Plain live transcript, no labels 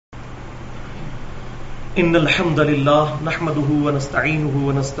إن الحمد لله نحمده ونستعينه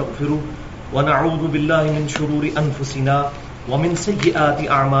ونستغفره ونعوذ بالله من شرور أنفسنا ومن سيئات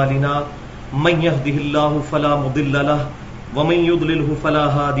أعمالنا من يهده الله فلا مضل له ومن يضلله فلا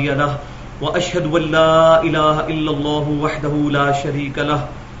هادي له وأشهد أن لا إله إلا الله وحده لا شريك له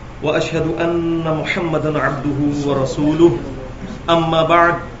وأشهد أن محمدا عبده ورسوله أما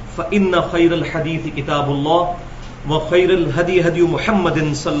بعد فإن خير الحديث كتاب الله وخير الهدي هدي محمد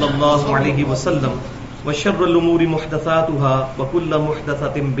صلى الله عليه وسلم وشر الأمور محدثاتها وكل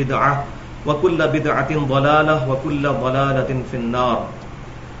محدثة بدعة وكل بدعة ضلالة وكل ضلالة في النار.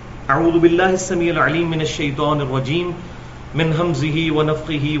 أعوذ بالله السميع العليم من الشيطان الرجيم من همزه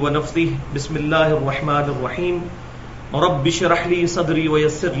ونفخه ونفثه. بسم الله الرحمن الرحيم. رب اشرح لي صدري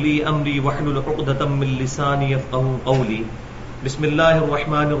ويسر لي أمري واحلل عقدة من لساني يفقهوا قولي. بسم الله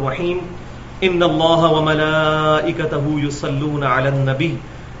الرحمن الرحيم. إن الله وملائكته يصلون على النبي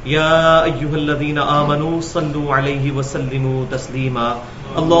يا أيها الذين آمنوا صلوا عليه وسلموا تسليما.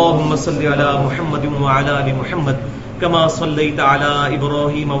 اللهم صل على محمد وعلى آل محمد كما صليت على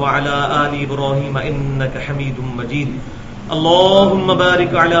إبراهيم وعلى آل إبراهيم إنك حميد مجيد. اللهم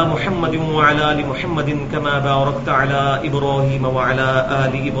بارك على محمد وعلى آل محمد كما باركت على إبراهيم وعلى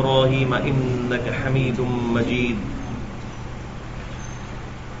آل إبراهيم إنك حميد مجيد.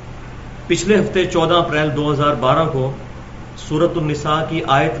 پچھلے ہفتے 14 اپریل 2012 کو سورۃ النساء کی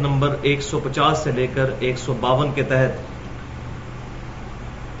آیت نمبر 150 سے لے کر 152 کے تحت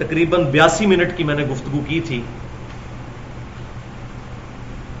تقریباً 82 منٹ کی میں نے گفتگو کی تھی.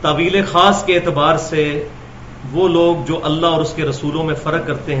 تعویل خاص کے اعتبار سے وہ لوگ جو اللہ اور اس کے رسولوں میں فرق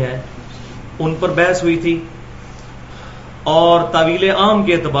کرتے ہیں ان پر بحث ہوئی تھی، اور تعویل عام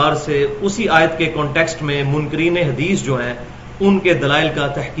کے اعتبار سے اسی آیت کے کانٹیکسٹ میں منکرین حدیث جو ہیں ان کے دلائل کا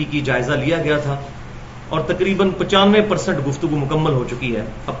تحقیقی جائزہ لیا گیا تھا، اور تقریباً 95% گفتگو مکمل ہو چکی ہے.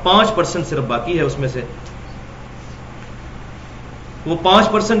 اب 5% صرف باقی ہے. اس میں سے وہ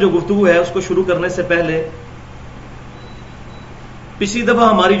 5% جو گفتگو ہے اس کو شروع کرنے سے پہلے پچھلی دفعہ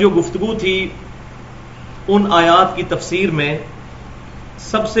ہماری جو گفتگو تھی ان آیات کی تفسیر میں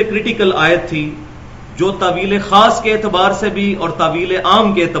سب سے کریٹیکل آیت تھی جو تعویل خاص کے اعتبار سے بھی اور تعویل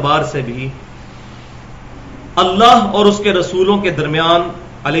عام کے اعتبار سے بھی اللہ اور اس کے رسولوں کے درمیان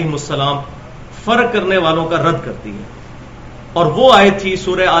علیہم السلام فرق کرنے والوں کا رد کرتی ہے، اور وہ آیت تھی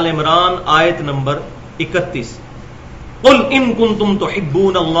سورہ آل عمران آیت نمبر 31. قل ان کنتم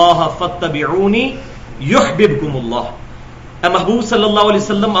تحبون اللہ فاتبعونی یحببکم اللہ. اے محبوب صلی اللہ علیہ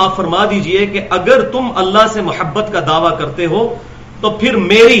وسلم آپ فرما دیجئے کہ اگر تم اللہ سے محبت کا دعویٰ کرتے ہو تو پھر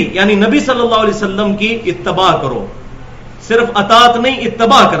میری یعنی نبی صلی اللہ علیہ وسلم کی اتباع کرو. صرف اطاعت نہیں،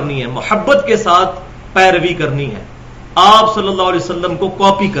 اتباع کرنی ہے، محبت کے ساتھ پیروی کرنی ہے، آپ صلی اللہ علیہ وسلم کو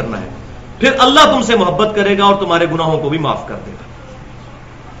کاپی کرنا ہے. پھر اللہ تم سے محبت کرے گا اور تمہارے گناہوں کو بھی معاف کر دے گا.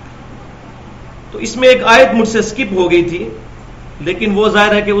 تو اس میں ایک آیت مجھ سے سکپ ہو گئی تھی، لیکن وہ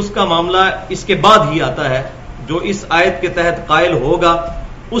ظاہر ہے کہ اس کا معاملہ اس کے بعد ہی آتا ہے. جو اس آیت کے تحت قائل ہوگا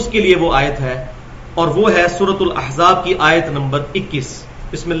اس کے لیے وہ آیت ہے، اور وہ ہے سورۃ الاحزاب کی آیت نمبر 21.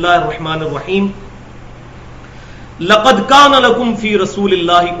 بسم اللہ الرحمن الرحیم. لقد کان لکم فی رسول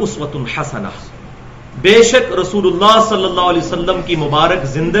اللہ اسوۃ حسنہ. بے شک رسول اللہ صلی اللہ علیہ وسلم کی مبارک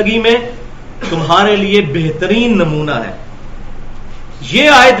زندگی میں تمہارے لیے بہترین نمونہ ہے. یہ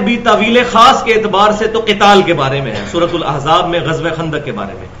آیت بھی تعویل خاص کے اعتبار سے تو قتال کے بارے میں ہے، سورۃ الاحزاب میں غزوہ خندق کے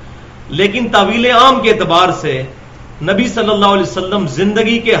بارے میں، لیکن تعویل عام کے اعتبار سے نبی صلی اللہ علیہ وسلم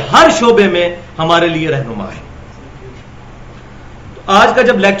زندگی کے ہر شعبے میں ہمارے لیے رہنما ہے. تو آج کا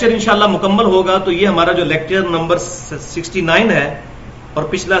جب لیکچر انشاءاللہ مکمل ہوگا تو یہ ہمارا جو لیکچر نمبر 69 ہے اور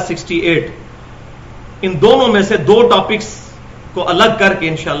پچھلا 68، ان دونوں میں سے 2 ٹاپکس کو الگ کر کے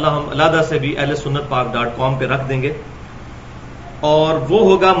انشاءاللہ ہم علیحدہ سے بھی اہل سنت پاک.com پہ رکھ دیں گے، اور وہ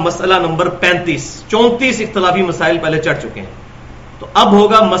ہوگا مسئلہ نمبر 35. 34 اختلافی مسائل پہلے چڑھ چکے ہیں، تو اب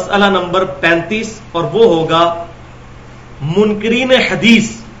ہوگا مسئلہ نمبر 35، اور وہ ہوگا منکرین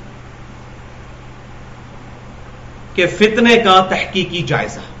حدیث کے فتنے کا تحقیقی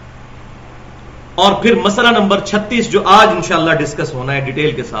جائزہ. اور پھر مسئلہ نمبر 36 جو آج انشاءاللہ ڈسکس ہونا ہے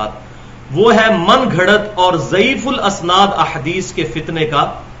ڈیٹیل کے ساتھ، وہ ہے من گھڑت اور ضعیف الاسناد احادیث کے فتنے کا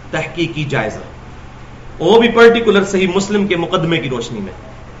تحقیقی جائزہ، وہ بھی پرٹیکولر صحیح مسلم کے مقدمے کی روشنی میں.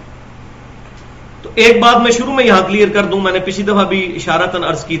 تو ایک بات میں شروع میں یہاں کلیئر کر دوں، میں نے پچھلی دفعہ بھی اشارتاً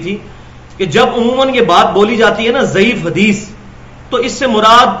عرض کی تھی کہ جب عموماً یہ بات بولی جاتی ہے نا ضعیف حدیث، تو اس سے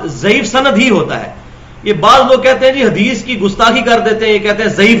مراد ضعیف سند ہی ہوتا ہے. یہ بعض لوگ کہتے ہیں جی حدیث کی گستاخی کر دیتے ہیں، یہ کہتے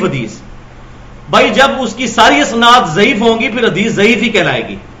ہیں ضعیف حدیث. بھائی جب اس کی ساری اسناد ضعیف ہوں گی پھر حدیث ضعیف ہی کہلائے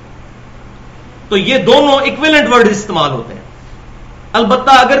گی. تو یہ دونوں ایکویلنٹ ورڈ استعمال ہوتے ہیں.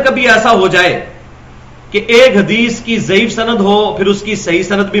 البتہ اگر کبھی ایسا ہو جائے کہ ایک حدیث کی ضعیف سند ہو پھر اس کی صحیح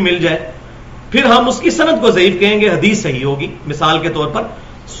سند بھی مل جائے، پھر ہم اس کی سند کو ضعیف کہیں گے، حدیث صحیح ہوگی. مثال کے طور پر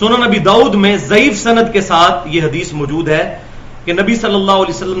سنن ابی داؤد میں ضعیف سند کے ساتھ یہ حدیث موجود ہے کہ نبی صلی اللہ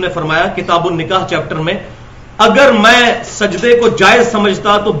علیہ وسلم نے فرمایا کتاب النکاح چیپٹر میں، اگر میں سجدے کو جائز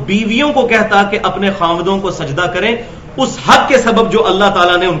سمجھتا تو بیویوں کو کہتا کہ اپنے خاوندوں کو سجدہ کریں اس حق کے سبب جو اللہ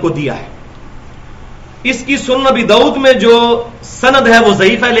تعالیٰ نے ان کو دیا ہے. اس کی سنن ابی داؤد میں جو سند ہے وہ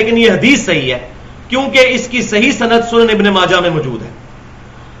ضعیف ہے، لیکن یہ حدیث صحیح ہے کیونکہ اس کی صحیح سند سنن ابن ماجہ میں موجود ہے.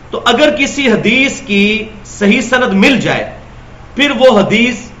 تو اگر کسی حدیث کی صحیح سند مل جائے پھر وہ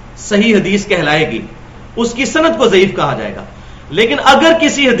حدیث صحیح حدیث کہلائے گی، اس کی سند کو ضعیف کہا جائے گا. لیکن اگر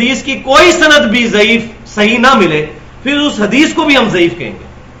کسی حدیث کی کوئی سند بھی ضعیف صحیح نہ ملے پھر اس حدیث کو بھی ہم ضعیف کہیں گے،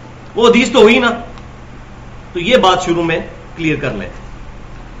 وہ حدیث تو ہوئی نا. تو یہ بات شروع میں کلیئر کر لیں.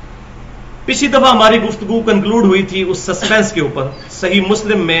 پچھلی دفعہ ہماری گفتگو کنکلوڈ ہوئی تھی اس سسپینس کے اوپر. صحیح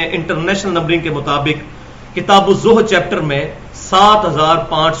مسلم میں انٹرنیشنل نمبرنگ کے مطابق کتاب الزہد چیپٹر میں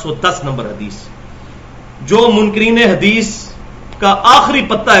 7510 نمبر حدیث، جو منکرین حدیث کا آخری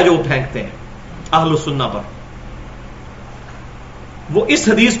پتہ ہے جو وہ پھینکتے ہیں اہل السنہ پر. وہ اس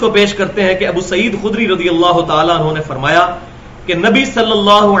حدیث کو پیش کرتے ہیں کہ ابو سعید خدری رضی اللہ تعالیٰ عنہ نے فرمایا کہ نبی صلی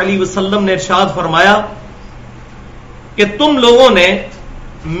اللہ علیہ وسلم نے ارشاد فرمایا کہ تم لوگوں نے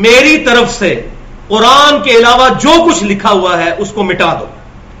میری طرف سے قرآن کے علاوہ جو کچھ لکھا ہوا ہے اس کو مٹا دو.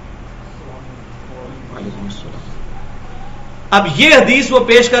 اب یہ حدیث وہ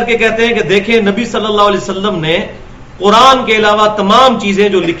پیش کر کے کہتے ہیں کہ دیکھیں نبی صلی اللہ علیہ وسلم نے قرآن کے علاوہ تمام چیزیں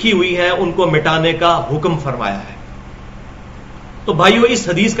جو لکھی ہوئی ہیں ان کو مٹانے کا حکم فرمایا ہے. تو بھائیو اس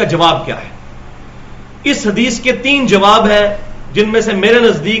حدیث کا جواب کیا ہے؟ اس حدیث کے 3 جواب ہیں جن میں سے میرے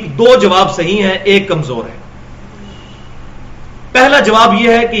نزدیک 2 جواب صحیح ہیں، ایک کمزور ہے. پہلا جواب یہ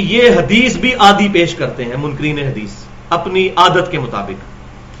ہے کہ یہ حدیث بھی آدھی پیش کرتے ہیں منکرین حدیث اپنی عادت کے مطابق.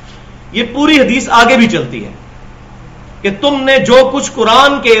 یہ پوری حدیث آگے بھی چلتی ہے کہ تم نے جو کچھ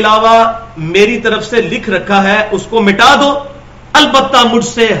قرآن کے علاوہ میری طرف سے لکھ رکھا ہے اس کو مٹا دو، البتہ مجھ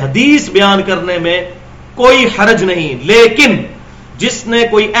سے حدیث بیان کرنے میں کوئی حرج نہیں، لیکن جس نے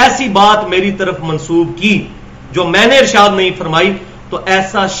کوئی ایسی بات میری طرف منسوب کی جو میں نے ارشاد نہیں فرمائی تو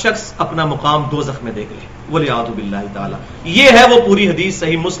ایسا شخص اپنا مقام دوزخ میں دیکھ لے، والعیاذ باللہ تعالی. یہ ہے وہ پوری حدیث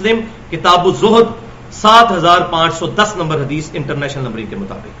صحیح مسلم کتاب الزہد 7510 نمبر حدیث انٹرنیشنل نمبرنگ کے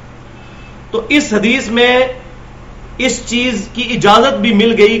مطابق. تو اس حدیث میں اس چیز کی اجازت بھی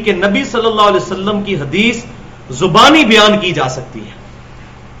مل گئی کہ نبی صلی اللہ علیہ وسلم کی حدیث زبانی بیان کی جا سکتی ہے.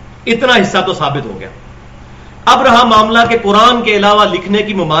 اتنا حصہ تو ثابت ہو گیا. اب رہا معاملہ کہ قرآن کے علاوہ لکھنے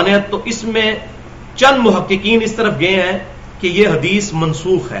کی ممانعت، تو اس میں چند محققین اس طرف گئے ہیں کہ یہ حدیث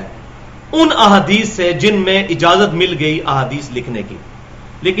منسوخ ہے ان احادیث سے جن میں اجازت مل گئی احادیث لکھنے کی،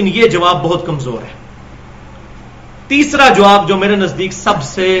 لیکن یہ جواب بہت کمزور ہے. تیسرا جواب جو میرے نزدیک سب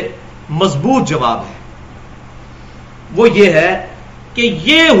سے مضبوط جواب ہے وہ یہ ہے کہ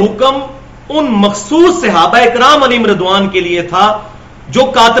یہ حکم ان مخصوص صحابہ اکرام علیہم رضوان کے لیے تھا جو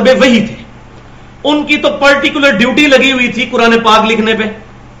کاتب وحی تھے. ان کی تو پرٹیکولر ڈیوٹی لگی ہوئی تھی قرآن پاک لکھنے پہ.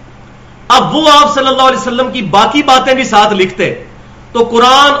 اب وہ آپ صلی اللہ علیہ وسلم کی باقی باتیں بھی ساتھ لکھتے تو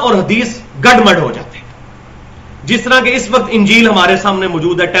قرآن اور حدیث گڈمڈ ہو جاتے. جس طرح کہ اس وقت انجیل ہمارے سامنے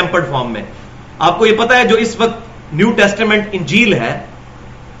موجود ہے ٹیمپرڈ فارم میں. آپ کو یہ پتا ہے جو اس وقت نیو ٹیسٹمنٹ انجیل ہے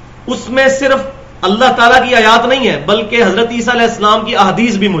اس میں صرف اللہ تعالیٰ کی آیات نہیں ہے بلکہ حضرت عیسیٰ علیہ السلام کی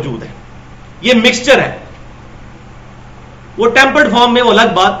احادیث بھی موجود ہے. یہ مکسچر ہے. وہ ٹیمپرڈ فارم میں وہ الگ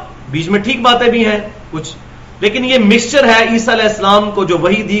بات، بیچ میں ٹھیک باتیں بھی ہیں کچھ، لیکن یہ مکسچر ہے عیسیٰ علیہ السلام کو جو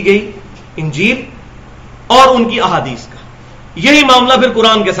وحی دی گئی انجیل اور ان کی احادیث کا. یہی معاملہ پھر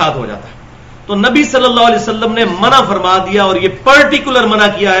قرآن کے ساتھ ہو جاتا ہے. تو نبی صلی اللہ علیہ وسلم نے منع فرما دیا، اور یہ پرٹیکولر منع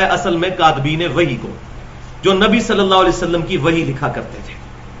کیا ہے اصل میں کاتبین وحی کو جو نبی صلی اللہ علیہ وسلم کی وحی لکھا کرتے تھے.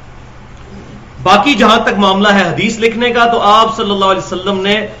 باقی جہاں تک معاملہ ہے حدیث لکھنے کا تو آپ صلی اللہ علیہ وسلم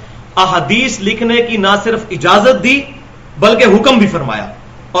نے احادیث لکھنے کی نہ صرف اجازت دی بلکہ حکم بھی فرمایا.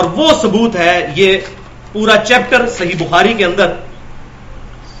 اور وہ ثبوت ہے یہ پورا چیپٹر صحیح بخاری کے اندر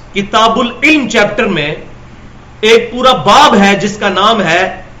کتاب العلم چیپٹر میں ایک پورا باب ہے جس کا نام ہے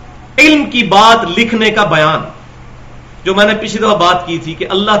علم کی بات لکھنے کا بیان. جو میں نے پچھلی دفعہ بات کی تھی کہ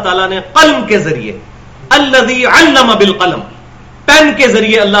اللہ تعالیٰ نے قلم کے ذریعے، الذی علم بالقلم، پین کے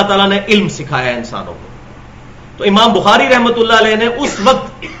ذریعے اللہ تعالیٰ نے علم سکھایا انسانوں کو. تو امام بخاری رحمت اللہ علیہ نے اس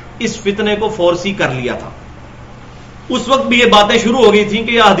وقت اس فتنے کو فورسی کر لیا تھا. اس وقت بھی یہ باتیں شروع ہو گئی تھیں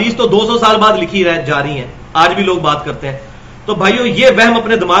کہ یہ حدیث تو 200 سال بعد لکھی جا رہی ہیں، آج بھی لوگ بات کرتے ہیں. تو بھائیو یہ وہم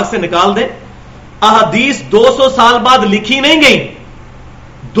اپنے دماغ سے نکال دیں. احادیث 200 سال بعد لکھی نہیں گئی،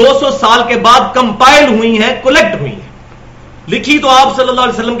 200 سال کے بعد کمپائل ہوئی ہیں، کلیکٹ ہوئی ہیں. لکھی تو آپ صلی اللہ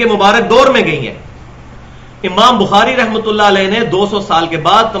علیہ وسلم کے مبارک دور میں گئی ہیں. امام بخاری رحمت اللہ علیہ نے 200 سال کے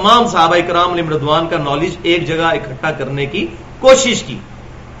بعد تمام صحابہ کرام علیہم رضوان کا نالج ایک جگہ اکٹھا کرنے کی کوشش کی.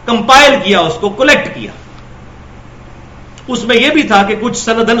 کمپائل کیا، اس کو کلیکٹ کیا. اس میں یہ بھی تھا کہ کچھ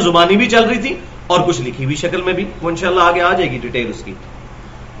سندن زبانی بھی چل رہی تھی اور کچھ لکھی ہوئی شکل میں بھی. وہ انشاءاللہ آگے آ جائے گی ڈیٹیل اس کی.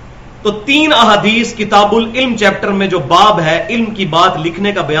 تو 3 احادیث کتاب العلم چیپٹر میں جو باب ہے علم کی بات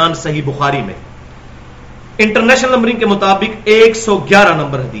لکھنے کا بیان صحیح بخاری میں انٹرنیشنل نمبرنگ کے مطابق 111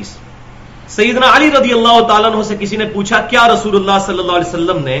 نمبر حدیث. سیدنا علی رضی اللہ تعالیٰ عنہ سے کسی نے پوچھا کیا رسول اللہ صلی اللہ علیہ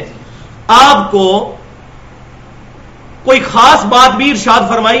وسلم نے آپ کو کوئی خاص بات بھی ارشاد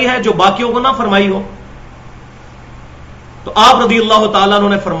فرمائی ہے جو باقیوں کو نہ فرمائی ہو؟ تو آپ رضی اللہ تعالیٰ عنہ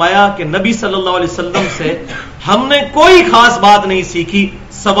نے فرمایا کہ نبی صلی اللہ علیہ وسلم سے ہم نے کوئی خاص بات نہیں سیکھی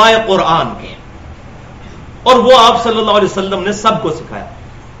سوائے قرآن کے، اور وہ آپ صلی اللہ علیہ وسلم نے سب کو سکھایا.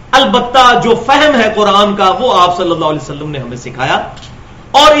 البتہ جو فہم ہے قرآن کا وہ آپ صلی اللہ علیہ وسلم نے ہمیں سکھایا،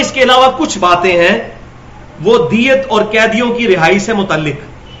 اور اس کے علاوہ کچھ باتیں ہیں وہ دیت اور قیدیوں کی رہائی سے متعلق.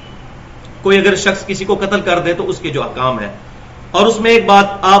 کوئی اگر شخص کسی کو قتل کر دے تو اس کے جو احکام ہیں، اور اس میں ایک بات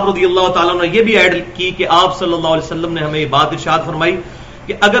آپ رضی اللہ تعالیٰ نے یہ بھی ایڈ کی کہ آپ صلی اللہ علیہ وسلم نے ہمیں یہ بات ارشاد فرمائی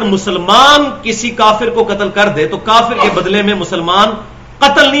کہ اگر مسلمان کسی کافر کو قتل کر دے تو کافر کے بدلے میں مسلمان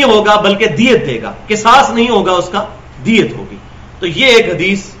قتل نہیں ہوگا بلکہ دیت دے گا، قصاص نہیں ہوگا، اس کا دیت ہوگی. تو یہ ایک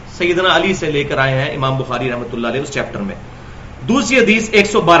حدیث سیدنا علی سے لے کر آئے ہیں امام بخاری رحمۃ اللہ علیہ اس چیپٹر میں. دوسری حدیث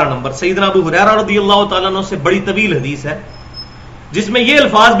 112 نمبر سیدنا ابو ہریرہ رضی اللہ تعالیٰ عنہ سے بڑی طویل حدیث ہے، جس میں یہ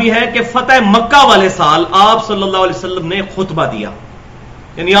الفاظ بھی ہے کہ فتح مکہ والے سال آپ صلی اللہ علیہ وسلم نے خطبہ دیا،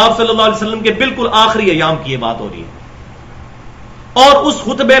 یعنی آپ صلی اللہ علیہ وسلم کے بالکل آخری ایام کی یہ بات ہو رہی ہے. اور اس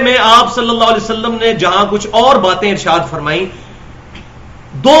خطبے میں آپ صلی اللہ علیہ وسلم نے جہاں کچھ اور باتیں ارشاد فرمائیں،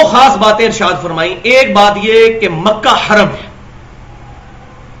 2 خاص باتیں ارشاد فرمائیں. ایک بات یہ کہ مکہ حرم ہے،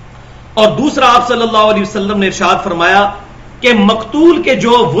 اور دوسرا آپ صلی اللہ علیہ وسلم نے ارشاد فرمایا کہ مقتول کے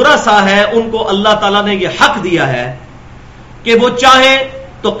جو ورثاء ہیں ان کو اللہ تعالیٰ نے یہ حق دیا ہے کہ وہ چاہیں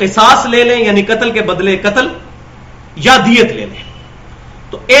تو قصاص لے لیں، یعنی قتل کے بدلے قتل، یا دیت لے لیں.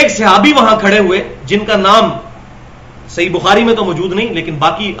 تو ایک صحابی وہاں کھڑے ہوئے جن کا نام صحیح بخاری میں تو موجود نہیں لیکن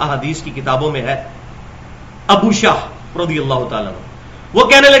باقی احادیث کی کتابوں میں ہے، ابو شاہ رضی اللہ تعالیٰ عنہ. وہ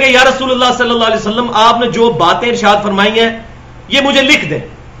کہنے لگے یا رسول اللہ صلی اللہ علیہ وسلم آپ نے جو باتیں ارشاد فرمائی ہیں یہ مجھے لکھ دیں،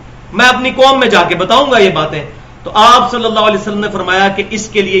 میں اپنی قوم میں جا کے بتاؤں گا یہ باتیں. تو آپ صلی اللہ علیہ وسلم نے فرمایا کہ اس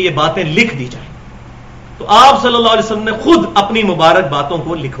کے لیے یہ باتیں لکھ دی جائیں. تو آپ صلی اللہ علیہ وسلم نے خود اپنی مبارک باتوں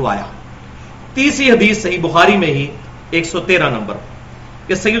کو لکھوایا. تیسری حدیث صحیح بخاری میں ہی 113 نمبر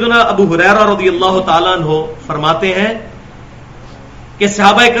کہ سیدنا ابو ہریرہ رضی اللہ تعالیٰ عنہ فرماتے ہیں کہ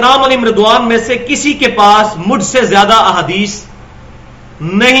صحابہ کرام علیہم رضوان میں سے کسی کے پاس مجھ سے زیادہ احادیث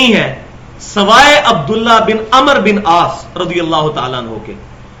نہیں ہے سوائے عبداللہ بن عمر بن عاص رضی اللہ تعالیٰ عنہ کے.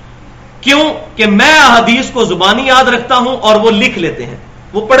 کیوں کہ میں احادیث کو زبانی یاد رکھتا ہوں اور وہ لکھ لیتے ہیں.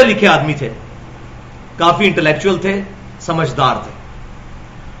 وہ پڑھے لکھے آدمی تھے، کافی انٹلیکچوئل تھے، سمجھدار تھے،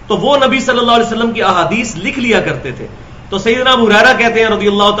 تو وہ نبی صلی اللہ علیہ وسلم کی احادیث لکھ لیا کرتے تھے. تو سیدنا ابو ہریرہ کہتے ہیں رضی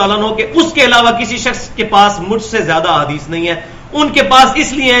اللہ تعالیٰ عنہ کہ اس کے علاوہ کسی شخص کے پاس مجھ سے زیادہ احادیث نہیں ہے، ان کے پاس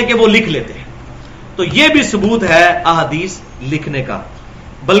اس لیے ہے کہ وہ لکھ لیتے ہیں. تو یہ بھی ثبوت ہے احادیث لکھنے کا.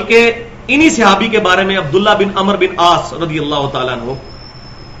 بلکہ انہی صحابی کے بارے میں عبداللہ بن عمر بن عاص رضی اللہ تعالیٰ عنہ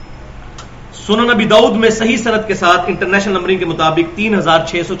سنن نبی داؤد میں صحیح سند کے ساتھ انٹرنیشنل نمبرنگ کے مطابق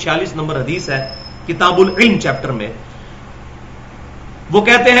 3646 نمبر حدیث ہے کتاب العلم چیپٹر میں. وہ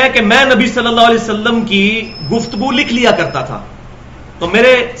کہتے ہیں کہ میں نبی صلی اللہ علیہ وسلم کی گفتگو لکھ لیا کرتا تھا. تو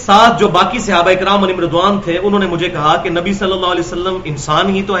میرے ساتھ جو باقی صحابہ کرام علیہم رضوان تھے انہوں نے مجھے کہا کہ نبی صلی اللہ علیہ وسلم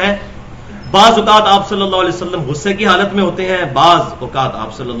انسان ہی تو ہے، بعض اوقات آپ صلی اللہ علیہ وسلم غصے کی حالت میں ہوتے ہیں، بعض اوقات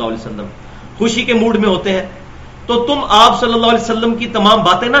آپ صلی اللہ علیہ وسلم خوشی کے موڈ میں ہوتے ہیں، تو تم آپ صلی اللہ علیہ وسلم کی تمام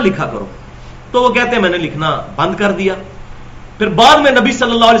باتیں نہ لکھا کرو. تو وہ کہتے ہیں میں نے لکھنا بند کر دیا. پھر بعد میں نبی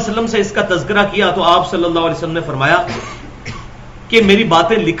صلی اللہ علیہ وسلم سے اس کا تذکرہ کیا تو آپ صلی اللہ علیہ وسلم نے فرمایا کہ میری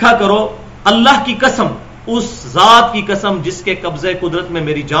باتیں لکھا کرو، اللہ کی قسم، اس ذات کی قسم جس کے قبضے قدرت میں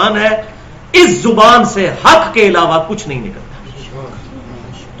میری جان ہے، اس زبان سے حق کے علاوہ کچھ نہیں نکلتا.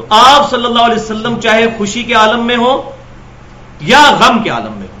 تو آپ صلی اللہ علیہ وسلم چاہے خوشی کے عالم میں ہو یا غم کے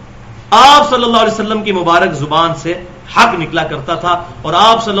عالم میں ہو، آپ صلی اللہ علیہ وسلم کی مبارک زبان سے حق نکلا کرتا تھا. اور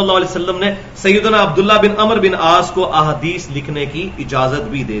آپ صلی اللہ علیہ وسلم نے سیدنا عبداللہ بن عمر بن عاص کو احادیث لکھنے کی اجازت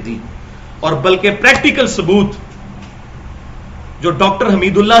بھی دے دی. اور بلکہ پریکٹیکل ثبوت جو ڈاکٹر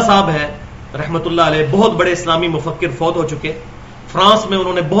حمید اللہ صاحب ہیں رحمت اللہ علیہ، بہت بڑے اسلامی مفکر، فوت ہو چکے، فرانس میں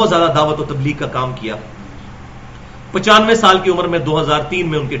انہوں نے بہت زیادہ دعوت و تبلیغ کا کام کیا. 95 سال کی عمر میں 2003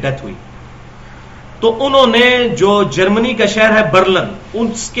 میں ان کی ڈیتھ ہوئی. تو انہوں نے جو جرمنی کا شہر ہے برلن،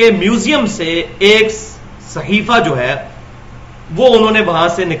 اس کے میوزیم سے ایک صحیفہ جو ہے وہ انہوں نے وہاں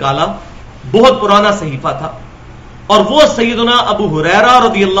سے نکالا، بہت پرانا صحیفہ تھا، اور وہ سیدنا ابو ہریرہ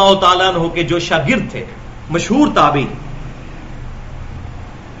رضی اللہ تعالیٰ عنہ کے جو شاگرد تھے، مشہور تابعی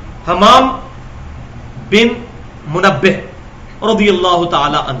حمام بن منبہ رضی اللہ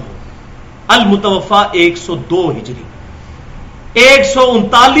تعالی عنہ، المتوفا 102 ہجری،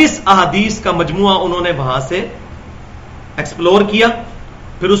 139 احادیث کا مجموعہ انہوں نے وہاں سے ایکسپلور کیا،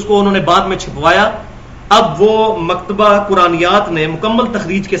 پھر اس کو انہوں نے بعد میں چھپوایا. اب وہ مکتبہ قرآنیات نے مکمل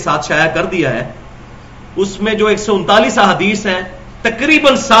تخریج کے ساتھ شائع کر دیا ہے. اس میں جو 139 احادیث ہیں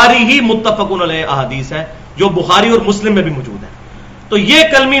تقریباً ساری ہی متفقون علیہ احادیث ہیں جو بخاری اور مسلم میں بھی موجود ہیں. تو یہ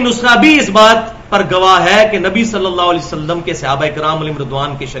کلمی نسخہ بھی اس بات پر گواہ ہے کہ نبی صلی اللہ علیہ وسلم کے صحابہ کرام علیہم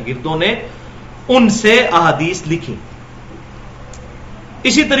رضوان کے شاگردوں نے ان سے احادیث لکھی.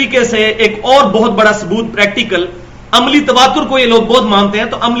 اسی طریقے سے ایک اور بہت بڑا ثبوت پریکٹیکل، عملی تواتر کو یہ لوگ بہت مانتے ہیں،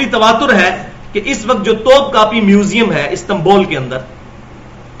 تو عملی تواتر ہے کہ اس وقت جو توپ کاپی میوزیم ہے استنبول کے اندر،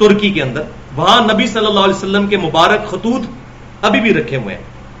 ترکی کے اندر، وہاں نبی صلی اللہ علیہ وسلم کے مبارک خطوط ابھی بھی رکھے ہوئے ہیں.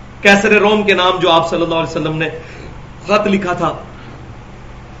 کیسر روم کے نام جو آپ صلی اللہ علیہ وسلم نے خط لکھا تھا،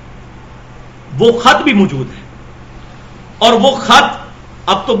 وہ خط بھی موجود ہے. اور وہ خط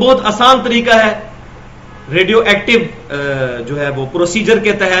اب تو بہت آسان طریقہ ہے، ریڈیو ایکٹیو جو ہے وہ پروسیجر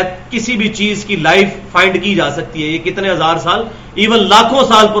کے تحت کسی بھی چیز کی لائف فائنڈ کی جا سکتی ہے. یہ کتنے ہزار سال، ایون لاکھوں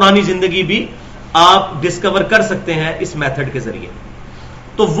سال پرانی زندگی بھی آپ ڈسکور کر سکتے ہیں اس میتھڈ کے ذریعے.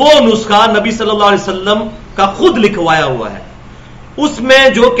 تو وہ نسخہ نبی صلی اللہ علیہ وسلم کا خود لکھوایا ہوا ہے. اس میں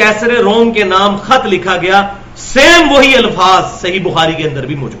جو کیسر روم کے نام خط لکھا گیا، سیم وہی الفاظ صحیح بخاری کے اندر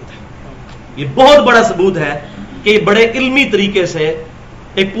بھی موجود ہے. یہ بہت بڑا ثبوت ہے کہ بڑے علمی طریقے سے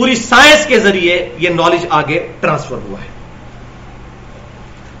ایک پوری سائنس کے ذریعے یہ نالج آگے ٹرانسفر ہوا ہے.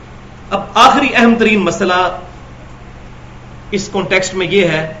 اب آخری اہم ترین مسئلہ اس کانٹیکسٹ میں یہ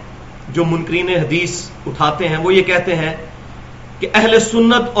ہے جو منکرین حدیث اٹھاتے ہیں. وہ یہ کہتے ہیں کہ اہل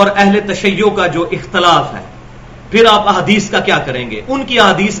سنت اور اہل تشیع کا جو اختلاف ہے، پھر آپ احادیث کا کیا کریں گے؟ ان کی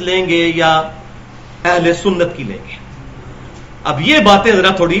احادیث لیں گے یا اہل سنت کی لیں گے؟ اب یہ باتیں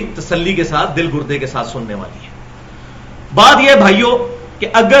ذرا تھوڑی تسلی کے ساتھ، دل گردے کے ساتھ سننے والی ہیں. بات یہ بھائیوں کہ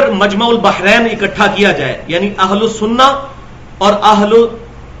اگر مجمع البحرین اکٹھا کیا جائے، یعنی اہل سنہ اور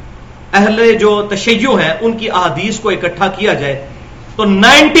اہل جو تشیع ہیں ان کی احادیث کو اکٹھا کیا جائے، تو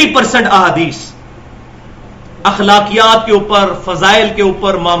 90% احادیث اخلاقیات کے اوپر، فضائل کے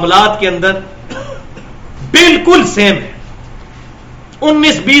اوپر، معاملات کے اندر بالکل سیم ہے.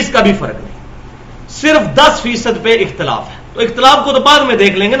 19-20 کا بھی فرق نہیں، صرف 10% پہ اختلاف ہے. تو اختلاف کو تو بعد میں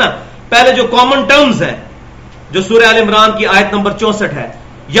دیکھ لیں گے نا. پہلے جو کامن ٹرمز ہیں جو سورہ آل عمران کی آیت نمبر 64 ہے،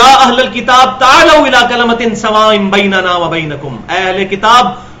 یا اہل الکتاب تعالوا الی کلمۃ سواء بیننا وبینکم، اے اہل کتاب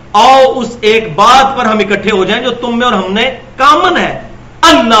آؤ اس ایک بات پر ہم اکٹھے ہو جائیں جو تم میں اور ہم نے کامن ہے،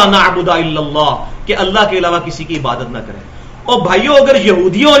 اللہ نعبد الا اللہ، کہ اللہ کے علاوہ کسی کی عبادت نہ کریں. اور بھائیوں اگر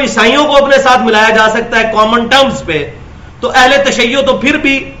یہودیوں اور عیسائیوں کو اپنے ساتھ ملایا جا سکتا ہے کامن ٹرمز پہ، تو اہل تشیع تو پھر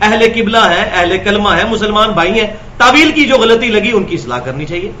بھی اہل قبلہ ہے، اہل کلمہ ہے، مسلمان بھائی ہیں. تعویل کی جو غلطی لگی ان کی اصلاح کرنی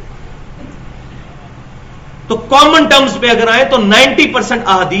چاہیے. تو کامن ٹرمز پہ اگر آئے تو 90%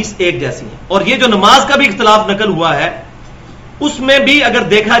 احادیث ایک جیسی ہیں. اور یہ جو نماز کا بھی اختلاف نقل ہوا ہے، اس میں بھی اگر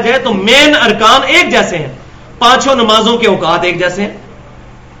دیکھا جائے تو مین ارکان ایک جیسے ہیں، 5 نمازوں کے اوقات ایک جیسے ہیں.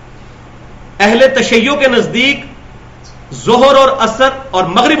 اہل تشیع کے نزدیک ظہر اور عصر اور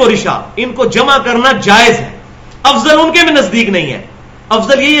مغرب اور عشاء ان کو جمع کرنا جائز ہے، افضل ان کے بھی نزدیک نہیں ہے.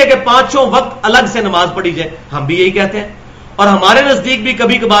 افضل یہی ہے کہ 5 وقت الگ سے نماز پڑھی جائے، ہم بھی یہی کہتے ہیں. اور ہمارے نزدیک بھی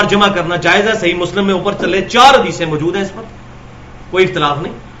کبھی کبھار جمع کرنا جائز ہے. صحیح مسلم میں اوپر چلے 4 حدیثیں موجود ہیں اس پر، کوئی اختلاف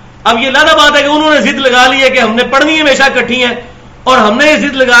نہیں. اب یہ لانا بات ہے کہ انہوں نے ضد لگا لی ہے کہ ہم نے پڑھنی ہے ہمیشہ اکٹھی ہیں، اور ہم نے یہ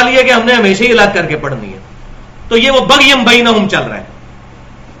ضد لگا لی ہے کہ ہم نے ہمیشہ ہی الگ کر کے پڑھنی ہے. تو یہ وہ بغیم بینہم چل رہا ہے.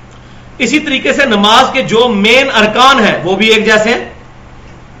 اسی طریقے سے نماز کے جو مین ارکان ہیں وہ بھی ایک جیسے ہیں.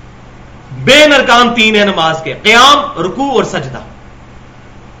 بین ارکان 3 ہیں نماز کے، قیام، رکوع اور سجدہ،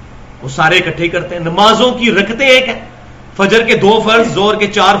 وہ سارے اکٹھے کرتے ہیں. نمازوں کی رکعتیں ایک ہیں، فجر کے 2 فرض، ظہر کے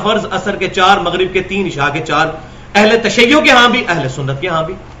 4 فرض، عصر کے 4، مغرب کے 3، عشاء کے 4. اہل تشیع کے ہاں بھی، اہل سنت کے ہاں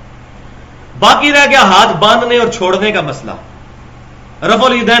بھی. باقی رہ گیا ہاتھ باندھنے اور چھوڑنے کا مسئلہ. رفع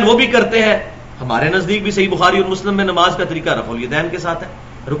الیدین وہ بھی کرتے ہیں، ہمارے نزدیک بھی صحیح بخاری اور مسلم میں نماز کا طریقہ رفع الیدین کے ساتھ ہے،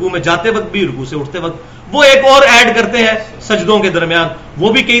 رکوع میں جاتے وقت بھی، رکوع سے اٹھتے وقت. وہ ایک اور ایڈ کرتے ہیں سجدوں کے درمیان، وہ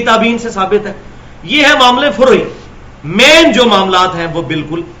بھی کئی تابعین سے ثابت ہے. یہ ہے معاملے فروعی. مین جو معاملات ہیں وہ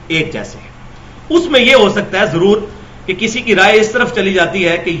بالکل ایک جیسے ہیں. اس میں یہ ہو سکتا ہے ضرور کہ کسی کی رائے اس طرف چلی جاتی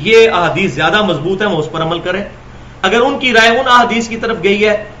ہے کہ یہ احادیث زیادہ مضبوط ہے، وہ اس پر عمل کریں. اگر ان کی رائے ان احادیث کی طرف گئی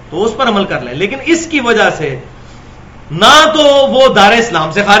ہے تو اس پر عمل کر لیں. لیکن اس کی وجہ سے نہ تو وہ دار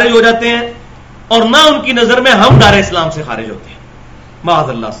اسلام سے خارج ہو جاتے ہیں، اور نہ ان کی نظر میں ہم دار اسلام سے خارج ہوتے ہیں. معاذ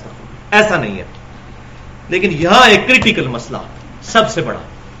اللہ، ایسا نہیں ہے. لیکن یہاں ایک کریٹیکل مسئلہ سب سے بڑا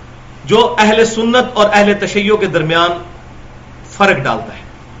جو اہل سنت اور اہل تشیع کے درمیان فرق ڈالتا ہے،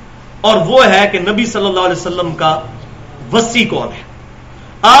 اور وہ ہے کہ نبی صلی اللہ علیہ وسلم کا وصی کون ہے.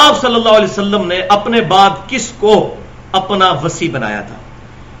 آپ صلی اللہ علیہ وسلم نے اپنے بعد کس کو اپنا وصی بنایا تھا.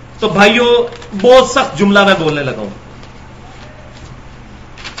 تو بھائیو بہت سخت جملہ میں بولنے لگا ہوں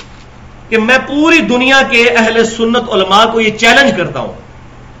کہ میں پوری دنیا کے اہل سنت علماء کو یہ چیلنج کرتا ہوں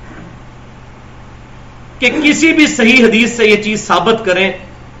کہ کسی بھی صحیح حدیث سے یہ چیز ثابت کریں،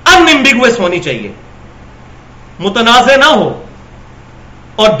 ان ایمبیگوس ہونی چاہیے، متنازع نہ ہو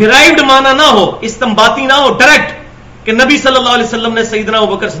اور ڈرائیوڈ معنی نہ ہو، استنباطی نہ ہو، ڈائریکٹ کہ نبی صلی اللہ علیہ وسلم نے سیدنا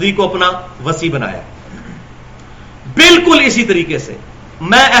ابوبکر صدیق کو اپنا وصی بنایا. بالکل اسی طریقے سے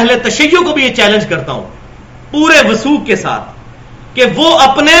میں اہل تشیع کو بھی یہ چیلنج کرتا ہوں پورے وثوق کے ساتھ کہ وہ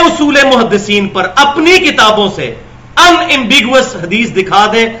اپنے اصول محدثین پر اپنی کتابوں سے ان ایمبیگوس حدیث دکھا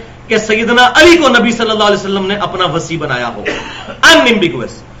دیں کہ سیدنا علی کو نبی صلی اللہ علیہ وسلم نے اپنا وصی بنایا ہو. ان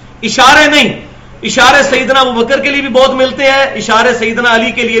ایمبیگوس، اشارے نہیں. اشارے سیدنا ابوبکر کے لیے بھی بہت ملتے ہیں، اشارے سیدنا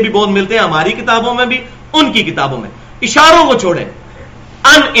علی کے لیے بھی بہت ملتے ہیں، ہماری کتابوں میں بھی، ان کی کتابوں میں. اشاروں کو چھوڑیں،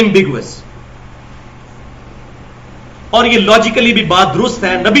 ان ایمبیگوس. اور یہ لاجیکلی بھی بات درست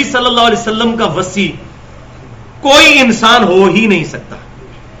ہے، نبی صلی اللہ علیہ وسلم کا وصی کوئی انسان ہو ہی نہیں سکتا،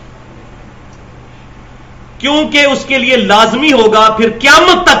 کیونکہ اس کے لیے لازمی ہوگا پھر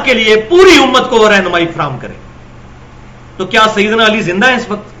قیامت تک کے لیے پوری امت کو وہ رہنمائی فراہم کرے. تو کیا سیدنا علی زندہ ہے اس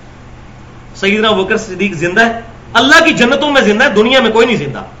وقت؟ سیدنا ابوبکر صدیق زندہ ہے؟ اللہ کی جنتوں میں زندہ ہے، دنیا میں کوئی نہیں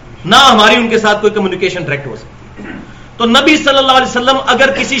زندہ، نہ ہماری ان کے ساتھ کوئی کمیونیکیشن ڈائریکٹ ہو سکتی. تو نبی صلی اللہ علیہ وسلم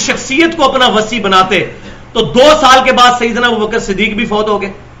اگر کسی شخصیت کو اپنا وصی بناتے تو 2 سال کے بعد سیدنا ابوبکر صدیق بھی فوت ہو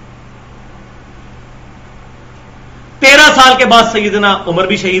گئے، 13 سال کے بعد سیدنا عمر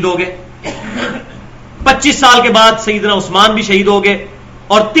بھی شہید ہو گئے، 25 سال کے بعد سیدنا عثمان بھی شہید ہو گئے،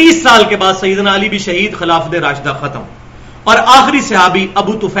 اور 30 سال کے بعد سیدنا علی بھی شہید، خلافت راشدہ ختم. اور آخری صحابی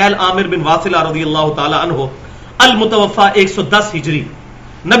ابو طفیل عامر بن واصلہ رضی اللہ تعالی عنہ المتوفا 110 ہجری،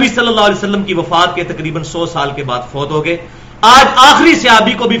 نبی صلی اللہ علیہ وسلم کی وفات کے تقریباً 100 سال کے بعد فوت ہو گئے. آج آخری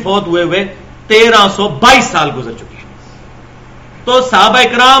صحابی کو بھی فوت ہوئے 1322 سال گزر چکے ہیں. تو صحابہ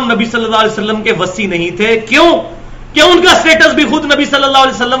اکرام نبی صلی اللہ علیہ وسلم کے وصی نہیں تھے. کیوں؟ کہ ان کا سٹیٹس بھی خود نبی صلی اللہ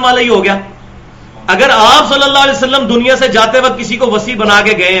علیہ وسلم والا ہی ہو گیا. اگر آپ صلی اللہ علیہ وسلم دنیا سے جاتے وقت کسی کو وصی بنا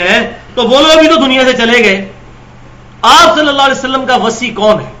کے گئے ہیں تو وہ لوگ بھی تو دنیا سے چلے گئے. آپ صلی اللہ علیہ وسلم کا وصی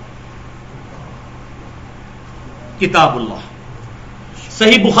کون ہے؟ کتاب اللہ.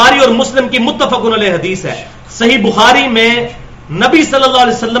 صحیح بخاری اور مسلم کی متفق علیہ حدیث ہے. صحیح بخاری میں نبی صلی اللہ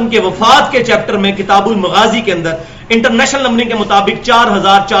علیہ وسلم کے وفات کے چیپٹر میں کتاب المغازی کے اندر انٹرنیشنل نمبرنگ کے مطابق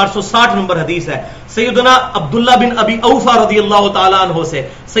 4460 نمبر حدیث ہے. سیدنا عبداللہ بن ابی اوفا رضی اللہ تعالیٰ عنہ سے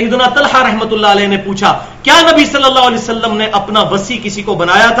سیدنا طلحہ رحمۃ اللہ علیہ نے پوچھا کیا نبی صلی اللہ علیہ وسلم نے اپنا وصی کسی کو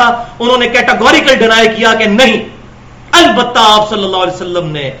بنایا تھا؟ انہوں نے کیٹاگوریکل ڈینائی کیا کہ نہیں، البتہ آپ صلی اللہ علیہ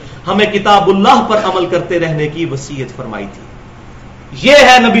وسلم نے ہمیں کتاب اللہ پر عمل کرتے رہنے کی وصیت فرمائی تھی. یہ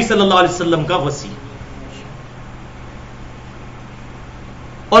ہے نبی صلی اللہ علیہ وسلم کا وصی.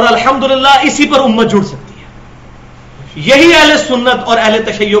 اور الحمدللہ اسی پر امت جڑ سکتی ہے. یہی اہل سنت اور اہل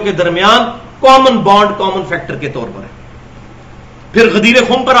تشیع کے درمیان کامن بانڈ، کامن فیکٹر کے طور پر ہے. پھر غدیر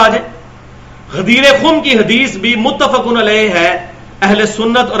خم پر آ جائیں. غدیر خم کی حدیث بھی متفق علیہ ہے اہل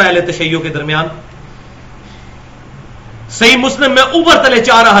سنت اور اہل تشیع کے درمیان. صحیح مسلم میں اوپر تلے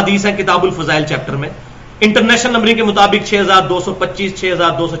 4 حدیث ہیں کتاب الفضائل چیپٹر میں. انٹرنیشنل نمبرنگ کے مطابق 6225،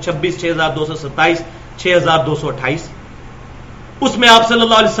 6226، 6227، 6228. اس میں آپ صلی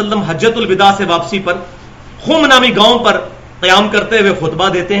اللہ علیہ وسلم حجۃ الوداع سے واپسی پر خم نامی گاؤں پر قیام کرتے ہوئے خطبہ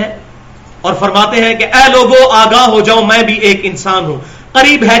دیتے ہیں اور فرماتے ہیں کہ اے لوگوں آگاہ ہو جاؤ، میں بھی ایک انسان ہوں.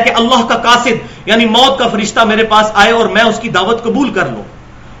 قریب ہے کہ اللہ کا قاصد یعنی موت کا فرشتہ میرے پاس آئے اور میں اس کی دعوت قبول کر لوں.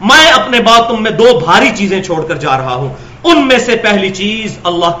 میں اپنے بعد تم میں 2 بھاری چیزیں چھوڑ کر جا رہا ہوں. ان میں سے پہلی چیز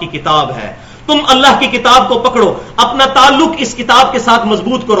اللہ کی کتاب ہے. تم اللہ کی کتاب کو پکڑو، اپنا تعلق اس کتاب کے ساتھ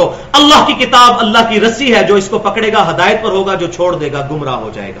مضبوط کرو. اللہ کی کتاب اللہ کی رسی ہے، جو اس کو پکڑے گا ہدایت پر ہوگا، جو چھوڑ دے گا گمراہ ہو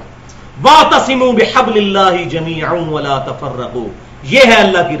جائے گا. وَاعْتَصِمُوا بِحَبْلِ اللَّهِ جَمِيعًا وَلَا تَفَرَّقُوا. یہ ہے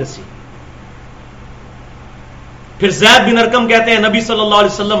اللہ کی رسی. پھر زید بن ارقم کہتے ہیں نبی صلی اللہ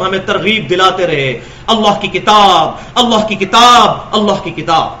علیہ وسلم ہمیں ترغیب دلاتے رہے اللہ کی کتاب، اللہ کی کتاب، اللہ کی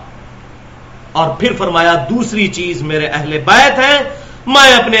کتاب. اور پھر فرمایا دوسری چیز میرے اہل بیت ہیں.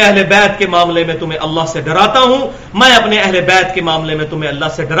 میں اپنے اہل بیت کے معاملے میں تمہیں اللہ سے ڈراتا ہوں. میں اپنے اہل بیت کے معاملے میں تمہیں اللہ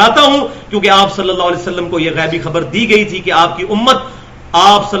سے ڈراتا ہوں، کیونکہ آپ صلی اللہ علیہ وسلم کو یہ غیبی خبر دی گئی تھی کہ آپ کی امت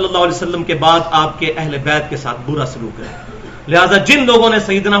آپ صلی اللہ علیہ وسلم کے بعد آپ کے اہل بیت کے ساتھ برا سلوک ہے. لہذا جن لوگوں نے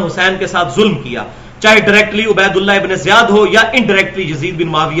سیدنا حسین کے ساتھ ظلم کیا، چاہے ڈائریکٹلی عبید اللہ ابن زیاد ہو یا انڈائریکٹلی یزید بن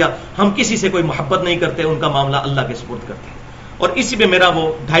معاویہ، ہم کسی سے کوئی محبت نہیں کرتے، ان کا معاملہ اللہ کے سپرد کرتے ہیں. اور اسی پہ میرا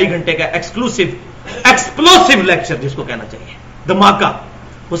وہ 2.5 گھنٹے کا ایکسپلوسیو لیکچر جس کو کہنا چاہیے، دھماکہ،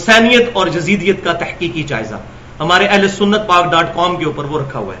 حسینیت اور یزیدیت کا تحقیقی جائزہ، ہمارے اہل سنت پاک.com کے اوپر وہ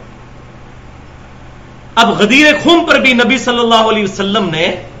رکھا ہوا ہے. اب غدیر خم پر بھی نبی صلی اللہ علیہ وسلم نے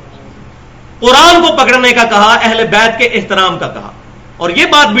قرآن کو پکڑنے کا کہا، اہل بیت کے احترام کا کہا. اور یہ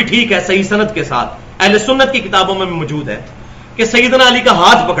بات بھی ٹھیک ہے صحیح سند کے ساتھ، اہل سنت کی کتابوں میں بھی موجود ہے کہ سیدنا علی کا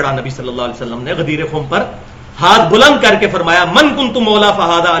ہاتھ پکڑا نبی صلی اللہ علیہ وسلم نے غدیر خم پر، ہاتھ بلند کر کے فرمایا من کنت مولا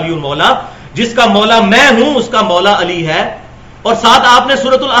فہذا علی مولا، جس کا مولا میں ہوں اس کا مولا علی ہے. اور ساتھ آپ نے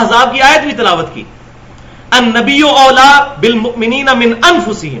سورۃ الاحزاب کی آیت بھی تلاوت کی، النبی اولا بالمؤمنین من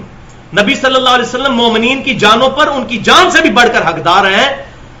انفسہم، نبی صلی اللہ علیہ وسلم مومنین کی جانوں پر ان کی جان سے بھی بڑھ کر حقدار ہیں،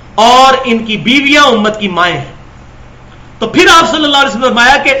 اور ان کی بیویاں امت کی مائیں ہیں. تو پھر آپ صلی اللہ علیہ وسلم نے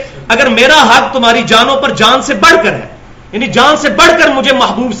فرمایا کہ اگر میرا حق تمہاری جانوں پر جان سے بڑھ کر ہے، یعنی جان سے بڑھ کر مجھے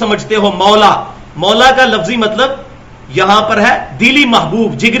محبوب سمجھتے ہو، مولا، مولا کا لفظی مطلب یہاں پر ہے دلی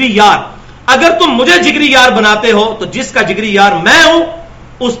محبوب، جگری یار، اگر تم مجھے جگری یار بناتے ہو تو جس کا جگری یار میں ہوں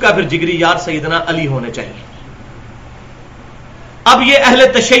اس کا پھر جگری یار سیدنا علی ہونے چاہیے. اب یہ اہل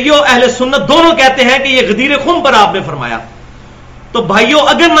تشیع اہل سنت دونوں کہتے ہیں کہ یہ غدیر خم پر آپ نے فرمایا. تو بھائیوں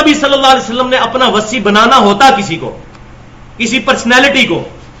اگر نبی صلی اللہ علیہ وسلم نے اپنا وصی بنانا ہوتا کسی کو، کسی پرسنالٹی کو،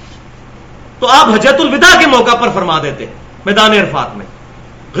 تو آپ حجۃ الوداع کے موقع پر فرما دیتے میدان عرفات میں.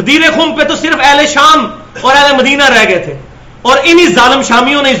 غدیر خم پہ تو صرف اہل شام اور اہل مدینہ رہ گئے تھے، اور انہی ظالم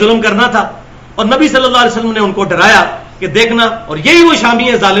شامیوں نے ظلم کرنا تھا، اور نبی صلی اللہ علیہ وسلم نے ان کو ڈرایا کہ دیکھنا، اور یہی وہ شامی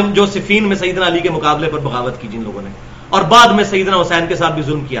ہیں ظالم جو صفین میں سیدنا علی کے مقابلے پر بغاوت کی جن لوگوں نے، اور بعد میں سیدنا حسین کے ساتھ بھی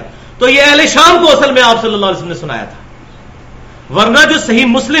ظلم کیا. تو یہ اہل شام کو اصل میں آپ صلی اللہ علیہ وسلم نے سنایا تھا. ورنہ جو صحیح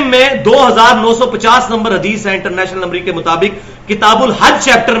مسلم میں 2950 نمبر حدیث ہے انٹرنیشنل نمبر کے مطابق، کتاب الحج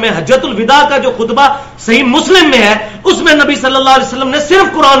چیپٹر میں حجۃ الوداع کا جو خطبہ صحیح مسلم میں ہے، اس میں نبی صلی اللہ علیہ وسلم نے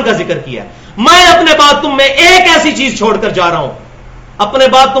صرف قرآن کا ذکر کیا ہے. میں اپنے بعد تم میں ایک ایسی چیز چھوڑ کر جا رہا ہوں، اپنے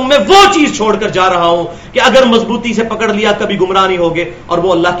بعد تم میں وہ چیز چھوڑ کر جا رہا ہوں کہ اگر مضبوطی سے پکڑ لیا کبھی گمراہ نہیں ہوگے، اور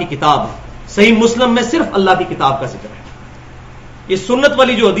وہ اللہ کی کتاب ہے. صحیح مسلم میں صرف اللہ کی کتاب کا ذکر ہے. یہ سنت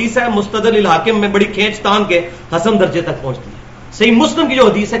والی جو حدیث ہے مستدل الحاکم میں بڑی کھینچ تان کے حسن درجے تک پہنچتی ہے. صحیح مسلم کی جو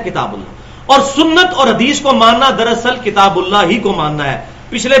حدیث ہے کتاب اللہ، اور سنت اور حدیث کو ماننا دراصل کتاب اللہ ہی کو ماننا ہے.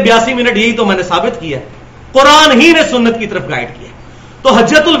 پچھلے 82 منٹ یہی تو میں نے ثابت کیا ہے، قرآن ہی نے سنت کی طرف گائیڈ کیا. تو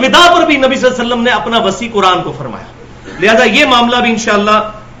حجۃ الوداع پر بھی نبی صلی اللہ علیہ وسلم نے اپنا وصی قرآن کو فرمایا. لہذا یہ معاملہ بھی انشاءاللہ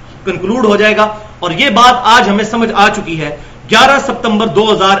کنکلوڈ ہو جائے گا. اور یہ بات آج ہمیں سمجھ آ چکی ہے. 11 ستمبر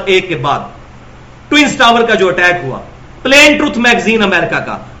 2001 کے بعد ٹوئنز ٹاور کا جو اٹیک ہوا، پلین ٹروتھ میگزین امریکہ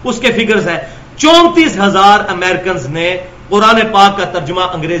کا، اس کے فگرز ہیں 34,000 امریکنز نے قرآن پاک کا ترجمہ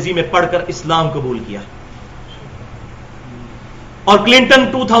انگریزی میں پڑھ کر اسلام قبول کیا. اور کلنٹن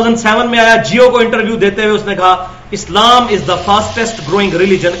 2007 میں آیا، جیو کو انٹرویو دیتے ہوئے اس نے کہا Islam is the fastest growing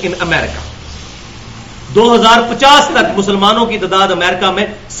religion in امریکہ. 2050 تک مسلمانوں کی تعداد امریکہ میں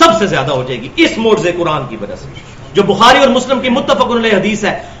سب سے زیادہ ہو جائے گی اس معجزے قرآن کی وجہ سے، جو بخاری اور مسلم کی متفق علیہ حدیث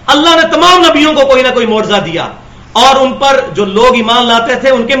ہے. اللہ نے تمام نبیوں کو کوئی نہ کوئی معجزہ دیا، اور ان پر جو لوگ ایمان لاتے تھے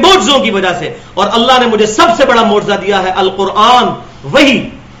ان کے معجزوں کی وجہ سے. اور اللہ نے مجھے سب سے بڑا معجزہ دیا ہے القرآن، وہی.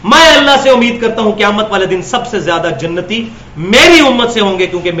 میں اللہ سے امید کرتا ہوں قیامت والے دن سب سے زیادہ جنتی میری امت سے ہوں گے،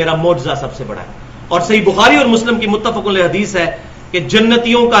 کیونکہ میرا معجزہ سب سے بڑا ہے. اور صحیح بخاری اور مسلم کی متفق علیہ حدیث ہے کہ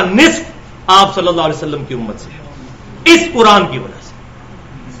جنتیوں کا نصف آپ صلی اللہ علیہ وسلم کی امت سے ہے، اس قرآن کی وجہ سے.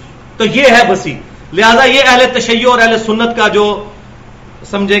 تو یہ ہے وسیع. لہذا یہ اہل تشیع اور اہل سنت کا جو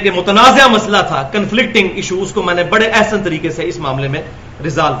سمجھے کہ متنازع مسئلہ تھا، کنفلکٹنگ ایشو، اس کو میں نے بڑے احسن طریقے سے اس معاملے میں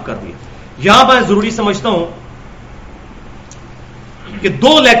ریزالو کر دیا. یہاں میں ضروری سمجھتا ہوں کہ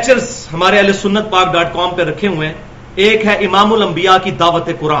 2 لیکچرز ہمارے اہل سنت پاک.com پہ رکھے ہوئے ہیں. ایک ہے امام الانبیاء کی دعوت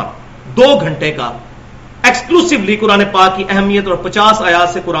قرآن، 2 گھنٹے کا ایکسکلوسیولی قرآن پاک کی اہمیت اور 50 آیات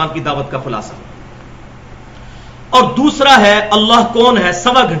سے قرآن کی دعوت کا خلاصہ. اور دوسرا ہے اللہ کون ہے،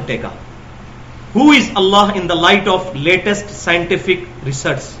 1.25 گھنٹے کا، Who is Allah in the light of latest scientific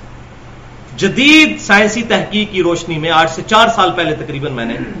research. جدید سائنسی تحقیق کی روشنی میں آج سے 4 سال پہلے تقریباً میں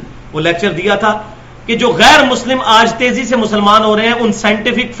نے وہ لیکچر دیا تھا کہ جو غیر مسلم آج تیزی سے مسلمان ہو رہے ہیں ان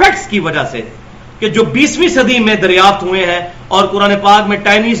سائنٹیفک فیکٹس کی وجہ سے، کہ جو 20ویں صدی میں دریافت ہوئے ہیں، اور قرآن پاک میں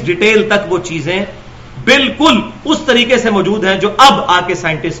ٹائنیز ڈیٹیل تک وہ چیزیں بالکل اس طریقے سے موجود ہیں جو اب آ کے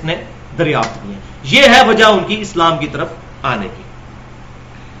سائنٹسٹ نے دریافت کی ہیں. یہ ہے وجہ ان کی اسلام کی طرف آنے کی.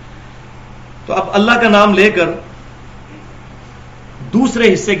 تو اب اللہ کا نام لے کر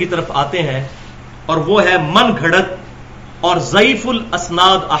دوسرے حصے کی طرف آتے ہیں، اور وہ ہے من گھڑت اور ضعیف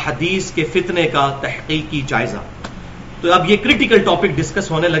الاسناد احادیث کے فتنے کا تحقیقی جائزہ. تو اب یہ کریٹیکل ٹاپک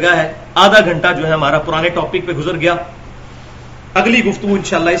ڈسکس ہونے لگا ہے. آدھا گھنٹہ جو ہے ہمارا پرانے ٹاپک پہ گزر گیا. اگلی گفتگو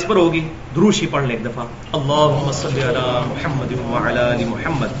انشاءاللہ اس پر ہوگی. دروشی پڑھ لیں ایک دفعہ. اللہم صلی علی محمد وعلی آل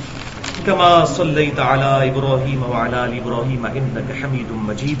محمد کما صلیت علی ابراہیم وعلی آل ابراہیم انک حمید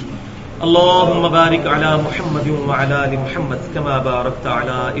مجید. اللهم بارك على محمد وعلى آل محمد كما باركت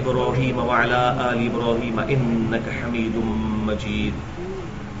على إبراهيم وعلى آل إبراهيم إنك حميد مجيد.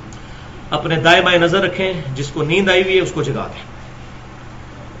 اپنے دائیں بائیں نظر رکھیں، جس کو نیند آئی ہوئی ہے اس کو جگا دیں.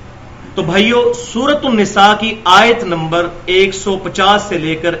 تو بھائیو سورۃ النساء کی آیت نمبر 150 سے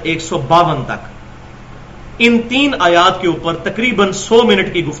لے کر 152 تک ان 3 آیات کے اوپر تقریباً 100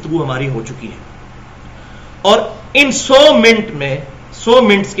 منٹ کی گفتگو ہماری ہو چکی ہے، اور ان 100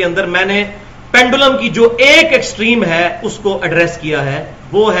 منٹس کے اندر میں نے پینڈولم کی جو ایک ایکسٹریم ہے اس کو ایڈریس کیا ہے،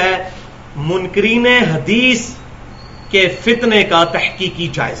 وہ ہے منکرین حدیث کے فتنے کا تحقیقی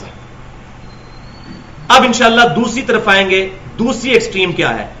جائزہ۔ اب انشاءاللہ دوسری طرف آئیں گے، دوسری ایکسٹریم کیا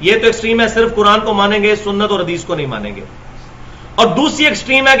ہے؟ یہ تو ایکسٹریم ہے صرف قرآن کو مانیں گے، سنت اور حدیث کو نہیں مانیں گے، اور دوسری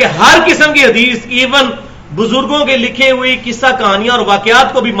ایکسٹریم ہے کہ ہر قسم کی حدیث، ایون بزرگوں کے لکھے ہوئی قصہ کہانیاں اور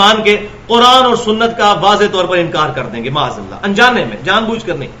واقعات کو بھی مان کے قرآن اور سنت کا واضح طور پر انکار کر دیں گے، معاذ اللہ، انجانے میں، جان بوجھ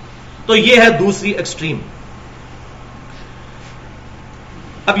کر نہیں۔ تو یہ ہے دوسری ایکسٹریم۔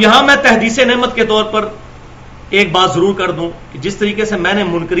 اب یہاں میں تحدیث نعمت کے طور پر ایک بات ضرور کر دوں کہ جس طریقے سے میں نے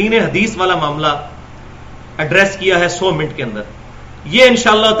منکرین حدیث والا معاملہ ایڈریس کیا ہے 100 منٹ کے اندر، یہ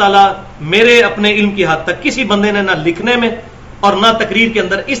انشاءاللہ تعالی میرے اپنے علم کی حد تک کسی بندے نے نہ لکھنے میں اور نہ تقریر کے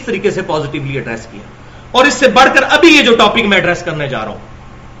اندر اس طریقے سے پازیٹیولی ایڈریس کیا۔ اور اس سے بڑھ کر ابھی یہ جو ٹاپک میں ایڈریس کرنے جا رہا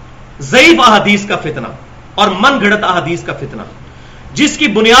ہوں، ضعیف احادیث کا فتنہ اور من گھڑت احادیث کا فتنہ، جس کی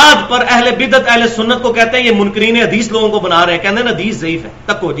بنیاد پر اہل بدعت اہل سنت کو کہتے ہیں یہ منکرین حدیث لوگوں کو بنا رہے ہیں، کہتے ہیں نا حدیث ضعیف ہے،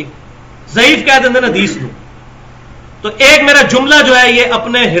 تک ہو جی ضعیف کہہ دیں نا حدیث لوں۔ تو ایک میرا جملہ جو ہے یہ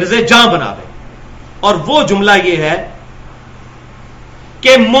اپنے حرز جاں بنا دے، اور وہ جملہ یہ ہے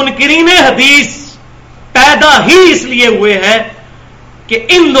کہ منکرین حدیث پیدا ہی اس لیے ہوئے ہیں کہ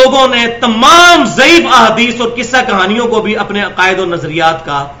ان لوگوں نے تمام ضعیف احادیث اور قصہ کہانیوں کو بھی اپنے عقائد و نظریات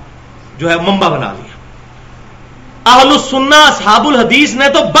کا جو ہے منبع بنا لیا۔ اہل السنہ اصحاب الحدیث نے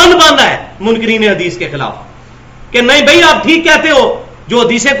تو بند باندھا ہے منکرین حدیث کے خلاف کہ نہیں بھائی آپ ٹھیک کہتے ہو، جو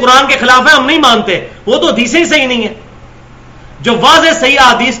حدیثیں قرآن کے خلاف ہیں ہم نہیں مانتے، وہ تو حدیثیں ہی صحیح نہیں ہیں۔ جو واضح صحیح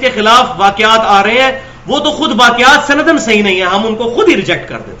احادیث کے خلاف واقعات آ رہے ہیں وہ تو خود واقعات سندن صحیح نہیں ہیں، ہم ان کو خود ہی ریجیکٹ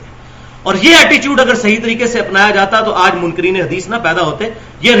کر دیتے ہیں۔ اور یہ ایٹیچیوڈ اگر صحیح طریقے سے اپنایا جاتا تو آج منکرین حدیث نہ پیدا ہوتے۔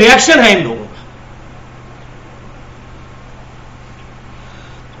 یہ ریئیکشن ہے ان لوگوں کا۔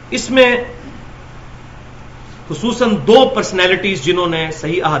 اس میں خصوصاً 2 پرسنالٹیز جنہوں نے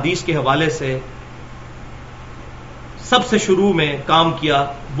صحیح احادیث کے حوالے سے سب سے شروع میں کام کیا،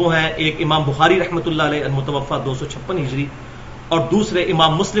 وہ ہیں ایک امام بخاری رحمۃ اللہ علیہ المتوفى 256 ہجری، اور دوسرے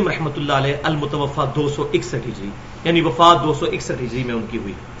امام مسلم رحمۃ اللہ علیہ المتوفى 261 ہجری، یعنی وفات 261 ہجری میں ان کی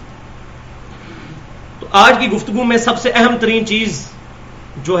ہوئی۔ تو آج کی گفتگو میں سب سے اہم ترین چیز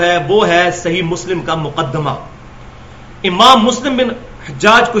جو ہے وہ ہے صحیح مسلم کا مقدمہ۔ امام مسلم بن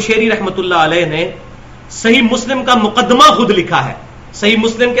حجاج قشیری رحمۃ اللہ علیہ نے صحیح مسلم کا مقدمہ خود لکھا ہے، صحیح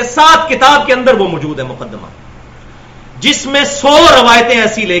مسلم کے 7 کتاب کے اندر وہ موجود ہے مقدمہ، جس میں 100 روایتیں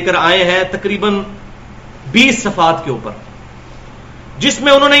ایسی لے کر آئے ہیں تقریباً 20 صفحات کے اوپر، جس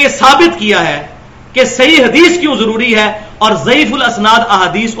میں انہوں نے یہ ثابت کیا ہے کہ صحیح حدیث کیوں ضروری ہے اور ضعیف الاسناد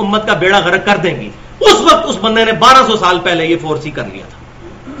احادیث امت کا بیڑا غرق کر دیں گی۔ اس وقت اس بندے نے 1200 سال پہلے یہ فورسی کر لیا تھا۔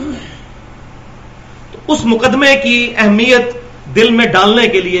 تو اس مقدمے کی اہمیت دل میں ڈالنے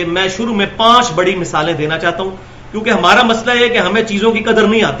کے لیے میں شروع میں 5 بڑی مثالیں دینا چاہتا ہوں، کیونکہ ہمارا مسئلہ یہ ہے کہ ہمیں چیزوں کی قدر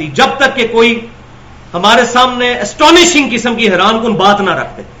نہیں آتی جب تک کہ کوئی ہمارے سامنے اسٹونشنگ قسم کی حیران کن بات نہ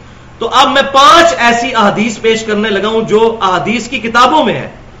رکھتے۔ تو اب میں 5 ایسی احادیث پیش کرنے لگا ہوں جو احادیث کی کتابوں میں ہے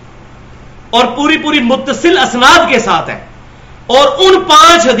اور پوری متصل اسناد کے ساتھ ہیں، اور ان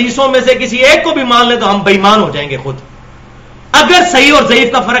 5 حدیثوں میں سے کسی ایک کو بھی مان لیں تو ہم بے ایمان ہو جائیں گے خود۔ اگر صحیح اور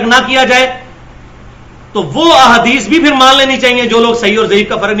ضعیف کا فرق نہ کیا جائے تو وہ احادیث بھی پھر مان لینی چاہیے جو لوگ صحیح اور ضعیف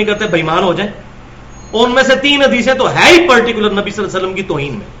کا فرق نہیں کرتے، بے ایمان ہو جائیں۔ ان میں سے 3 حدیثیں تو ہے ہی پرٹیکولر نبی صلی اللہ علیہ وسلم کی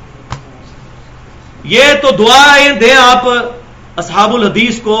توہین میں۔ یہ تو دعائیں دیں آپ اصحاب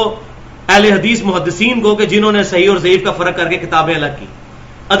الحدیث کو، اہل حدیث محدثین کو، کہ جنہوں نے صحیح اور ضعیف کا فرق کر کے کتابیں الگ کی،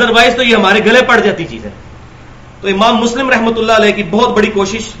 ادروائز تو یہ ہمارے گلے پڑ جاتی چیزیں۔ تو امام مسلم رحمۃ اللہ علیہ کی بہت بڑی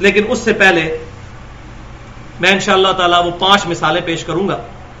کوشش، لیکن اس سے پہلے میں انشاءاللہ تعالی وہ 5 مثالیں پیش کروں گا،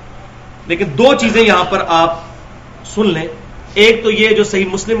 لیکن 2 چیزیں یہاں پر آپ سن لیں۔ ایک تو یہ جو صحیح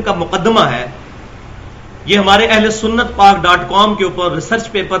مسلم کا مقدمہ ہے، یہ ہمارے اہل سنت پاک.com کے اوپر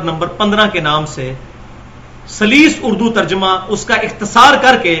ریسرچ پیپر نمبر 15 کے نام سے سلیس اردو ترجمہ، اس کا اختصار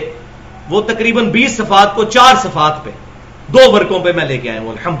کر کے وہ تقریباً 20 صفحات کو 4 صفحات پہ 2 ورقوں پہ میں لے کے آیا ہوں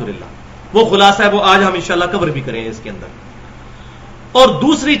الحمدللہ۔ وہ خلاصہ ہے، وہ آج ہم انشاءاللہ کور بھی کریں اس کے اندر۔ اور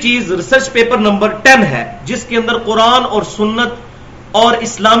دوسری چیز ریسرچ پیپر نمبر 10 ہے، جس کے اندر قرآن اور سنت اور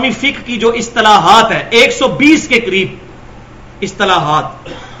اسلامی فقہ کی جو اصطلاحات ہیں 120 کے قریب اصطلاحات،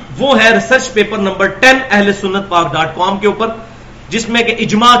 وہ ہے ریسرچ پیپر نمبر 10 اہل سنت پاک.com کے اوپر، جس میں کہ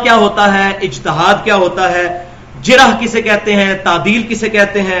اجماع کیا ہوتا ہے، اجتہاد کیا ہوتا ہے، جرح کسے کہتے ہیں، تعدیل کسے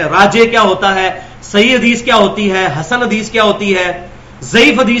کہتے ہیں، راجع کیا ہوتا ہے، صحیح حدیث کیا ہوتی ہے، حسن حدیث کیا ہوتی ہے،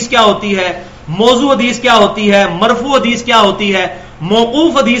 ضعیف حدیث کیا ہوتی ہے، موضوع حدیث کیا ہوتی ہے، مرفوع حدیث کیا ہوتی ہے،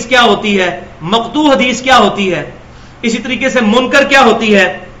 موقوف حدیث کیا ہوتی ہے، مقطوع حدیث کیا ہوتی ہے، اسی طریقے سے منکر کیا ہوتی ہے،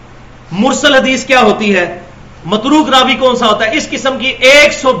 مرسل حدیث کیا ہوتی ہے، متروک راوی کون سا ہوتا ہے، اس قسم کی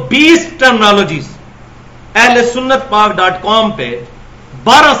 120 ٹرمنالوجیز اہل سنت پاک.com پہ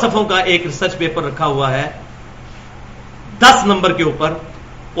 12 صفحوں کا ایک ریسرچ پیپر رکھا ہوا ہے 10 نمبر کے اوپر،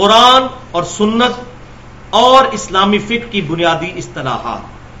 قرآن اور سنت اور اسلامی فقہ کی بنیادی اصطلاحات.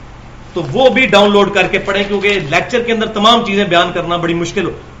 تو وہ بھی ڈاؤن لوڈ کر کے پڑھیں، کیونکہ لیکچر کے اندر تمام چیزیں بیان کرنا بڑی مشکل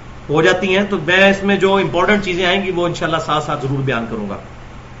ہو جاتی ہیں. تو میں اس میں جو امپورٹنٹ چیزیں آئیں گی وہ انشاءاللہ ساتھ ساتھ ضرور بیان کروں گا.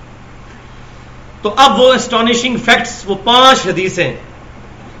 تو اب وہ اسٹانشنگ فیکٹس، وہ 5 حدیثیں،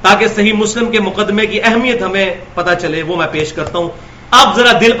 تاکہ صحیح مسلم کے مقدمے کی اہمیت ہمیں پتہ چلے، وہ میں پیش کرتا ہوں. اب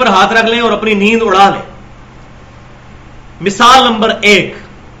ذرا دل پر ہاتھ رکھ لیں اور اپنی نیند اڑا لیں. مثال نمبر 1،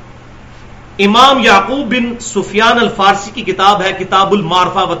 امام یعقوب بن سفیان الفارسی کی کتاب ہے کتاب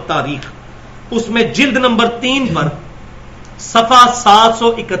المعرفہ والتاریخ، اس میں جلد نمبر 3 پر صفحہ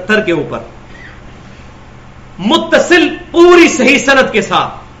 771 کے اوپر متصل پوری صحیح سند کے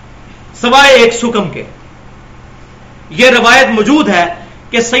ساتھ سوائے ایک سکم کے یہ روایت موجود ہے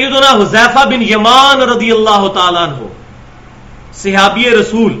کہ سیدنا حذیفہ بن یمان رضی اللہ تعالیٰ عنہ صحابی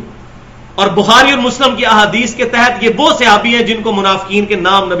رسول، اور بخاری اور مسلم کی احادیث کے تحت یہ وہ صحابی ہیں جن کو منافقین کے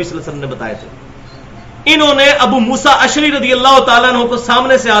نام نبی صلی اللہ علیہ وسلم نے بتائے تھے. انہوں نے ابو موسیٰ اشعری رضی اللہ تعالیٰ عنہ کو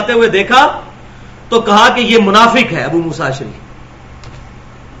سامنے سے آتے ہوئے دیکھا تو کہا کہ یہ منافق ہے ابو موسیٰ اشعری.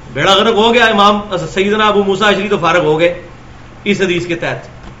 بیڑا غرق ہو گیا. امام سیدنا ابو موسیٰ اشعری تو فارغ ہو گئے اس حدیث کے تحت،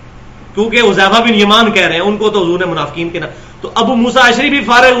 کیونکہ حذیفہ بن یمان کہہ رہے ہیں، ان کو تو حضور نے منافقین کے نام. تو ابو موسیٰ اشعری بھی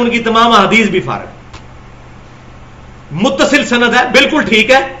فارغ، ان کی تمام احادیث بھی فارغ. متصل سند ہے، بالکل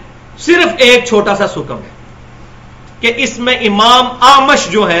ٹھیک ہے. صرف ایک چھوٹا سا سکم ہے کہ اس میں امام اعمش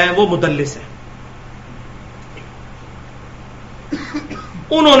جو ہیں وہ مدلس ہیں،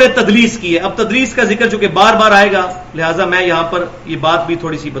 انہوں نے تدلیس کی ہے. اب تدلیس کا ذکر چونکہ بار بار آئے گا، لہذا میں یہاں پر یہ بات بھی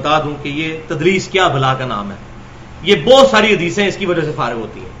تھوڑی سی بتا دوں کہ یہ تدلیس کیا بھلا کا نام ہے. یہ بہت ساری حدیثیں اس کی وجہ سے فارغ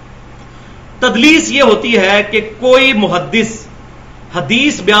ہوتی ہیں. تدلیس یہ ہوتی ہے کہ کوئی محدث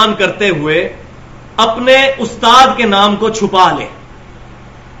حدیث بیان کرتے ہوئے اپنے استاد کے نام کو چھپا لے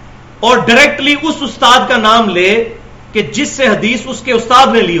اور ڈائریکٹلی اس استاد کا نام لے کہ جس سے حدیث اس کے استاد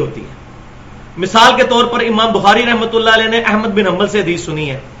نے لی ہوتی ہے. مثال کے طور پر امام بخاری رحمۃ اللہ علیہ نے احمد بن حنبل سے حدیث سنی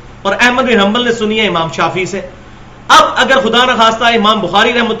ہے، اور احمد بن حنبل نے سنی ہے امام شافعی سے. اب اگر خدا نخواستہ امام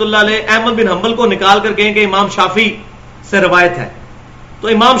بخاری رحمۃ اللہ علیہ احمد بن حنبل کو نکال کر کہیں کہ امام شافعی سے روایت ہے، تو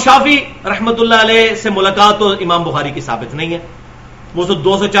امام شافعی رحمۃ اللہ علیہ سے ملاقات تو امام بخاری کی ثابت نہیں ہے. وہ تو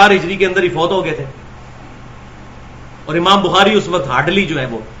 204 ہجری کے اندر ہی فوت ہو گئے تھے، اور امام بخاری اس وقت ہارڈلی جو ہے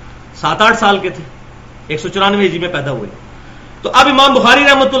وہ 7-8 سال کے تھے، 194 ہجری میں پیدا ہوئے. تو اب امام بخاری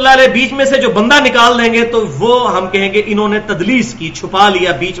رحمۃ اللہ علیہ بیچ میں سے جو بندہ نکال دیں گے تو وہ ہم کہیں گے انہوں نے تدلیس کی، چھپا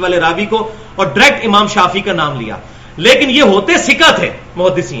لیا بیچ والے راوی کو اور ڈائریکٹ امام شافعی کا نام لیا. لیکن یہ ہوتے ثقہ تھے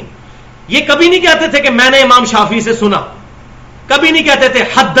محدثین، یہ کبھی نہیں کہتے تھے کہ میں نے امام شافعی سے سنا، کبھی نہیں کہتے تھے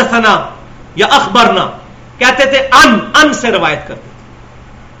حدثنا یا اخبرنا، کہتے تھے ان سے روایت کرتے تھے،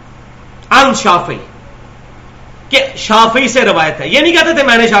 ان شافعی، کہ شافعی سے روایت ہے. یہ نہیں کہتے تھے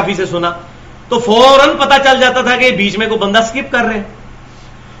میں نے شافعی سے سنا، تو فوراً پتا چل جاتا تھا کہ بیچ میں کوئی بندہ سکپ کر رہے ہیں.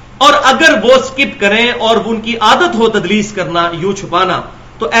 اور اگر وہ سکپ کریں اور ان کی عادت ہو تدلیس کرنا، یوں چھپانا،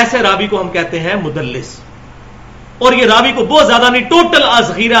 تو ایسے راوی کو ہم کہتے ہیں مدلس. اور یہ راوی کو بہت زیادہ نہیں، ٹوٹل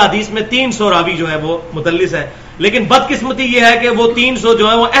ذخیرہ حدیث میں 300 راوی جو ہے وہ مدلس ہے. لیکن بدقسمتی یہ ہے کہ وہ 300 جو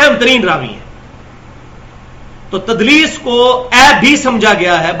ہے وہ اہم ترین راوی ہیں. تو تدلیس کو عیب بھی سمجھا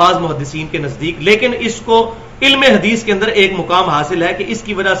گیا ہے بعض محدثین کے نزدیک، لیکن اس کو علم حدیث کے اندر ایک مقام حاصل ہے کہ اس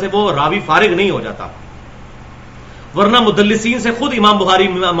کی وجہ سے وہ راوی فارغ نہیں ہو جاتا، ورنہ مدلسین سے خود امام بخاری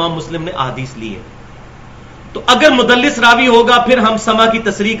امام مسلم نے احادیث لی ہے. تو اگر مدلس راوی ہوگا پھر ہم سما کی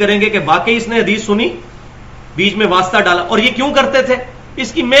تصریح کریں گے کہ واقعی اس نے حدیث سنی، بیچ میں واسطہ ڈالا. اور یہ کیوں کرتے تھے؟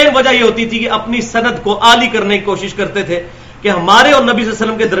 اس کی مین وجہ یہ ہوتی تھی کہ اپنی سند کو عالی کرنے کی کوشش کرتے تھے کہ ہمارے اور نبی صلی اللہ علیہ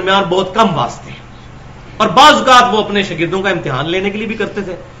وسلم کے درمیان بہت کم واسطے ہیں. اور بعض اوقات وہ اپنے شاگردوں کا امتحان لینے کے لیے بھی کرتے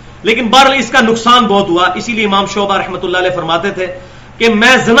تھے، لیکن بہرحال اس کا نقصان بہت ہوا. اسی لیے امام شعبہ رحمۃ اللہ علیہ فرماتے تھے کہ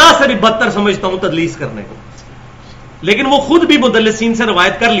میں زنا سے بھی بدتر سمجھتا ہوں تدلیس کرنے کو. لیکن وہ خود بھی مدلسین سے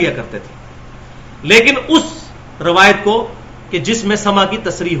روایت کر لیا کرتے تھے، لیکن اس روایت کو کہ جس میں سما کی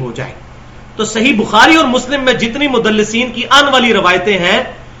تصریح ہو جائے. تو صحیح بخاری اور مسلم میں جتنی مدلسین کی آن والی روایتیں ہیں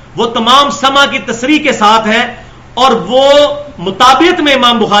وہ تمام سما کی تصریح کے ساتھ ہیں، اور وہ مطابقت میں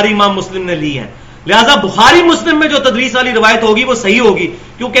امام بخاری امام مسلم نے لی ہیں. لہذا بخاری مسلم میں جو تدریس والی روایت ہوگی وہ صحیح ہوگی،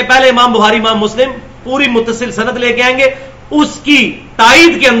 کیونکہ پہلے امام بخاری امام مسلم پوری متصل سند لے کے آئیں گے، اس کی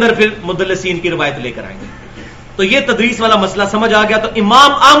تائید کے اندر پھر مدلسین کی روایت لے کر آئیں گے. تو یہ تدریس والا مسئلہ سمجھ آ گیا. تو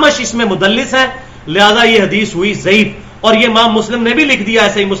امام اعمش اس میں مدلس ہے، لہذا یہ حدیث ہوئی ضعیف. اور یہ امام مسلم نے بھی لکھ دیا ہے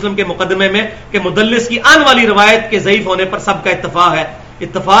صحیح مسلم کے مقدمے میں کہ مدلس کی آنے والی روایت کے ضعیف ہونے پر سب کا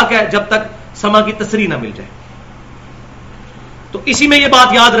اتفاق ہے جب تک سما کی تصریح نہ مل جائے. تو اسی میں یہ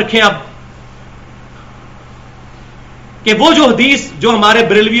بات یاد رکھیں اب کہ وہ جو حدیث جو ہمارے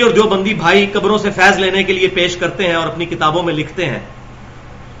بریلوی اور دیوبندی بھائی قبروں سے فیض لینے کے لیے پیش کرتے ہیں اور اپنی کتابوں میں لکھتے ہیں،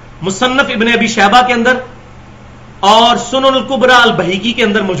 مصنف ابن ابی شیبہ کے اندر اور سنن الکبری البہیقی کے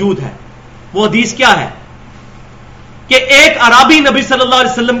اندر موجود ہے. وہ حدیث کیا ہے کہ ایک عرابی نبی صلی اللہ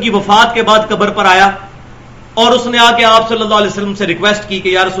علیہ وسلم کی وفات کے بعد قبر پر آیا اور اس نے آ کے آپ صلی اللہ علیہ وسلم سے ریکویسٹ کی کہ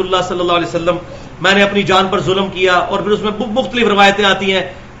یا رسول اللہ صلی اللہ علیہ وسلم، میں نے اپنی جان پر ظلم کیا. اور پھر اس میں مختلف روایتیں آتی ہیں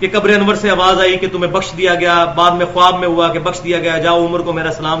کہ قبر انور سے آواز آئی کہ تمہیں بخش دیا گیا، بعد میں خواب میں ہوا کہ بخش دیا گیا، جاؤ عمر کو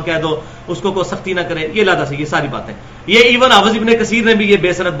میرا سلام کہہ دو، اس کو کوئی سختی نہ کرے. یہ لادا سی یہ ساری باتیں، یہ ایون حافظ ابن کثیر نے بھی یہ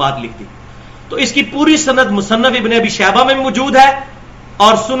بے سند بات لکھ دی. تو اس کی پوری سند مصنف ابن ابی شیبہ میں موجود ہے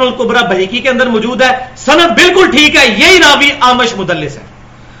اور سنن الکبری بہیقی کے اندر موجود ہے. سند بالکل ٹھیک ہے، یہی راوی آمش مدلس ہے.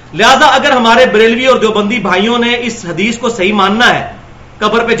 لہذا اگر ہمارے بریلوی اور دیوبندی بھائیوں نے اس حدیث کو صحیح ماننا ہے،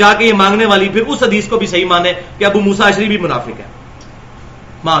 قبر پہ جا کے یہ مانگنے والی، پھر اس حدیث کو بھی صحیح مانے کہ ابو موسیٰ اشعری بھی منافق ہے.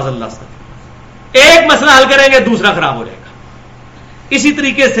 معاذ اللہ سے ایک مسئلہ حل کریں گے دوسرا خراب ہو جائے گا. اسی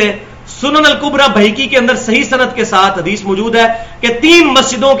طریقے سے سنن الکبری بہیقی کے اندر صحیح سند کے ساتھ حدیث موجود ہے کہ 3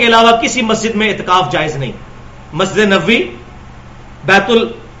 مسجدوں کے علاوہ کسی مسجد میں اعتکاف جائز نہیں، مسجد نبوی،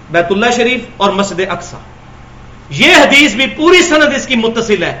 بیت اللہ شریف اور مسجد اقصی. یہ حدیث بھی پوری سند اس کی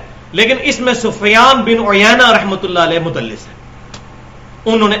متصل ہے، لیکن اس میں سفیان بن عیینہ رحمۃ اللہ علیہ مدلس ہے،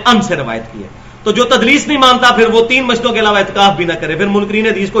 انہوں نے ان سے روایت کی ہے. تو جو تدلیس نہیں مانتا پھر وہ 3 مسجدوں کے علاوہ اعتکاف بھی نہ کرے. پھر منکرین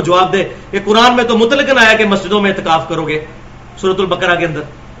حدیث کو جواب دے کہ قرآن میں تو مطلقاً آیا کہ مسجدوں میں اعتکاف کرو گے سورۃ البقرہ کے اندر.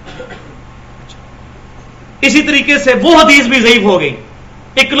 اسی طریقے سے وہ حدیث بھی ضعیف ہو گئی،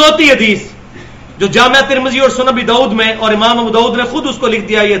 اکلوتی حدیث جو جامع ترمذی اور سنن ابی داؤد میں، اور امام ابو داؤد نے خود اس کو لکھ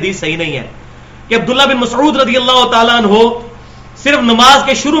دیا یہ حدیث صحیح نہیں ہے، کہ عبداللہ بن مسعود رضی اللہ تعالیٰ عنہ صرف نماز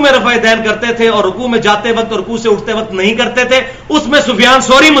کے شروع میں رفع دین کرتے تھے اور رکوع میں جاتے وقت اور رکوع سے اٹھتے وقت نہیں کرتے تھے. اس میں سفیان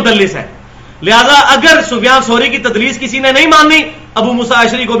ثوری مدلس ہے. لہذا اگر سفیان ثوری کی تدلیس کسی نے نہیں مانی، ابو موسیٰ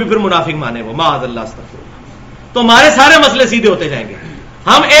اشعری کو بھی پھر منافق مانے وہ، معاذ اللہ استغفر اللہ. تو ہمارے سارے مسئلے سیدھے ہوتے جائیں گے.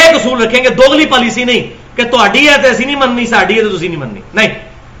 ہم ایک اصول رکھیں گے، دوگلی پالیسی نہیں کہ تہاڈی ہے تو ایسی نہیں مننی، ساڈی ہے تو تسی نہیں مننی، نہیں،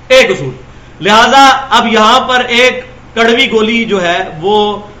 ایک اصول. لہذا اب یہاں پر ایک کڑوی گولی جو ہے وہ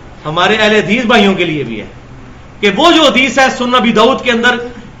ہمارے اہل حدیث بھائیوں کے لیے بھی ہے کہ وہ جو حدیث ہے سنن ابی داؤد کے اندر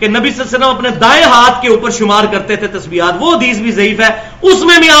کہ نبی صلی اللہ علیہ وسلم اپنے دائیں ہاتھ کے اوپر شمار کرتے تھے تسبیحات، وہ حدیث بھی ضعیف ہے. اس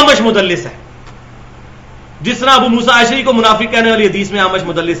میں بھی آمش مدلس ہے، جس طرح ابو موسیٰ اشعری کو منافق کہنے والی حدیث میں آمش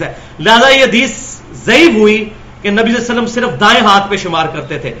مدلس ہے. لہذا یہ حدیث ضعیف ہوئی کہ نبی صلی اللہ علیہ وسلم صرف دائیں ہاتھ پہ شمار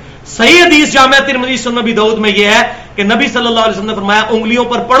کرتے تھے. صحیح حدیث جامع ترمذی سنن ابی داؤد میں یہ ہے کہ نبی صلی اللہ علیہ وسلم نے فرمایا انگلیوں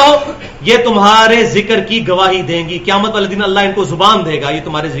پر پڑھو، یہ تمہارے ذکر کی گواہی دیں گی، قیامت والے دن اللہ ان کو زبان دے گا، یہ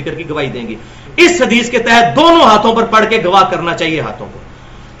تمہارے ذکر کی گواہی دیں گی. اس حدیث کے تحت دونوں ہاتھوں پر پڑھ کے گواہ کرنا چاہیے ہاتھوں کو.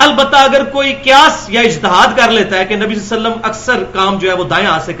 البتہ اگر کوئی قیاس یا اجتہاد کر لیتا ہے کہ نبی صلی اللہ علیہ وسلم اکثر کام جو ہے وہ دائیں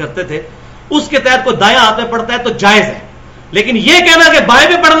ہاتھ سے کرتے تھے، اس کے تحت کوئی دائیں ہاتھ میں پڑھتا ہے تو جائز ہے. لیکن یہ کہنا کہ بائیں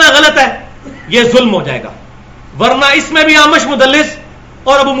پہ پڑھنا غلط ہے، یہ ظلم ہو جائے گا. ورنہ اس میں بھی آمش مدلس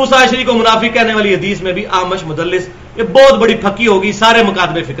اور ابو موسیٰ اشعری کو منافق کہنے والی حدیث میں بھی آمش مدلس، یہ بہت بڑی پھکی ہوگی سارے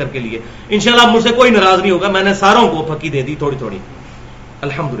مکاتبے فکر کے لیے. انشاءاللہ مجھ سے کوئی ناراض نہیں ہوگا، میں نے ساروں کو پھکی دے دی تھوڑی تھوڑی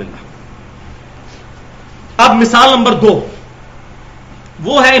الحمدللہ. اب مثال نمبر 2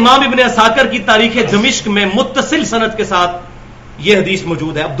 وہ ہے امام ابن عساکر کی تاریخ دمشق میں متصل سند کے ساتھ یہ حدیث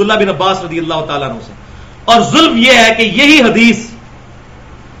موجود ہے عبداللہ بن عباس رضی اللہ تعالیٰ عنہ سے. اور ظلم یہ ہے کہ یہی حدیث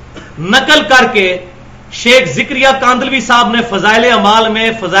نقل کر کے شیخ زکریا کاندلوی صاحب نے فضائل اعمال میں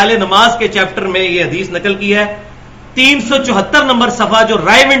فضائل نماز کے چیپٹر میں یہ حدیث نقل کی ہے، 374 نمبر صفحہ جو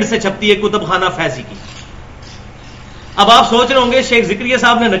رائے ونڈ سے چھپتی ہے کتب خانہ فیضی کی. اب آپ سوچ رہے ہوں گے شیخ زکریا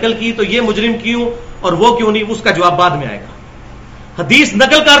صاحب نے نقل کی تو یہ مجرم کیوں اور وہ کیوں نہیں، اس کا جواب بعد میں آئے گا. حدیث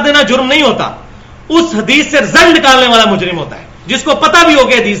نقل کر دینا جرم نہیں ہوتا، اس حدیث سے رزلٹ نکالنے والا مجرم ہوتا ہے جس کو پتا بھی ہو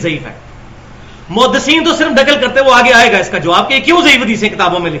کہ حدیث ضعیف ہے. محدثین تو صرف نقل کرتے، وہ آگے آئے گا اس کا جواب کہ کیوں ضعیف حدیثیں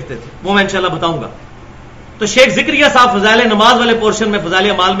کتابوں میں لکھتے تھے، وہ میں انشاءاللہ بتاؤں گا. تو شیخ زکریا صاحب فضائل نماز والے پورشن میں فضائل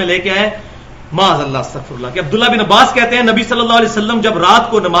اعمال میں لے کے آئے معاذ اللہ استغفر اللہ کہ عبداللہ بن عباس کہتے ہیں نبی صلی اللہ علیہ وسلم جب رات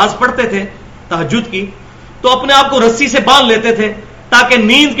کو نماز پڑھتے تھے تہجد کی تو اپنے آپ کو رسی سے باندھ لیتے تھے تاکہ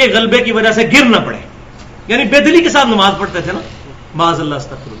نیند کے غلبے کی وجہ سے گر نہ پڑے، یعنی بے دلی کے ساتھ نماز پڑھتے تھے نا، معاذ اللہ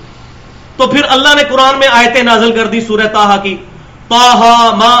استغفر اللہ. تو پھر اللہ نے قرآن میں آیتیں نازل کر دی سورہ طٰہٰ کی،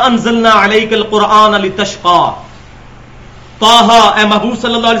 طٰہٰ ما انزلنا علیک القرآن لتشقیٰ، طٰہٰ اے محبوب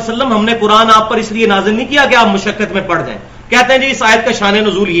صلی اللہ علیہ وسلم ہم نے قرآن آپ پر اس لیے نازل نہیں کیا کہ آپ مشقت میں پڑ جائیں. کہتے ہیں جی اس آیت کا شان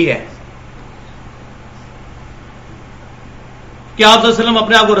نزول یہ ہے کہ آپ صلی اللہ علیہ وسلم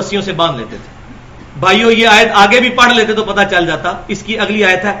اپنے آپ کو رسیوں سے باندھ لیتے تھے. بھائیو یہ آیت آگے بھی پڑھ لیتے تو پتہ چل جاتا. اس کی اگلی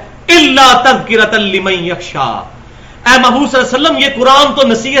آیت ہے الا تذکرۃ لمن یخشیٰ، اے محبوب صلی اللہ علیہ وسلم یہ قرآن تو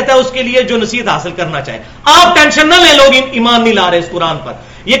نصیحت ہے اس کے لیے جو نصیحت حاصل کرنا چاہے. آپ ٹینشن نہ لیں لوگ ایمان نہیں لا رہے اس قرآن پر.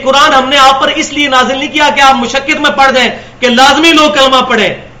 یہ قرآن ہم نے آپ پر اس لیے نازل نہیں کیا کہ آپ مشقت میں پڑھ جائیں کہ لازمی لوگ کلمہ پڑھیں.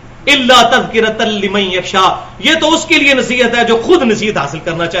 الا تذکرۃ لمن یخشی, یہ تو اس کے لیے نصیحت ہے جو خود نصیحت حاصل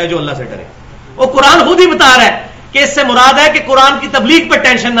کرنا چاہے, جو اللہ سے ڈرے. وہ قرآن خود ہی بتا رہا ہے کہ اس سے مراد ہے کہ قرآن کی تبلیغ پر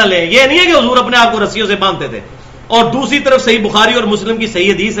ٹینشن نہ لیں. یہ نہیں ہے کہ حضور اپنے آپ کو رسیوں سے باندھتے تھے. اور دوسری طرف صحیح بخاری اور مسلم کی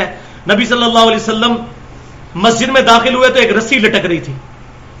صحیح حدیث ہے, نبی صلی اللہ علیہ وسلم مسجد میں داخل ہوئے تو ایک رسی لٹک رہی تھی.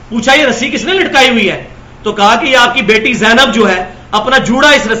 پوچھا یہ رسی کس نے لٹکائی ہوئی ہے؟ تو کہا کہ یہ آپ کی بیٹی زینب جو ہے اپنا جوڑا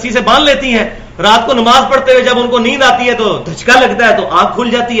اس رسی سے باندھ لیتی ہیں, رات کو نماز پڑھتے ہوئے جب ان کو نیند آتی ہے تو دھچکا لگتا ہے تو آنکھ کھل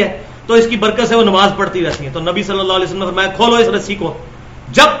جاتی ہے, تو اس کی برکت سے وہ نماز پڑھتی رہتی ہیں. تو نبی صلی اللہ علیہ وسلم نے فرمایا کھولو اس رسی کو,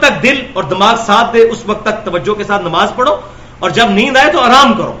 جب تک دل اور دماغ ساتھ دے اس وقت تک توجہ کے ساتھ نماز پڑھو, اور جب نیند آئے تو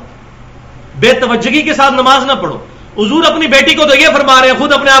آرام کرو, بے توجہی کے ساتھ نماز نہ پڑھو. حضور اپنی بیٹی کو تو یہ فرما رہے ہیں,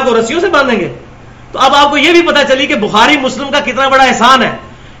 خود اپنے آپ کو رسیوں سے باندھیں گے. تو اب آپ کو یہ بھی پتا چلی کہ بخاری مسلم کا کتنا بڑا احسان ہے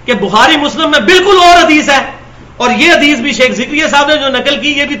کہ بخاری مسلم میں بالکل اور حدیث ہے, اور یہ حدیث بھی شیخ ذکریہ صاحب نے جو نقل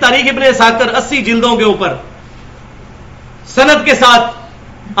کی یہ بھی تاریخ ابن اسحاق 80 جلدوں کے اوپر سند کے ساتھ,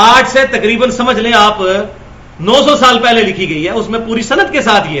 آج سے تقریباً سمجھ لیں آپ 900 سال پہلے لکھی گئی ہے, اس میں پوری سند کے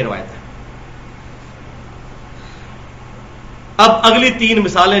ساتھ یہ روایت ہے. اب اگلی 3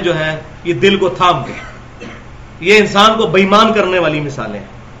 مثالیں جو ہیں یہ دل کو تھام کے, یہ انسان کو بےمان کرنے والی مثالیں ہیں,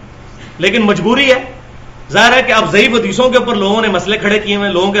 لیکن مجبوری ہے. ظاہر ہے کہ اب ضعیف حدیثوں کے اوپر لوگوں نے مسئلے کھڑے کیے ہیں,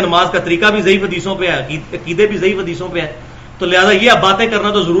 لوگوں کے نماز کا طریقہ بھی ضعیف حدیثوں پہ ہے, عقیدے بھی ضعیف حدیثوں پہ ہیں, تو لہذا یہ اب باتیں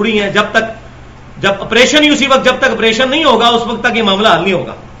کرنا تو ضروری ہے. جب آپریشن ہی اسی وقت, جب تک آپریشن نہیں ہوگا اس وقت تک یہ معاملہ حل نہیں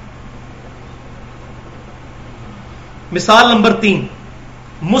ہوگا. مثال نمبر 3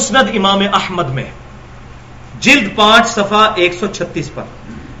 مسند امام احمد میں جلد 5 صفحہ 136 پر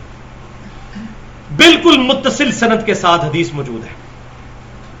بالکل متصل سند کے ساتھ حدیث موجود ہے.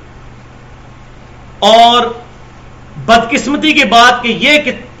 اور بدقسمتی کی بات کہ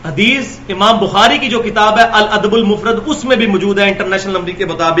یہ حدیث امام بخاری کی جو کتاب ہے الادب المفرد اس میں بھی موجود ہے انٹرنیشنل نمبر کے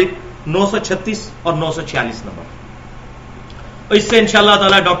مطابق 936 اور 946 نمبر. اور اس سے انشاءاللہ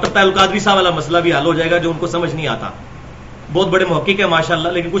تعالی ڈاکٹر طاہر القادری صاحب والا مسئلہ بھی حل ہو جائے گا جو ان کو سمجھ نہیں آتا. بہت بڑے محقق ہیں ماشاءاللہ,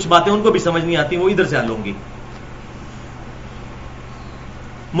 لیکن کچھ باتیں ان کو بھی سمجھ نہیں آتی, وہ ادھر سے حل ہوں گی.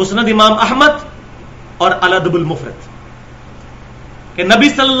 مسند امام احمد اور الادب المفرد کہ نبی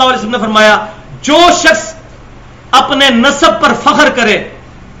صلی اللہ علیہ وسلم نے فرمایا جو شخص اپنے نسب پر فخر کرے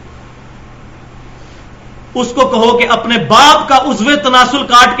اس کو کہو کہ اپنے باپ کا عضو تناسل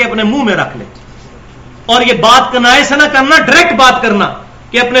کاٹ کے اپنے منہ میں رکھ لے. اور یہ بات کنائے سے نہ کرنا, ڈائریکٹ بات کرنا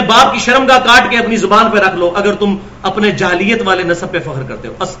کہ اپنے باپ کی شرمگاہ کاٹ کے اپنی زبان پہ رکھ لو اگر تم اپنے جاہلیت والے نسب پہ فخر کرتے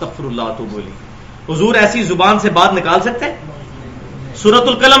ہو. استغفر اللہ تو بولی, حضور ایسی زبان سے بات نکال سکتے ہیں؟ سورۃ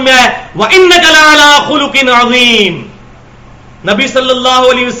القلم میں ہے وَإِنَّكَ لَعَلَىٰ خُلُقٍ عَظِيمٍ, نبی صلی اللہ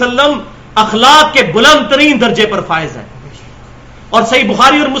علیہ وسلم اخلاق کے بلند ترین درجے پر فائز ہے. اور صحیح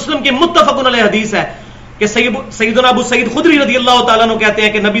بخاری اور مسلم کی متفق علیہ حدیث ہے کہ سیدنا ابو سعید خدری رضی اللہ تعالیٰ عنہ کہتے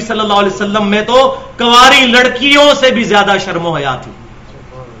ہیں کہ نبی صلی اللہ علیہ وسلم میں تو کنواری لڑکیوں سے بھی زیادہ شرم و حیا تھی.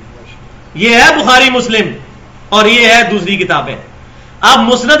 یہ ہے بخاری مسلم اور یہ ہے دوسری کتابیں. اب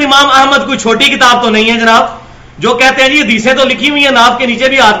مسند امام احمد کوئی چھوٹی کتاب تو نہیں ہے جناب, جو کہتے ہیں جی حدیثیں تو لکھی ہوئی ہیں ناف کے نیچے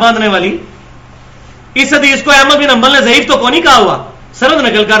بھی ہاتھ باندھنے والی. اس حدیث کو احمد بن حنبل نے ضعیف تو کو نہیں کہا ہوا, سند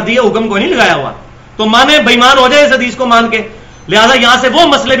نقل کر دیا, حکم کو نہیں لگایا ہوا, تو مانے بےمان ہو جائے اس حدیث کو مان کے. لہذا یہاں سے وہ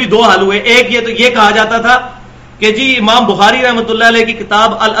مسئلے بھی 2 حل ہوئے. ایک یہ تو یہ کہا جاتا تھا کہ جی امام بخاری رحمۃ اللہ علیہ کی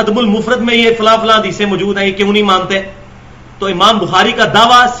کتاب الادب المفرد میں یہ فلاں فلاں حدیثیں موجود ہیں, یہ کیوں نہیں مانتے؟ تو امام بخاری کا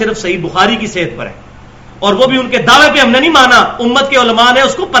دعویٰ صرف صحیح بخاری کی صحت پر ہے, اور وہ بھی ان کے دعوے پہ ہم نے نہیں مانا, امت کے علماء نے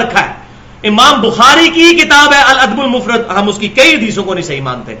اس کو پرکھا ہے. امام بخاری کی کتاب ہے الادب المفرد, ہم اس کی کئی حدیثوں کو نہیں صحیح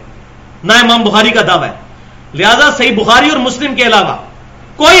مانتے, نہ امام بخاری کا دعویٰ ہے. لہذا صحیح بخاری اور مسلم کے علاوہ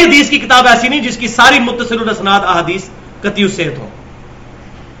کوئی حدیث کی کتاب ایسی نہیں جس کی ساری متصل الاسناد احادیث قطعی صحت ہو.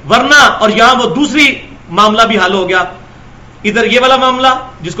 ورنہ اور یہاں وہ دوسری معاملہ بھی حل ہو گیا. ادھر یہ والا معاملہ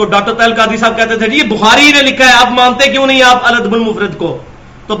جس کو ڈاکٹر طاہر القادری صاحب کہتے تھے جی یہ بخاری نے لکھا ہے, آپ مانتے کیوں نہیں آپ الادب المفرد کو؟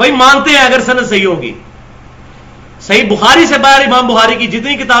 تو بھائی مانتے ہیں اگر سند صحیح ہوگی. صحیح بخاری سے باہر امام بخاری کی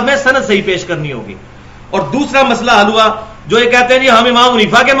جتنی کتابیں سند صحیح پیش کرنی ہوگی. اور دوسرا مسئلہ حل ہوا جو یہ کہتے ہیں جی ہم امام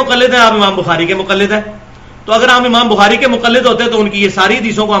حنیفہ کے مقلد ہیں, آپ امام بخاری کے مقلد ہیں. تو اگر ہم امام بخاری کے مقلد ہوتے تو ان کی یہ ساری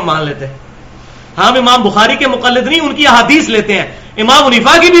حدیثوں کو ہم مان لیتے. ہم امام بخاری کے مقلد نہیں, ان کی احادیث لیتے ہیں. امام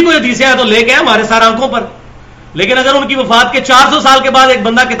حنیفہ کی بھی کوئی حدیثیں ہیں تو لے کے ہمارے سارے آنکھوں پر. لیکن اگر ان کی وفات کے 400 سال کے بعد ایک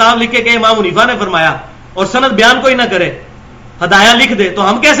بندہ کتاب لکھے کہ امام حنیفہ نے فرمایا اور سند بیان کوئی نہ کرے, ہدایہ لکھ دے, تو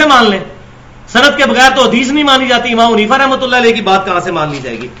ہم کیسے مان لیں؟ سند کے بغیر تو حدیث نہیں مانی جاتی. امام حنیفہ رحمۃ اللہ علیہ کی بات کہاں سے مان لی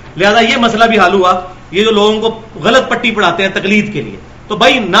جائے گی؟ لہذا یہ مسئلہ بھی حل ہوا. یہ جو لوگوں کو غلط پٹی پڑھاتے ہیں تقلید کے لیے, تو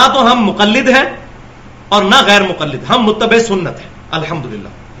بھائی نہ تو ہم مقلد ہیں اور نہ غیر مقلد, ہم متبع سنت ہیں الحمدللہ.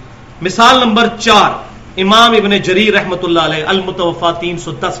 مثال نمبر 4 امام ابن جریر رحمۃ اللہ علیہ المتوفا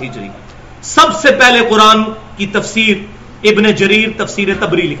 310 ہجری، سب سے پہلے قرآن کی تفسیر ابن جریر تفسیر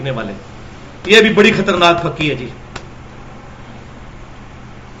تبری لکھنے والے، یہ بھی بڑی خطرناک پھکی ہے جی۔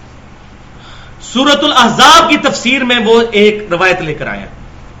 سورۃ الاحزاب کی تفسیر میں وہ ایک روایت لے کر آئے ہیں،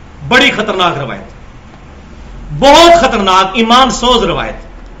 بڑی خطرناک روایت، بہت خطرناک ایمان سوز روایت،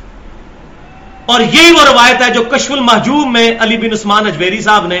 اور یہی وہ روایت ہے جو کشف المحجوب میں علی بن عثمان اجویری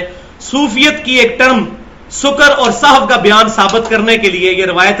صاحب نے صوفیت کی ایک ٹرم سکر اور صحف کا بیان ثابت کرنے کے لیے یہ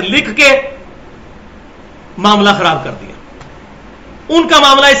روایت لکھ کے معاملہ خراب کر دیا۔ ان کا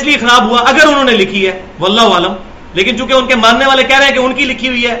معاملہ اس لیے خراب ہوا، اگر انہوں نے لکھی ہے واللہ عالم، لیکن چونکہ ان کے ماننے والے کہہ رہے ہیں کہ ان کی لکھی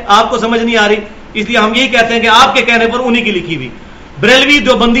ہوئی ہے، آپ کو سمجھ نہیں آ رہی، اس لیے ہم یہی کہتے ہیں کہ آپ کے کہنے پر انہی کی لکھی ہوئی۔ بریلوی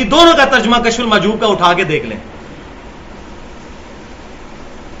دیوبندی دونوں کا ترجمہ کشف المحجوب کا اٹھا کے دیکھ لیں،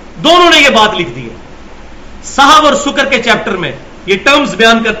 دونوں نے یہ بات لکھ دی ہے۔ صحف اور سکر کے چیپٹر میں یہ ٹرمز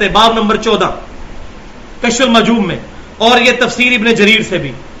بیان کرتے ہیں، باب نمبر 14 کشف المحجوب میں، اور یہ تفسیر ابن جریر سے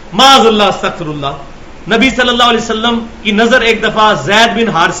بھی۔ معاذ اللہ استغفر اللہ، نبی صلی اللہ علیہ وسلم کی نظر ایک دفعہ زید بن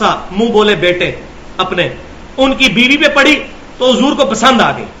حارثہ منہ بولے بیٹے اپنے ان کی بیوی پہ پڑی تو حضور کو پسند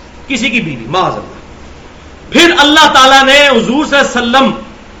آ گئی، کسی کی بیوی، معاذ اللہ۔ پھر اللہ تعالیٰ نے حضور صلی اللہ علیہ وسلم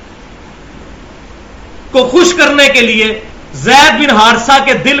کو خوش کرنے کے لیے زید بن حارثہ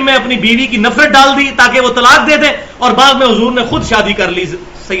کے دل میں اپنی بیوی کی نفرت ڈال دی تاکہ وہ طلاق دے دیں، اور بعد میں حضور نے خود شادی کر لی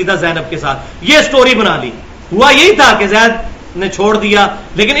سیدہ زینب کے ساتھ، یہ سٹوری بنا لی۔ ہوا یہی تھا کہ زید نے چھوڑ دیا،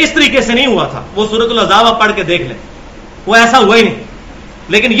 لیکن اس طریقے سے نہیں ہوا تھا، وہ سورۃ الاحزاب آپ پڑھ کے دیکھ لیں، وہ ایسا ہوا ہی نہیں،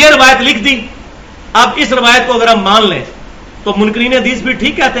 لیکن یہ روایت لکھ دی۔ اب اس روایت کو اگر ہم مان لیں تو منکرین حدیث بھی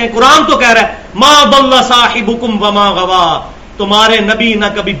ٹھیک کہتے ہیں، قرآن تو کہہ رہا ہے ما ضل صاحبکم وما غوا، تمہارے نبی نہ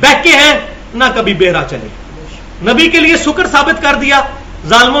کبھی بہکے ہیں نہ کبھی بہرا چلے۔ نبی کے لیے سکر ثابت کر دیا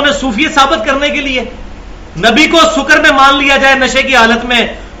ظالموں نے صوفیت ثابت کرنے کے لیے، نبی کو سکر میں مان لیا جائے نشے کی حالت میں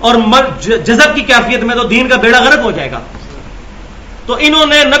اور جذب کی کیفیت میں تو دین کا بیڑا غرق ہو جائے گا۔ تو انہوں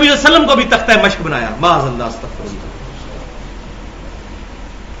نے نبی صلی اللہ علیہ وسلم کو بھی تختہ مشق بنایا، معاذ اللہ استغفر اللہ۔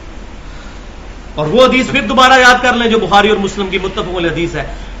 اور وہ حدیث پھر دوبارہ یاد کر لیں جو بخاری اور مسلم کی متفق علیہ حدیث ہے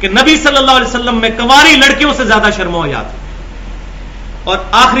کہ نبی صلی اللہ علیہ وسلم میں کنواری لڑکیوں سے زیادہ شرم و حیا تھی۔ اور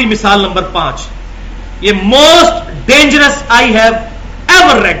آخری مثال نمبر 5، یہ most dangerous I have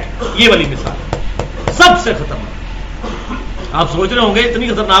ever read, یہ والی مثال سب سے خطرناک۔ آپ سوچ رہے ہوں گے اتنی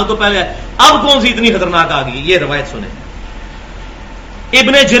خطرناک تو پہلے ہے، اب کون سی اتنی خطرناک آ گئی؟ یہ روایت سنیں،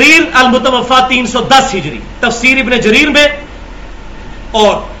 ابن جریر المتوفا 310 ہجری تفسیر ابن جریر میں،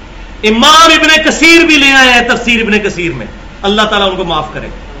 اور امام ابن کثیر بھی لے آئے ہیں تفسیر ابن کثیر میں، اللہ تعالیٰ ان کو معاف کرے،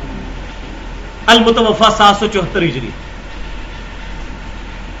 المتوفا 774 ہجری،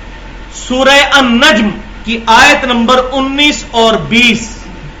 سورہ النجم کی آیت نمبر 19 اور 20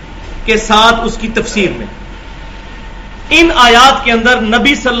 کے ساتھ اس کی تفسیر میں۔ ان آیات کے اندر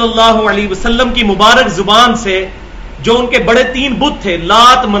نبی صلی اللہ علیہ وسلم کی مبارک زبان سے جو ان کے بڑے 3 بت تھے،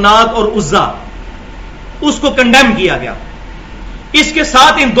 لات، منات اور عزا، اس کو کنڈیم کیا گیا۔ اس کے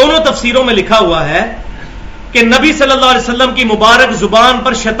ساتھ ان دونوں تفسیروں میں لکھا ہوا ہے کہ نبی صلی اللہ علیہ وسلم کی مبارک زبان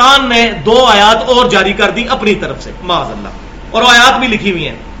پر شیطان نے 2 آیات اور جاری کر دی اپنی طرف سے، معاذ اللہ، اور وہ آیات بھی لکھی ہوئی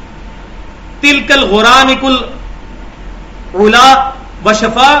ہیں، تلک الغرانک العلا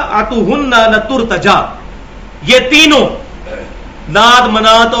وشفاعتہن لترتجا، یہ تینوں لات،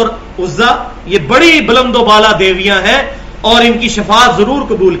 منات اور عزا یہ بڑی بلند و بالا دیویاں ہیں اور ان کی شفاعت ضرور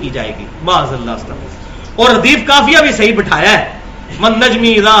قبول کی جائے گی، معاذ اللہ استغفر۔ اور حدیث کافیہ بھی صحیح بٹھایا ہے، من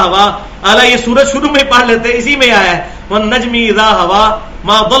نجمی اذا ہوا، اعلیٰ یہ سورج شروع میں پڑھ لیتے، اسی میں آیا ہے من نجمی اذا ہوا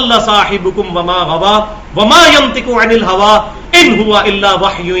ما ضل صاحبکم وما غوا وما ينطق عن الهوى ان هو الا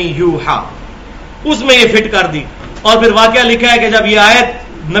وحی یوحى، اس میں یہ فٹ کر دی۔ اور پھر واقعہ لکھا ہے کہ جب یہ آیت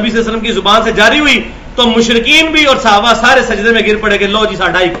نبی صلی اللہ علیہ وسلم کی زبان سے جاری ہوئی تو مشرکین بھی اور صحابہ سارے سجدے میں گر پڑے کہ لو جی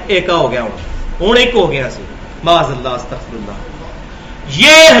ساڈا ایک ہو گیا، ہوں ایک ہو گیا سی، معاذ اللہ استغفر اللہ۔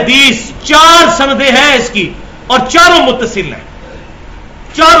 یہ حدیث 4 سندیں ہیں اس کی اور چاروں متصل ہیں،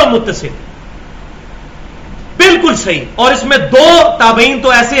 چاروں متصل بالکل صحیح، اور اس میں 2 تابعین تو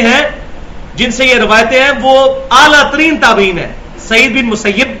ایسے ہیں جن سے یہ روایتیں ہیں وہ اعلیٰ ترین تابعین ہیں، سعید بن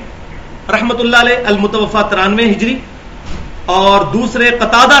مسیب رحمت اللہ علیہ المتوفا 93 ہجری، اور دوسرے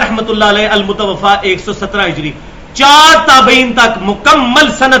قتادہ رحمت اللہ علیہ المتوفا 117 ہجری، 4 تابعین تک مکمل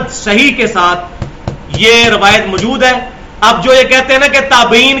سند صحیح کے ساتھ یہ روایت موجود ہے۔ اب جو یہ کہتے ہیں نا کہ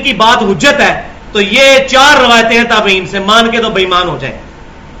تابعین کی بات حجت ہے، تو یہ 4 روایتیں ہیں تابعین سے، مان کے تو بے ایمان ہو جائیں۔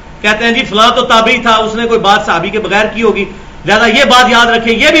 کہتے ہیں جی فلاں تو تابعی تھا، اس نے کوئی بات صحابی کے بغیر کی ہوگی، لہذا یہ بات یاد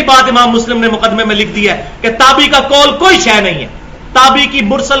رکھیں، یہ بھی بات امام مسلم نے مقدمے میں لکھ دی ہے کہ تابعی کا قول کوئی شے نہیں ہے، تابعی کی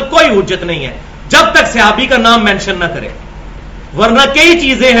مرسل کوئی حجت نہیں ہے جب تک صحابی کا نام مینشن نہ کرے، ورنہ کئی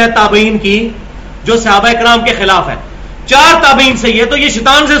چیزیں ہیں تابعین کی جو صحابہ کرام کے خلاف ہیں۔ 4 تابعین سے یہ تو یہ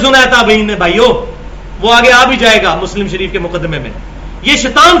شیطان سے سنا ہے تابعین نے بھائیو، وہ آگے آ بھی جائے گا مسلم شریف کے مقدمے میں. یہ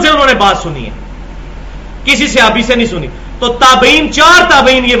شیطان سے انہوں نے بات سنی ہے, کسی صحابی سے نہیں سنی. تو تابعین, 4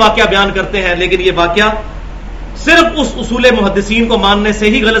 تابعین یہ واقعہ بیان کرتے ہیں, لیکن یہ واقعہ صرف اس اصول محدثین کو ماننے سے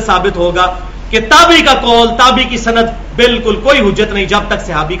ہی غلط ثابت ہوگا کہ تابعی کا قول, تابعی کی سند بالکل کوئی حجت نہیں جب تک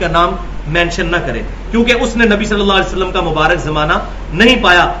صحابی کا نام مینشن نہ کرے, کیونکہ اس نے نبی صلی اللہ علیہ وسلم کا مبارک زمانہ نہیں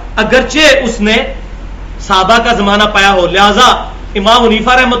پایا, اگرچہ اس نے صحابہ کا زمانہ پایا ہو. لہذا امام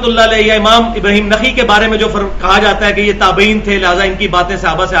حنیفہ رحمۃ اللہ علیہ یا امام ابراہیم نخعی کے بارے میں جو کہا جاتا ہے کہ یہ تابعین تھے, لہذا ان کی باتیں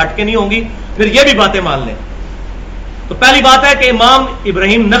صحابہ سے ہٹ کے نہیں ہوں گی, پھر یہ بھی باتیں مان لیں. تو پہلی بات ہے کہ امام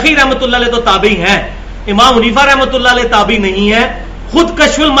ابراہیم نخعی رحمۃ اللہ علیہ تو تابعی ہیں, امام حنیفہ رحمۃ اللہ علیہ تابعی نہیں ہے. خود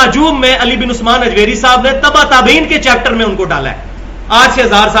کشف المعجوب میں علی بن عثمان اجویری صاحب نے تبع تابعین کے چیپٹر میں ان کو ڈالا ہے, آج سے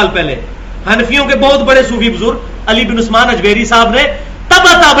 1000 سال پہلے. حنفیوں کے بہت بڑے صوفی بزرگ علی بن عثمان اجویری صاحب نے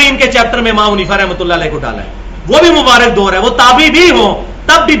تبع تابعین کے چیپٹر میں امام حنیفہ رحمۃ اللہ علیہ کو ڈالا ہے. وہ بھی مبارک دور ہے, وہ تابعی بھی ہوں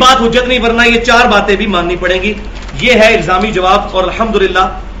تب بھی بات حجت نہیں, ورنہ یہ 4 باتیں بھی ماننی پڑیں گی. یہ ہے الزامی جواب. اور الحمدللہ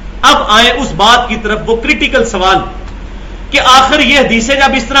اب آئیں اس بات کی طرف, وہ کریٹیکل سوال کہ آخر یہ حدیثیں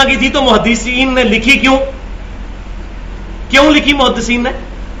جب اس طرح کی تھی تو محدثین نے لکھی کیوں لکھی محدثین نے؟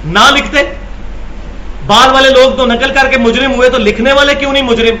 نہ لکھتے, بعد والے لوگ تو نقل کر کے مجرم ہوئے, تو لکھنے والے کیوں نہیں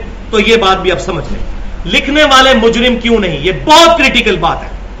مجرم؟ تو یہ بات بھی اب سمجھ لیں, لکھنے والے مجرم کیوں نہیں, یہ بہت کریٹیکل بات ہے.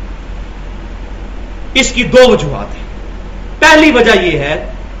 اس کی 2 وجوہات ہیں. پہلی وجہ یہ ہے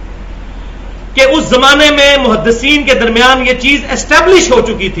کہ اس زمانے میں محدثین کے درمیان یہ چیز اسٹیبلش ہو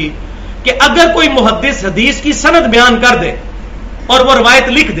چکی تھی کہ اگر کوئی محدث حدیث کی سند بیان کر دے اور وہ روایت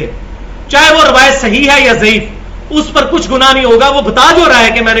لکھ دے, چاہے وہ روایت صحیح ہے یا ضعیف, اس پر کچھ گناہ نہیں ہوگا. وہ بتا جو رہا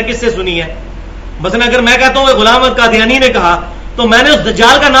ہے کہ میں نے کس سے سنی ہے. مثلا اگر میں کہتا ہوں کہ غلام احمد قادیانی نے کہا, تو میں نے اس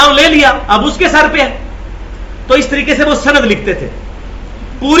دجال کا نام لے لیا, اب اس کے سر پہ ہے. تو اس طریقے سے وہ سند لکھتے تھے,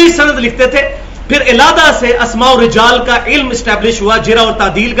 پوری سند لکھتے تھے. پھر علیحدہ سے اسماء و رجال کا علم اسٹیبلش ہوا, جرح اور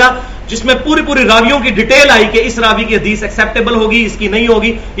تعدیل کا, جس میں پوری راویوں کی ڈیٹیل آئی کہ اس راوی کی حدیث ایکسیپٹیبل ہوگی, اس کی نہیں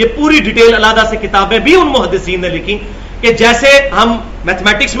ہوگی. یہ پوری ڈیٹیل علیحدہ سے کتابیں بھی ان محدثین نے لکھی کہ جیسے ہم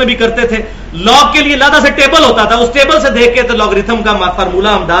میتھمیٹکس میں بھی کرتے تھے, لاگ کے لیے علیحدہ سے ٹیبل ہوتا تھا, اس ٹیبل سے دیکھ کے تو لاگریتھم کا فارمولہ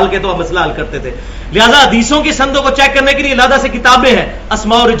ہم ڈال کے تو مسئلہ حل کرتے تھے. لہذا حدیثوں کی سندوں کو چیک کرنے کے لیے علیحدہ سے کتابیں ہیں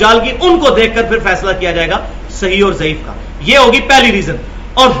اسماء و رجال کی, ان کو دیکھ کر پھر فیصلہ کیا جائے گا صحیح اور ضعیف کا. یہ ہوگی پہلی ریزن.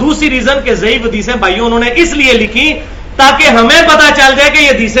 اور دوسری ریزن کہ ضعیف حدیثیں بھائیوں انہوں نے اس لیے لکھی تاکہ ہمیں پتا چل جائے کہ یہ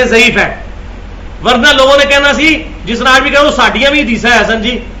حدیثیں ضعیف ہیں, ورنہ لوگوں نے کہنا سی جس نے آج بھی کہا وہ ساڈیاں بھی حدیثیں حسن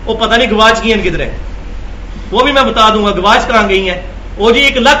جی, وہ پتہ نہیں گواچ کی ہیں کدھر ہے, وہ بھی میں بتا دوں گا گواچ کہاں گئی ہیں. وہ جی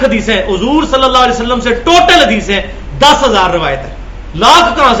 1,00,000 حدیثیں حضور صلی اللہ علیہ وسلم سے ٹوٹل حدیثیں 10,000 روایت ہے.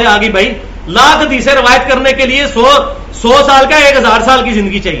 لاکھ کہاں سے آ گئی بھائی؟ لاکھ حدیثیں روایت کرنے کے لیے 100 سال کا 1,000 سال کی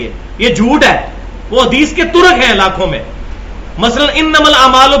زندگی چاہیے. یہ جھوٹ ہے, وہ حدیث کے ترک ہیں لاکھوں میں. مثلا انما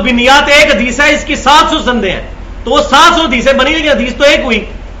الاعمال بالنیات ایک حدیث ہے, اس کی 700 سندیں ہیں, تو وہ 700 حدیثیں بنی, لیکن حدیث تو ایک ہوئی.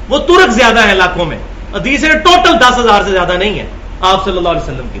 وہ ترک زیادہ ہیں لاکھوں میں, حدیثیں ٹوٹل 10,000 سے زیادہ نہیں ہے آپ صلی اللہ علیہ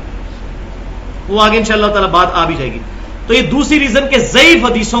وسلم کی. وہ آگے انشاءاللہ تعالی بات آ بھی جائے گی. تو یہ دوسری ریزن کہ ضعیف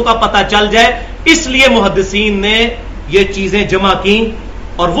حدیثوں کا پتہ چل جائے, اس لیے محدثین نے یہ چیزیں جمع کی.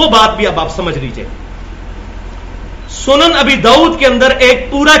 اور وہ بات بھی اب آپ سمجھ لیجئے, سنن ابی داؤد کے اندر ایک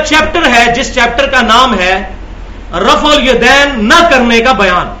پورا چیپٹر ہے جس چیپٹر کا نام ہے رفع الیدین نہ کرنے کا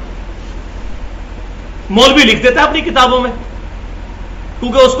بیان. مولوی لکھ دیتا ہے اپنی کتابوں میں,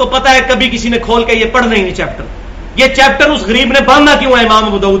 کیونکہ اس کو پتا ہے کبھی کسی نے کھول کے یہ پڑھنا ہی نہیں چیپٹر. یہ چیپٹر اس غریب نے باندھا کیوں ہے امام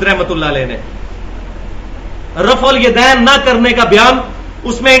ابو داؤد رحمۃ اللہ علیہ نے؟ رفع الیدین نہ کرنے کا بیان.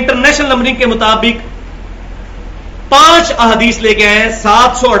 اس میں انٹرنیشنل نمبرنگ کے مطابق 5 احادیث لے کے آئے ہیں,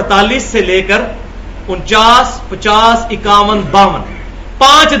 748 سے لے کر 49, 50, 51, 52.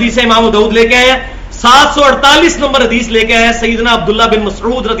 5 حدیثیں امام ابو داؤد لے کے آئے ہیں. 748 نمبر حدیث لے کے آئے ہیں سیدنا عبداللہ بن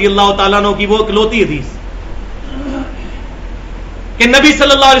مسعود رضی اللہ تعالیٰ عنہ کی, وہ اکلوتی حدیث کہ نبی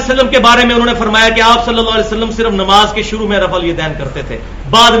صلی اللہ علیہ وسلم کے بارے میں انہوں نے فرمایا کہ آپ صلی اللہ علیہ وسلم صرف نماز کے شروع میں رفع الیدین کرتے تھے,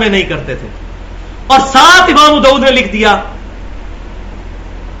 بعد میں نہیں کرتے تھے. اور ساتھ امام ابو داؤد نے لکھ دیا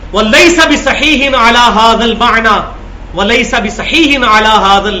وَلَيْسَ بِصَحِيحٍ عَلَى هَذَا الْمَعْنَى وَلَيْسَ بِصَحِيحٍ عَلَى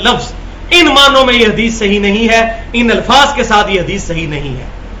هَذَا اللَّفْظ. ان معنوں میں یہ حدیث صحیح نہیں ہے, ان الفاظ کے ساتھ یہ حدیث صحیح نہیں ہے.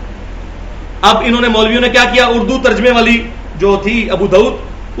 اب انہوں نے مولویوں نے کیا کیا, اردو ترجمے والی جو تھی ابو داؤد,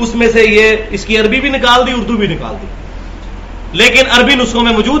 اس میں سے یہ اس کی عربی بھی نکال دی, اردو بھی نکال دی, لیکن عربی نسخوں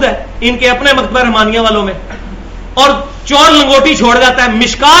میں موجود ہے ان کے اپنے مکتبہ رحمانیہ والوں میں. اور چور لنگوٹی چھوڑ جاتا ہے,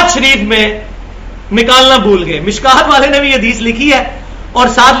 مشکات شریف میں نکالنا بھول گئے. مشکات والے نے بھی یہ حدیث لکھی ہے اور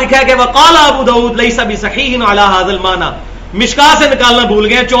ساتھ لکھا ہے کہ وقال ابو داؤد لیس بصحیح علی هذا المعنى. مشکات سے نکالنا بھول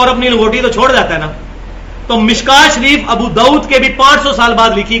گئے, چور اپنی لنگوٹی تو چھوڑ جاتا ہے نا. تو مشکات شریف ابو داؤد کے بھی 500 سال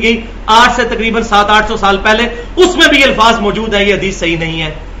بعد لکھی گئی, 8 سے تقریباً 700-800 سال پہلے. اس میں بھی یہ الفاظ موجود ہیں, یہ حدیث صحیح نہیں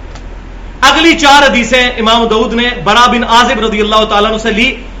ہے. اگلی 4 حدیثیں امام داؤد نے برا بن عازب رضی اللہ تعالیٰ عنہ سے لی.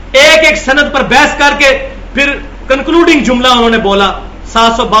 ایک ایک سند پر بحث کر کے پھر کنکلوڈنگ جملہ انہوں نے بولا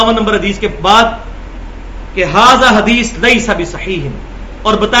 752 نمبر حدیث کے بعد کہ ھذا حدیث لیس بصحیح،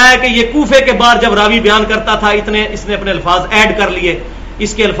 اور بتایا کہ یہ کوفے کے بعد جب راوی بیان کرتا تھا اس نے اپنے الفاظ ایڈ کر لیے،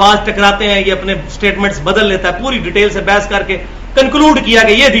 اس کے الفاظ ٹکراتے ہیں، یہ اپنے سٹیٹمنٹس بدل لیتا ہے، پوری ڈیٹیل سے بحث کر کے کنکلوڈ کیا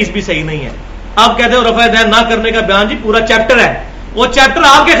کہ یہ حدیث بھی صحیح نہیں ہے. آپ کہتے ہو رفع دین نہ کرنے کا بیان جی پورا چیپٹر ہے، وہ چیپٹر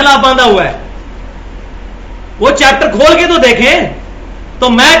آپ کے خلاف باندھا ہوا ہے، وہ چیپٹر کھول کے تو دیکھیں. تو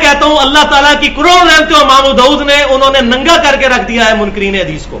میں کہتا ہوں اللہ تعالیٰ کی کروڑ رحمتیں امام داؤد نے انہوں نے ننگا کر کے رکھ دیا ہے منکرین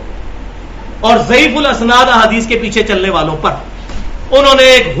حدیث کو، اور ضعیف الاسناد احادیث کے پیچھے چلنے والوں پر انہوں نے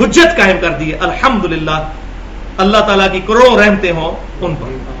ایک حجت قائم کر دی ہے. الحمدللہ، اللہ تعالیٰ کی کروڑوں رحمتیں ہوں ان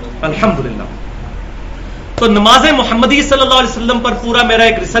پر، الحمدللہ. تو نماز محمدی صلی اللہ علیہ وسلم پر پورا میرا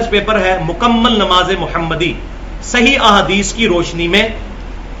ایک ریسرچ پیپر ہے، مکمل نماز محمدی صحیح احادیث کی روشنی میں،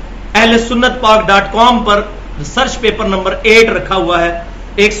 اہل سنت پاک.com پر ریسرچ پیپر نمبر 8 رکھا ہوا ہے.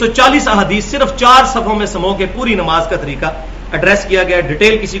 140 احادیث صرف 4 صفحوں میں سمو کے پوری نماز کا طریقہ ایڈریس کیا گیا.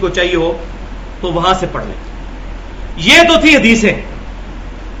 ڈیٹیل کسی کو چاہیے ہو تو وہاں سے پڑھ لیں. یہ تو تھی حدیثیں،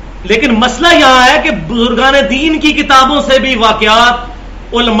 لیکن مسئلہ یہاں ہے کہ بزرگان دین کی کتابوں سے بھی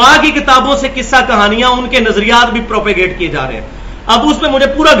واقعات، علماء کی کتابوں سے قصہ کہانیاں، ان کے نظریات بھی پروپیگیٹ کیے جا رہے ہیں. اب اس پہ مجھے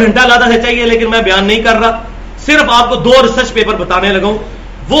پورا گھنٹہ لادا سے چاہیے، لیکن میں بیان نہیں کر رہا، صرف آپ کو 2 ریسرچ پیپر بتانے لگا ہوں.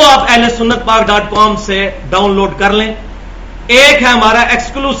 وہ آپ اہل سنت پاک.com سے ڈاؤن لوڈ کر لیں. ایک ہے ہمارا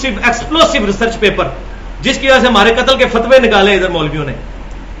ایکسپلوسیو ریسرچ پیپر، جس کی وجہ سے ہمارے قتل کے فتوے نکالے ادھر مولویوں نے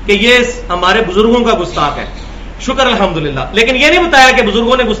کہ یہ ہمارے بزرگوں کا گستاخ ہے. شکر الحمدللہ. لیکن یہ نہیں بتایا کہ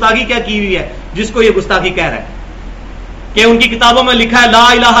بزرگوں نے گستاخی کیا کی ہوئی ہے جس کو یہ گستاخی کہہ رہا ہے، کہ ان کی کتابوں میں لکھا ہے لا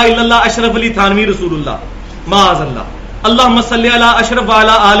الہ الا اللہ اشرف علی تھانوی رسول اللہ، معاذ اللہ، اللہم صلی علی اشرف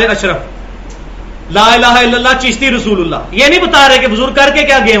وعلی آل اشرف، لا الہ الا اللہ چشتی رسول اللہ. یہ نہیں بتا رہے کہ بزرگ کر کے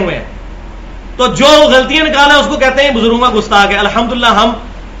کیا گئے ہوئے ہیں. تو جو غلطیاں نکالا اس کو کہتے ہیں بزرگوں کا گستاخ ہے. الحمدللہ ہم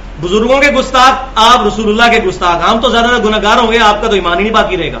بزرگوں کے گستاخ، آپ رسول اللہ کے گستاخ. ہم تو زیادہ گناہگار ہوں گے، آپ کا تو ایمان ہی نہیں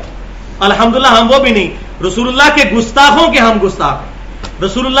باقی رہے گا. الحمدللہ ہم وہ بھی نہیں، رسول اللہ کے گستاخوں کے ہم گستاخ ہیں،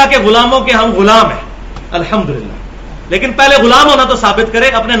 رسول اللہ کے غلاموں کے ہم غلام ہیں. الحمدللہ. لیکن پہلے غلام ہونا تو ثابت کرے.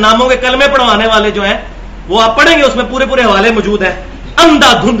 اپنے ناموں کے کلمے پڑھوانے والے جو ہیں وہ آپ پڑھیں گے، اس میں پورے پورے حوالے موجود ہیں.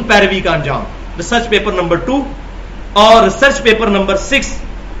 اندھا دھند پیروی کا انجام، ریسرچ پیپر نمبر 2 اور ریسرچ پیپر نمبر 6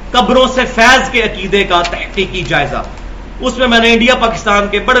 قبروں سے فیض کے عقیدے کا تحقیقی جائزہ. اس میں نے انڈیا پاکستان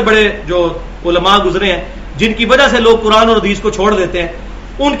کے بڑے بڑے جو علماء گزرے ہیں جن کی وجہ سے لوگ قرآن اور حدیث کو چھوڑ دیتے ہیں،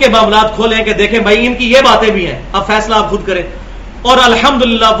 ان کے معاملات کھولے کہ دیکھیں بھائی ان کی یہ باتیں بھی ہیں، اب فیصلہ آپ خود کریں. اور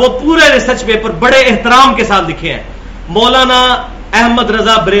الحمدللہ وہ پورے ریسرچ پیپر بڑے احترام کے ساتھ لکھے ہیں. مولانا احمد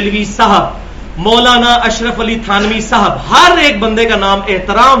رضا بریلوی صاحب، مولانا اشرف علی تھانوی صاحب، ہر ایک بندے کا نام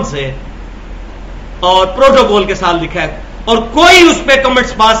احترام سے اور پروٹوکول کے ساتھ لکھا ہے، اور کوئی اس پہ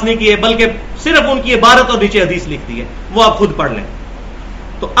کمنٹس پاس نہیں کیے، بلکہ صرف ان کی عبارت اور نیچے حدیث لکھ دی ہے. وہ آپ خود پڑھ لیں.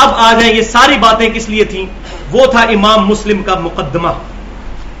 تو اب آ جائیں یہ ساری باتیں کس لیے تھیں. وہ تھا امام مسلم کا مقدمہ.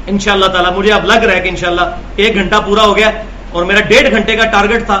 انشاءاللہ تعالی مجھے اب لگ رہا ہے کہ انشاءاللہ 1 گھنٹہ پورا ہو گیا، اور میرا 1.5 گھنٹے کا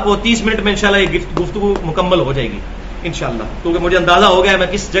ٹارگٹ تھا، وہ 30 منٹ میں انشاءاللہ یہ گفتگو مکمل ہو جائے گی انشاءاللہ، کیونکہ مجھے اندازہ ہو گیا ہے میں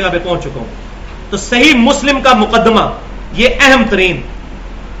کس جگہ پہ پہنچ چکا ہوں. تو صحیح مسلم کا مقدمہ یہ اہم ترین،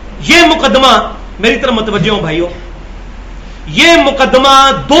 یہ مقدمہ میری طرف متوجہ ہوں بھائیوں، یہ مقدمہ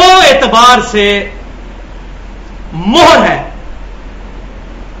 2 اعتبار سے مہر ہے.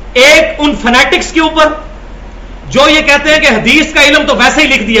 ایک ان فنیٹکس کے اوپر جو یہ کہتے ہیں کہ حدیث کا علم تو ویسے ہی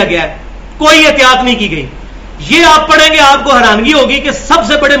لکھ دیا گیا ہے، کوئی احتیاط نہیں کی گئی. یہ آپ پڑھیں گے آپ کو حیرانگی ہوگی کہ سب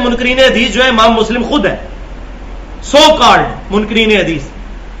سے بڑے منکرین حدیث جو ہے امام مسلم خود ہے. سو کالڈ منکرین حدیث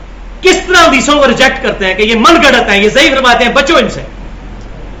کس طرح حدیثوں کو ریجیکٹ کرتے ہیں کہ یہ من گڑت ہیں، یہ ضعیف روایتیں ہیں، بچو ان سے.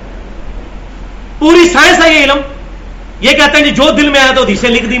 پوری سائنس ہے یہ علم. یہ کہتے ہیں جی جو دل میں آیا تو حدیثیں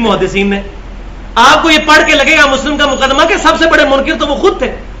لکھ دی محدثین نے. آپ کو یہ پڑھ کے لگے گا مسلم کا مقدمہ کہ سب سے بڑے منکر تو وہ خود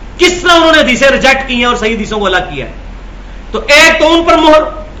تھے، کس طرح انہوں نے حدیثیں ریجیکٹ کی ہیں اور صحیح حدیثوں کو الگ کیا ہے. تو ایک تو ان پر مہر،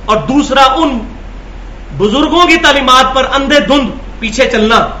 اور دوسرا ان بزرگوں کی تعلیمات پر اندھے دھند پیچھے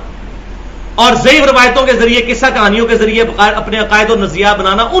چلنا اور ضعیف روایتوں کے ذریعے، قصہ کہانیوں کے ذریعے اپنے عقائد و نظریات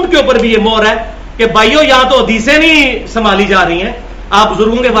بنانا. ان کے اوپر بھی یہ مہر ہے کہ بھائیو یہاں تو حدیثیں نہیں سنبھالی جا رہی ہیں، آپ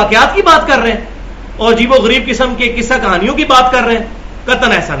بزرگوں کے واقعات کی بات کر رہے ہیں اور عجیب و غریب قسم کے قصہ کہانیوں کی بات کر رہے ہیں.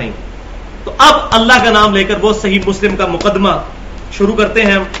 قطعاً ایسا نہیں. تو اب اللہ کا نام لے کر وہ صحیح مسلم کا مقدمہ شروع کرتے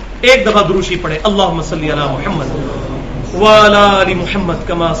ہیں. ایک دفعہ دروشی پڑھے، اللہم صلی علی محمد وعلی آل محمد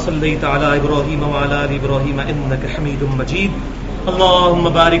کما صلیت علی ابراہیم وعلی آل ابراہیم انک حمید مجید. اللہم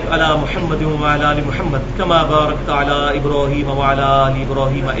بارک علی محمد وعلی آل محمد کما بارکت علی ابراہیم وعلی آل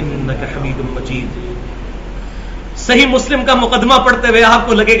ابراہیم انک حمید مجید. صحیح مسلم کا مقدمہ پڑھتے ہوئے آپ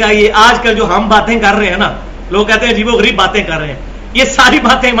کو لگے گا یہ آج کل جو ہم باتیں کر رہے ہیں نا، لوگ کہتے ہیں عجیب و غریب باتیں کر رہے ہیں، یہ ساری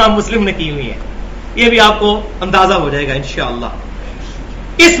باتیں امام مسلم نے کی ہوئی ہیں. یہ بھی آپ کو اندازہ ہو جائے گا انشاءاللہ.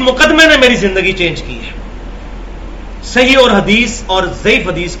 اس مقدمے نے میری زندگی چینج کی ہے، صحیح اور حدیث اور ضعیف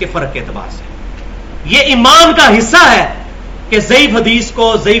حدیث کے فرق کے اعتبار سے۔ یہ ایمان کا حصہ ہے کہ ضعیف حدیث کو،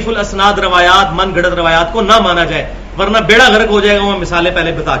 ضعیف الاسناد روایات، من گھڑت روایات کو نہ مانا جائے، ورنہ بیڑا غرق ہو جائے گا۔ میں مثالیں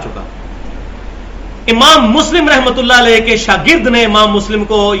پہلے بتا چکا۔ امام مسلم رحمت اللہ علیہ کے شاگرد نے امام مسلم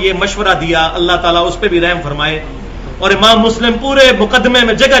کو یہ مشورہ دیا، اللہ تعالیٰ اس پہ بھی رحم فرمائے، اور امام مسلم پورے مقدمے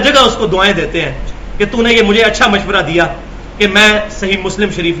میں جگہ جگہ اس کو دعائیں دیتے ہیں کہ تو نے یہ مجھے اچھا مشورہ دیا کہ میں صحیح مسلم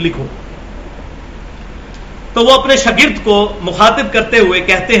شریف لکھوں۔ تو وہ اپنے شاگرد کو مخاطب کرتے ہوئے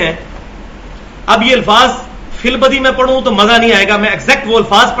کہتے ہیں، اب یہ الفاظ فی البدی میں پڑھوں تو مزہ نہیں آئے گا، میں ایگزیکٹ وہ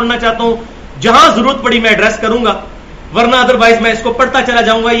الفاظ پڑھنا چاہتا ہوں، جہاں ضرورت پڑی میں ایڈریس کروں گا، ورنہ ادروائز میں اس کو پڑھتا چلا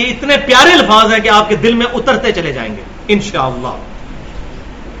جاؤں گا۔ یہ اتنے پیارے الفاظ ہیں کہ آپ کے دل میں اترتے چلے جائیں گے انشاءاللہ۔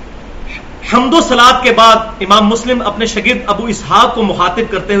 حمد و صلات کے بعد امام مسلم اپنے شاگرد ابو اسحاق کو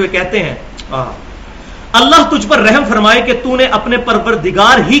مخاطب کرتے ہوئے کہتے ہیں، اللہ تجھ پر رحم فرمائے کہ تو نے اپنے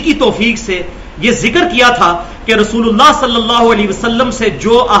پروردگار ہی کی توفیق سے یہ ذکر کیا تھا کہ رسول اللہ صلی اللہ علیہ وسلم سے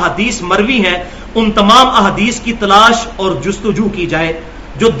جو احادیث مروی ہیں ان تمام احادیث کی تلاش اور جستجو کی جائے،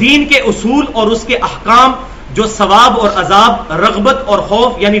 جو دین کے اصول اور اس کے احکام، جو ثواب اور عذاب، رغبت اور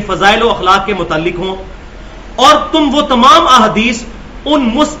خوف یعنی فضائل و اخلاق کے متعلق ہوں، اور تم وہ تمام احادیث ان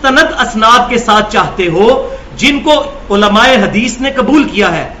مستند اسناد کے ساتھ چاہتے ہو جن کو علماء حدیث نے قبول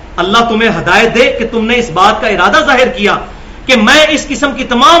کیا ہے۔ اللہ تمہیں ہدایت دے کہ تم نے اس بات کا ارادہ ظاہر کیا کہ میں اس قسم کی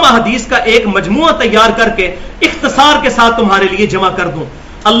تمام احادیث کا ایک مجموعہ تیار کر کے اختصار کے ساتھ تمہارے لیے جمع کر دوں۔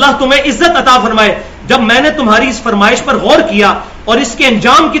 اللہ تمہیں عزت عطا فرمائے۔ جب میں نے تمہاری اس فرمائش پر غور کیا اور اس کے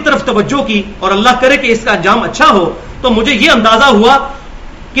انجام کی طرف توجہ کی، اور اللہ کرے کہ اس کا انجام اچھا ہو، تو مجھے یہ اندازہ ہوا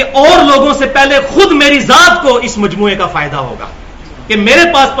کہ اور لوگوں سے پہلے خود میری ذات کو اس مجموعے کا فائدہ ہوگا، کہ میرے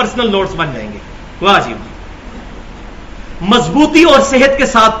پاس پرسنل نوٹس بن جائیں گے۔ واہ جی واہ۔ مضبوطی اور صحت کے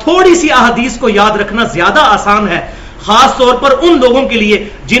ساتھ تھوڑی سی احادیث کو یاد رکھنا زیادہ آسان ہے، خاص طور پر ان لوگوں کے لیے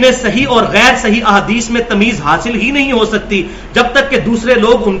جنہیں صحیح اور غیر صحیح احادیث میں تمیز حاصل ہی نہیں ہو سکتی جب تک کہ دوسرے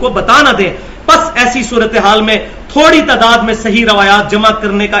لوگ ان کو بتا نہ دیں۔ بس ایسی صورتحال میں تھوڑی تعداد میں صحیح روایات جمع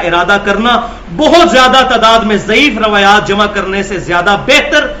کرنے کا ارادہ کرنا بہت زیادہ تعداد میں ضعیف روایات جمع کرنے سے زیادہ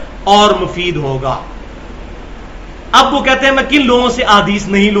بہتر اور مفید ہوگا۔ اب وہ کہتے ہیں میں کن لوگوں سے احادیث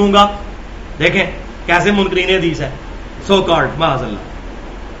نہیں لوں گا؟ دیکھیں کیسے منکرین حدیث ہے، سو کارڈ معاذ اللہ۔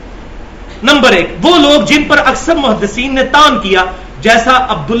 نمبر 1، وہ لوگ جن پر اکثر محدثین نے طعن کیا، جیسا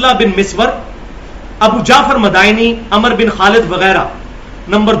عبداللہ بن مسور، ابو جعفر مدائنی، عمر بن خالد وغیرہ۔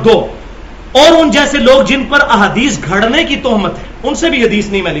 نمبر 2، اور ان جیسے لوگ جن پر احادیث گھڑنے کی تہمت ہے، ان سے بھی حدیث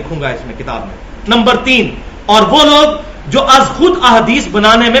نہیں میں لکھوں گا اس میں کتاب میں۔ نمبر 3، اور وہ لوگ جو از خود احادیث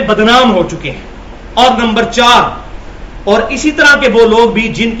بنانے میں بدنام ہو چکے ہیں۔ اور نمبر 4، اور اسی طرح کے وہ لوگ بھی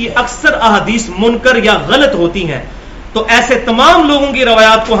جن کی اکثر احادیث منکر یا غلط ہوتی ہیں، تو ایسے تمام لوگوں کی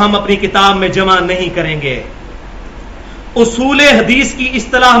روایات کو ہم اپنی کتاب میں جمع نہیں کریں گے۔ اصول حدیث کی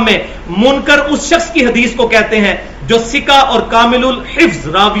اصطلاح میں منکر اس شخص کی حدیث کو کہتے ہیں جو ثقہ اور کامل الحفظ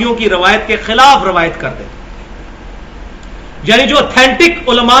راویوں کی روایت کے خلاف روایت کر دے، یعنی جو اتھینٹک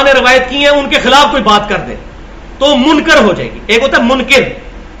علماء نے روایت کی ہیں ان کے خلاف کوئی بات کر دے تو منکر ہو جائے گی۔ ایک ہوتا ہے منکر،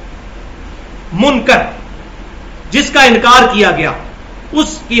 منکر جس کا انکار کیا گیا،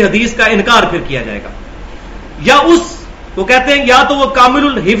 اس کی حدیث کا انکار پھر کیا جائے گا، یا اس وہ کہتے ہیں یا تو وہ کامل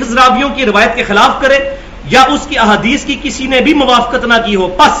الحفظ راویوں کی روایت کے خلاف کرے یا اس کی احادیث کی کسی نے بھی موافقت نہ کی ہو۔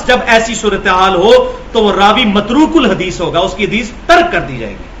 پس جب ایسی صورتحال ہو تو وہ راوی متروک الحدیث ہوگا، اس کی حدیث ترک کر دی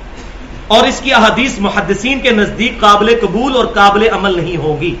جائے گی، اور اس کی احادیث محدثین کے نزدیک قابل قبول اور قابل عمل نہیں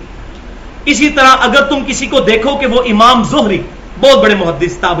ہوگی۔ اسی طرح اگر تم کسی کو دیکھو کہ وہ امام زہری، بہت بڑے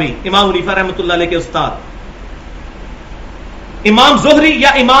محدث تابعی، امام حنیفہ رحمۃ اللہ علیہ کے استاد، امام زہری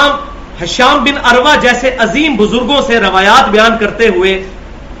یا امام حشام بن عروہ جیسے عظیم بزرگوں سے روایات بیان کرتے ہوئے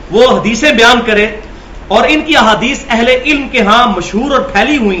وہ حدیثیں بیان کرے، اور ان کی احادیث اہل علم کے ہاں مشہور اور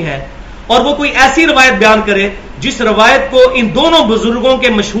پھیلی ہوئی ہیں، اور وہ کوئی ایسی روایت بیان کرے جس روایت کو ان دونوں بزرگوں کے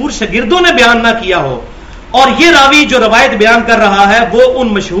مشہور شاگردوں نے بیان نہ کیا ہو، اور یہ راوی جو روایت بیان کر رہا ہے وہ ان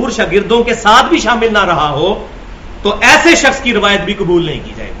مشہور شاگردوں کے ساتھ بھی شامل نہ رہا ہو، تو ایسے شخص کی روایت بھی قبول نہیں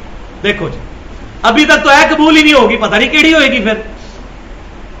کی جائے گی۔ دیکھو جی، ابھی تک تو ہے قبول ہی نہیں ہوگی، پتہ نہیں کیڑی ہوئے گی پھر۔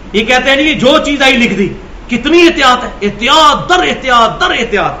 یہ کہتے ہیں جی جو چیز آئی لکھ دی، کتنی احتیاط ہے، احتیاط در احتیاط در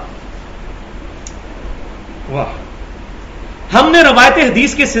احتیاط۔ واہ، ہم نے روایت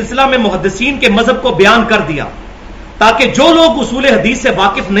حدیث کے سلسلہ میں محدثین کے مذہب کو بیان کر دیا تاکہ جو لوگ اصول حدیث سے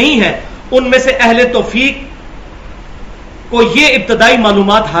واقف نہیں ہیں ان میں سے اہل توفیق کو یہ ابتدائی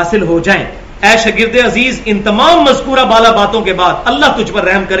معلومات حاصل ہو جائیں۔ اے شاگرد عزیز، ان تمام مذکورہ بالا باتوں کے بعد اللہ تجھ پر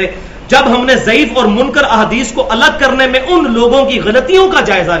رحم کرے، جب ہم نے ضعیف اور منکر احادیث کو الگ کرنے میں ان لوگوں کی غلطیوں کا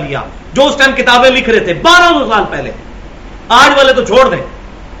جائزہ لیا جو اس ٹائم کتابیں لکھ رہے تھے 12 سال پہلے، آج والے تو چھوڑ دیں،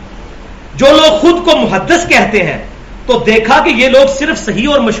 جو لوگ خود کو محدث کہتے ہیں تو دیکھا کہ یہ لوگ صرف صحیح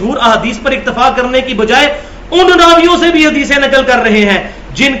اور مشہور احادیث پر اکتفا کرنے کی بجائے ان راویوں سے بھی حدیثیں نقل کر رہے ہیں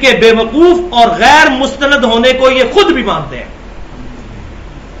جن کے بے وقوف اور غیر مستند ہونے کو یہ خود بھی مانتے ہیں.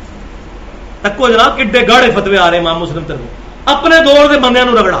 تکو جناب کڈے گاڑے فتوے آ رہے ہیں امام مسلم طرف، اپنے دور کے بندیاں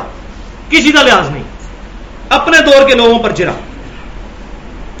نو رگڑا، کسی کا لحاظ نہیں، اپنے دور کے لوگوں پر چرا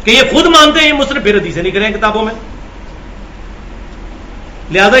کہ یہ خود مانتے ہیں مسلم، پھر حدیثیں نہیں کریں کتابوں میں.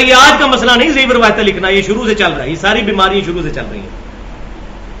 لہذا یہ آج کا مسئلہ نہیں ضعیف روایتیں لکھنا، یہ شروع سے چل رہا ہے، یہ ساری بیماریاں شروع سے چل رہی ہیں.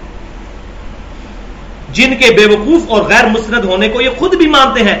 جن کے بے وقوف اور غیر مستند ہونے کو یہ خود بھی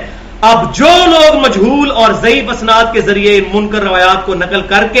مانتے ہیں. اب جو لوگ مجہول اور ضعیف اسناد کے ذریعے ان منکر روایات کو نقل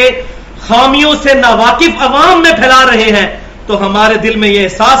کر کے خامیوں سے ناواقف عوام میں پھیلا رہے ہیں، تو ہمارے دل میں یہ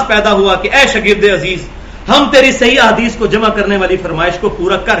احساس پیدا ہوا کہ اے شاگرد عزیز، ہم تیری صحیح احادیث کو جمع کرنے والی فرمائش کو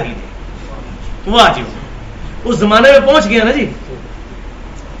پورا کر ہی دیں. واجب اس زمانے میں پہنچ گیا نا جی.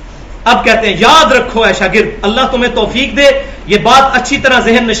 اب کہتے ہیں یاد رکھو اے شاگرد، اللہ تمہیں توفیق دے، یہ بات اچھی طرح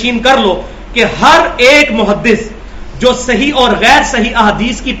ذہن نشین کر لو کہ ہر ایک محدث جو صحیح اور غیر صحیح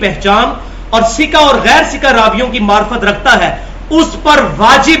احادیث کی پہچان اور ثقہ اور غیر ثقہ راویوں کی معرفت رکھتا ہے، اس پر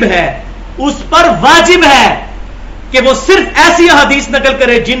واجب ہے کہ وہ صرف ایسی احادیث نقل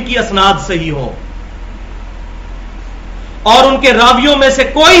کرے جن کی اسناد صحیح ہو، اور ان کے راویوں میں سے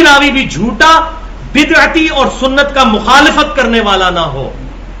کوئی راوی بھی جھوٹا، بدعتی اور سنت کا مخالفت کرنے والا نہ ہو.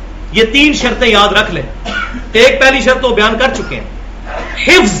 یہ 3 شرطیں یاد رکھ لیں. ایک پہلی شرط تو بیان کر چکے ہیں،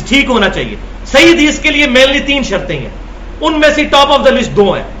 حفظ ٹھیک ہونا چاہیے. صحیح حدیث کے لیے مینلی 3 شرطیں ہیں، ان میں سے ٹاپ آف دا لسٹ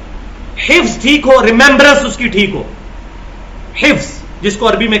 2 ہیں. حفظ ٹھیک ہو، ریممبرنس اس کی ٹھیک ہو، حفظ جس کو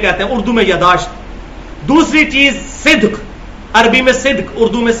عربی میں کہتے ہیں، اردو میں یاداشت. دوسری چیز صدق، عربی میں صدق،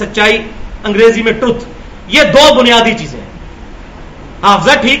 اردو میں سچائی، انگریزی میں ٹروتھ. یہ 2 بنیادی چیزیں ہیں.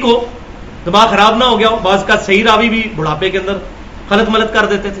 حافظہ ٹھیک ہو، دماغ خراب نہ ہو گیا ہو، بعض کا صحیح راوی بھی بڑھاپے کے اندر غلط ملت کر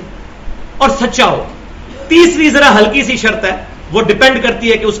دیتے تھے، اور سچا ہو. تیسری ذرا ہلکی سی شرط ہے، وہ ڈیپینڈ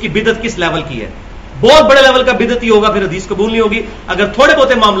کرتی ہے کہ اس کی بدعت کس لیول کی ہے. بہت بڑے لیول کا بدعتی ہوگا پھر حدیث قبول نہیں ہوگی. اگر تھوڑے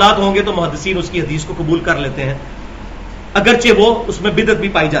بہت معاملات ہوں گے تو محدثین اس کی حدیث کو قبول کر لیتے ہیں اگرچہ وہ اس میں بدعت بھی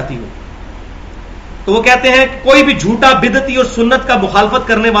پائی جاتی ہو. تو وہ کہتے ہیں کوئی بھی جھوٹا، بدعتی اور سنت کا مخالفت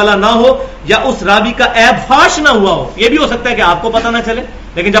کرنے والا نہ ہو، یا اس راوی کا عیب فاش نہ ہوا ہو. یہ بھی ہو سکتا ہے کہ آپ کو پتہ نہ چلے،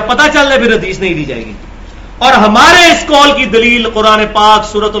 لیکن جب پتہ چل جائے پھر حدیث نہیں دی جائے گی. اور ہمارے اس قول کی دلیل قرآن پاک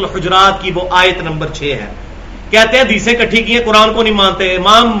سورۃ الحجرات کی وہ آیت نمبر 6 ہے. کہتے ہیں حدیثیں کٹھی کی ہیں، قرآن کو نہیں مانتے.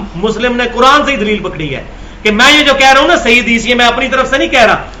 امام مسلم نے قرآن سے ہی دلیل پکڑی ہے کہ میں یہ جو کہہ رہا ہوں نا صحیح حدیث، یہ میں اپنی طرف سے نہیں کہہ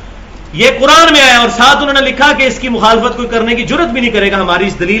رہا، یہ قرآن میں آیا، اور ساتھ انہوں نے لکھا کہ اس کی مخالفت کوئی کرنے کی جرت بھی نہیں کرے گا ہماری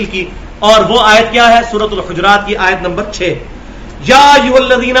اس دلیل کی. اور وہ آیت کیا ہے؟ سورۃ الحجرات کی آیت نمبر 6. یا ایھا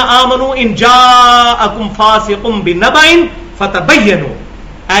الذین آمنوا ان جاءکم فاسق بنبأ فتبینوا.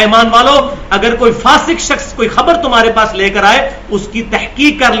 اے ایمان والو، اگر کوئی فاسق شخص کوئی خبر تمہارے پاس لے کر آئے، اس کی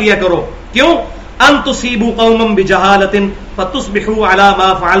تحقیق کر لیا کرو. کیوں؟ ان تصیبوا قوما بجہالۃ فتصبحوا علی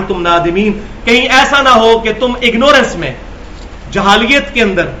ما فعلتم نادمین. کہیں ایسا نہ ہو کہ تم اگنورنس میں، جہالیت کے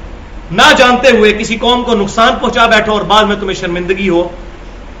اندر، نہ جانتے ہوئے کسی قوم کو نقصان پہنچا بیٹھو اور بعد میں تمہیں شرمندگی ہو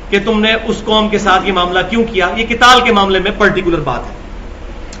کہ تم نے اس قوم کے ساتھ یہ معاملہ کیوں کیا. یہ قتال کے معاملے میں پرٹیکولر بات ہے،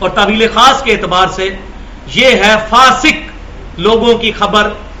 اور تعویل خاص کے اعتبار سے یہ ہے فاسق لوگوں کی خبر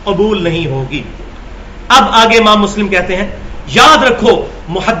قبول نہیں ہوگی. اب آگے امام مسلم کہتے ہیں یاد رکھو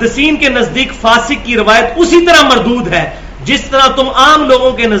محدثین کے نزدیک فاسق کی روایت اسی طرح مردود ہے جس طرح تم عام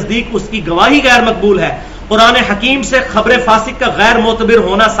لوگوں کے نزدیک اس کی گواہی غیر مقبول ہے. قرآن حکیم سے خبر فاسق کا غیر معتبر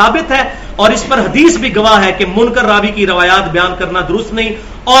ہونا ثابت ہے، اور اس پر حدیث بھی گواہ ہے کہ منکر راوی کی روایات بیان کرنا درست نہیں.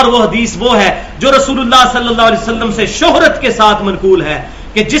 اور وہ حدیث وہ ہے جو رسول اللہ صلی اللہ علیہ وسلم سے شہرت کے ساتھ منقول ہے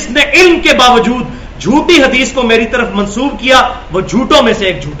کہ جس نے علم کے باوجود جھوٹی حدیث کو میری طرف منسوب کیا وہ جھوٹوں میں سے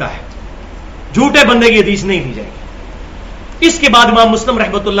ایک جھوٹا ہے. جھوٹے بندے کی حدیث نہیں لی جائے گی. اس کے بعد امام مسلم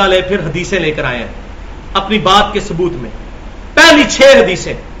رحمۃ اللہ علیہ پھر حدیثیں لے کر آئے ہیں اپنی بات کے ثبوت میں. پہلی 6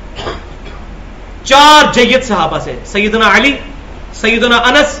 حدیثیں 4 جید صحابہ سے، سیدنا علی، سیدنا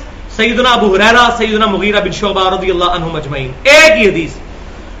انس، سیدنا ابو ہریرہ، سیدنا مغیرہ بن شعبہ رضی اللہ عنہم اجمعین. ایک ہی حدیث.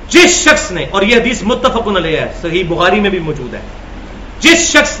 جس شخص نے، اور یہ حدیث متفق علیہ ہے، صحیح بخاری میں بھی موجود ہے،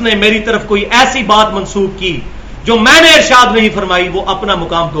 جس شخص نے میری طرف کوئی ایسی بات منسوب کی جو میں نے ارشاد نہیں فرمائی، وہ اپنا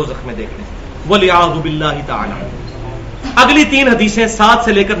مقام دوزخ میں دیکھ لے، والعیاذ باللہ تعالی. اگلی 3 حدیثیں 7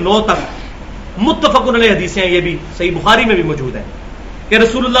 سے لے کر 9 تک متفق علیہ حدیثیں، یہ بھی صحیح بخاری میں بھی موجود ہے کہ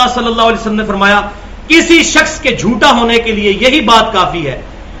رسول اللہ صلی اللہ علیہ وسلم نے فرمایا کسی شخص کے جھوٹا ہونے کے لیے یہی بات کافی ہے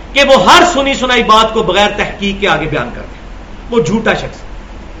کہ وہ ہر سنی سنائی بات کو بغیر تحقیق کے آگے بیان کر دے. وہ جھوٹا شخص.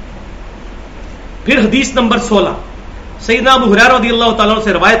 پھر حدیث نمبر 16 سیدنا ابو ہریرہ رضی اللہ تعالیٰ عنہ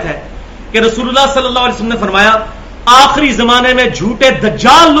سے روایت ہے کہ رسول اللہ صلی اللہ علیہ وسلم نے فرمایا آخری زمانے میں جھوٹے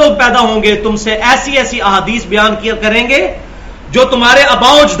دجال لوگ پیدا ہوں گے، تم سے ایسی ایسی احادیث بیان کیا کریں گے جو تمہارے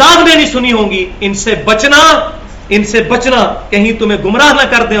آباء و اجداد نے نہیں سنی ہوں گی. ان سے بچنا ان سے بچنا کہیں تمہیں گمراہ نہ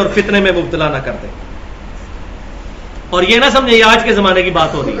کر دیں اور فتنے میں مبتلا نہ کر دیں. اور یہ نہ سمجھے یہ آج کے زمانے کی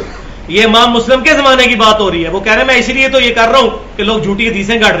بات ہو رہی ہے, یہ امام مسلم کے زمانے کی بات ہو رہی ہے. وہ کہہ رہے ہیں میں اسی لیے تو یہ کر رہا ہوں کہ لوگ جھوٹی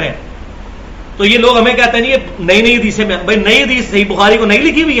حدیثیں گڑھ رہے ہیں. تو یہ لوگ ہمیں کہتے ہیں نہیں یہ نئی نئی حدیثیں میں, بھائی نئی حدیث صحیح بخاری کو نہیں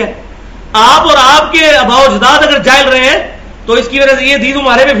لکھی ہوئی ہے. آپ اور آپ کے آباء و اجداد اگر جائل رہے ہیں تو اس کی وجہ سے یہ حدیث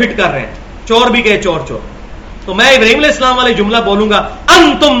ہمارے میں فٹ کر رہے ہیں. چور بھی کہے چور چور. تو میں ابراہیم علیہ السلام والے جملہ بولوں گا,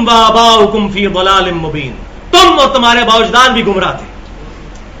 انتم وآباؤکم فی ضلال مبین, تم اور تمہارے آباء و اجداد بھی گمراہ تھے.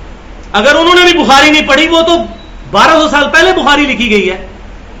 اگر انہوں نے بھی بخاری نہیں پڑھی, وہ تو 1200 سال پہلے بخاری لکھی گئی ہے.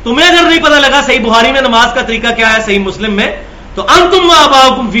 تمہیں اگر نہیں پتا لگا صحیح بخاری میں نماز کا طریقہ کیا ہے, صحیح مسلم میں, تو انتم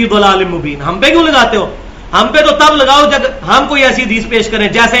وآباؤکم فی ضلال مبین, ہم پہ کیوں لگاتے ہو؟ ہم پہ تو تب لگاؤ جب ہم کوئی ایسی حدیث پیش کریں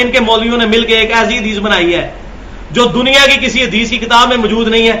جیسے ان کے مولویوں نے مل کے ایک ایسی حدیث بنائی ہے جو دنیا کی کسی حدیث کی کتاب میں موجود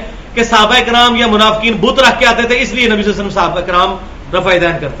نہیں ہے کہ صحابہ کرام یا منافقین بت رکھ کے آتے تھے اس لیے نبی صلی اللہ علیہ وسلم صحابہ کرام رفع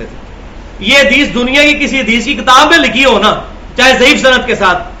دین کرتے تھے. یہ حدیث دنیا کی کسی حدیث کی کتاب میں لکھی ہو نا, چاہے ضعیف سند کے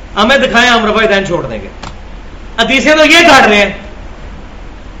ساتھ, ہمیں دکھائیں, ہم رفع دین چھوڑ دیں گے. حدیثیں تو یہ گھڑ رہے ہیں,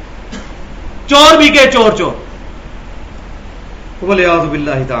 چور بھی کہ چور چور. والعیاذ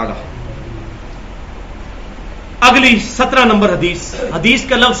باللہ تعالی. اگلی 17 نمبر حدیث. حدیث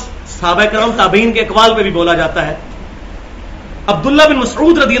کا لفظ صحابہ کرام تابعین کے اقوال پہ بھی بولا جاتا ہے. عبداللہ بن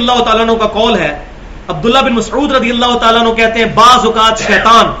مسعود رضی اللہ تعالیٰ عنہ کا قول ہے. عبداللہ بن مسعود رضی اللہ تعالیٰ عنہ کہتے ہیں بعض اوقات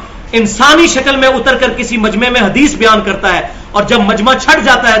شیطان انسانی شکل میں اتر کر کسی مجمع میں حدیث بیان کرتا ہے, اور جب مجمع چھٹ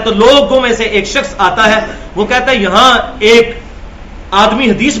جاتا ہے تو لوگوں میں سے ایک شخص آتا ہے, وہ کہتا ہے یہاں ایک آدمی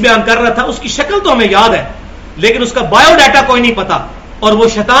حدیث بیان کر رہا تھا, اس کی شکل تو ہمیں یاد ہے لیکن اس کا بایو ڈیٹا کوئی نہیں پتا, اور وہ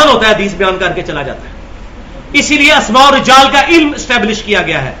شیطان ہوتا ہے, حدیث بیان کر کے چلا جاتا ہے. اسی لیے اسماء و رجال کا علم اسٹیبلش کیا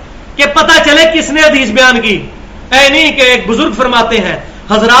گیا ہے کہ پتہ چلے کس نے حدیث بیان کی. اے نہیں کہ ایک بزرگ فرماتے ہیں,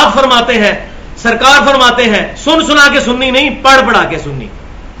 حضرات فرماتے ہیں, سرکار فرماتے ہیں, سن سنا کے سننی نہیں, پڑھ پڑھا کے سننی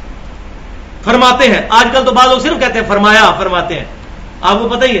فرماتے ہیں. آج کل تو بعض لوگ صرف کہتے ہیں فرمایا فرماتے ہیں, آپ کو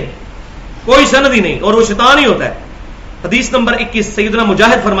پتہ ہی ہے کوئی سند ہی نہیں, اور وہ شیطان ہی ہوتا ہے. حدیث نمبر 21 سیدنا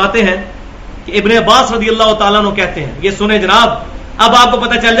مجاہد فرماتے ہیں کہ ابن عباس رضی اللہ تعالیٰ عنہ کہتے ہیں, یہ سنیں جناب, اب آپ کو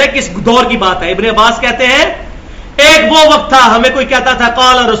پتہ چل جائے کس دور کی بات ہے. ابن عباس کہتے ہیں ایک وہ وقت تھا ہمیں کوئی کہتا تھا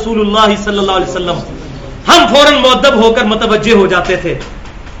قال رسول اللہ صلی اللہ علیہ وسلم, ہم فوراً مؤدب ہو کر متوجہ ہو جاتے تھے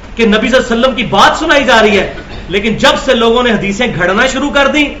کہ نبی صلی اللہ علیہ وسلم کی بات سنائی جا رہی ہے. لیکن جب سے لوگوں نے حدیثیں گھڑنا شروع کر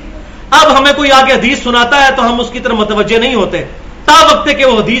دی, اب ہمیں کوئی آگے حدیث سناتا ہے تو ہم اس کی طرف متوجہ نہیں ہوتے, تا وقت کہ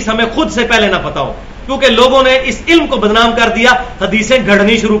وہ حدیث ہمیں خود سے پہلے نہ پتا ہو, کیونکہ لوگوں نے اس علم کو بدنام کر دیا, حدیثیں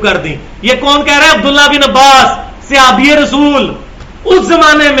گھڑنی شروع کر دی. یہ کون کہہ رہا ہے؟ عبداللہ بن عباس صحابی رسول اس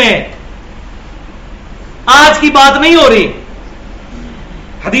زمانے میں, آج کی بات نہیں ہو رہی.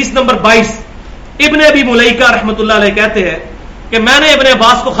 حدیث نمبر 22 ابن ابی ملیکہ رحمۃ اللہ علیہ کہتے ہیں کہ میں نے ابن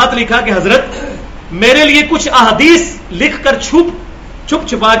عباس کو خط لکھا کہ حضرت میرے لیے کچھ احادیث لکھ کر چھپ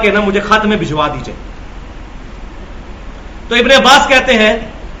چھپا کے نہ مجھے خط میں بھجوا دیجئے. تو ابن عباس کہتے ہیں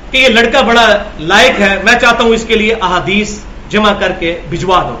کہ یہ لڑکا بڑا لائق ہے, میں چاہتا ہوں اس کے لیے احادیث جمع کر کے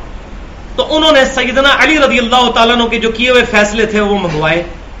بھجوا دو. تو انہوں نے سیدنا علی رضی اللہ تعالیٰ عنہ کے جو کیے ہوئے فیصلے تھے وہ منگوائے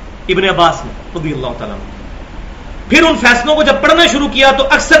ابن عباس نے رضی اللہ تعالیٰ عنہ. پھر ان فیصلوں کو جب پڑھنا شروع کیا تو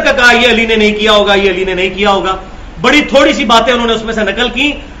اکثر کا کہا یہ علی نے نہیں کیا ہوگا, یہ علی نے نہیں کیا ہوگا. بڑی تھوڑی سی باتیں انہوں نے اس میں سے نقل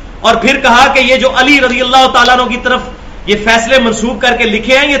کی, اور پھر کہا کہ یہ جو علی رضی اللہ تعالیٰ عنہ کی طرف یہ فیصلے منسوب کر کے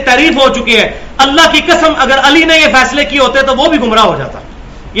لکھے ہیں یہ تعریف ہو چکے ہیں. اللہ کی قسم اگر علی نے یہ فیصلے کیے ہوتے تو وہ بھی گمراہ ہو جاتا.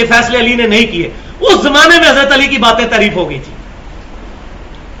 یہ فیصلے علی نے نہیں کیے. اس زمانے میں حضرت علی کی باتیں تعریف ہو گئی تھی.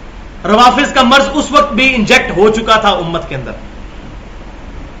 روافض کا مرض اس وقت بھی انجیکٹ ہو چکا تھا امت کے اندر.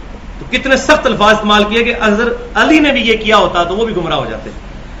 تو کتنے سخت الفاظ استعمال کیے کہ حضرت علی نے بھی یہ کیا ہوتا تو وہ بھی گمراہ ہو جاتے.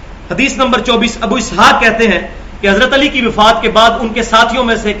 حدیث نمبر 24 ابو اسحاق کہتے ہیں کہ حضرت علی کی وفات کے بعد ان کے ساتھیوں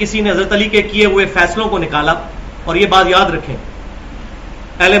میں سے کسی نے حضرت علی کے کیے ہوئے فیصلوں کو نکالا. اور یہ بات یاد رکھیں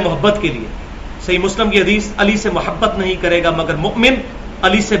اہل محبت کے لیے, صحیح مسلم کی حدیث, علی سے محبت نہیں کرے گا مگر مؤمن,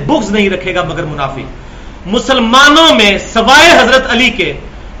 علی سے بغض نہیں رکھے گا مگر منافق. مسلمانوں میں سوائے حضرت علی کے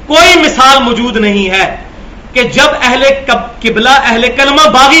کوئی مثال موجود نہیں ہے کہ جب اہل قبلہ اہل کلمہ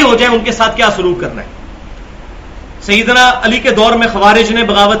باغی ہو جائیں ان کے ساتھ کیا سلوک کرنا ہے. سیدنا علی کے دور میں خوارج نے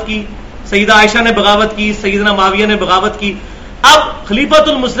بغاوت کی, سیدہ عائشہ نے بغاوت کی, سیدنا معاویہ نے بغاوت کی. اب خلیفۃ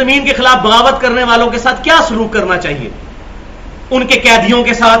المسلمین کے خلاف بغاوت کرنے والوں کے ساتھ کیا سلوک کرنا چاہیے؟ ان کے قیدیوں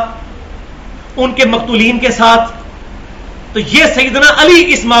کے ساتھ, ان کے مقتولین کے ساتھ. تو یہ سیدنا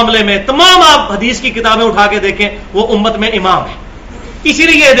علی اس معاملے میں تمام آپ حدیث کی کتابیں اٹھا کے دیکھیں وہ امت میں امام ہے. اسی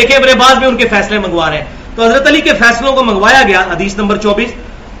لیے دیکھیں ابن عباس بھی ان کے فیصلے منگوا رہے ہیں. تو حضرت علی کے فیصلوں کو منگوایا گیا. حدیث نمبر 24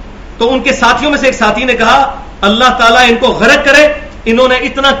 تو ان کے ساتھیوں میں سے ایک ساتھی نے کہا اللہ تعالیٰ ان کو غرق کرے, انہوں نے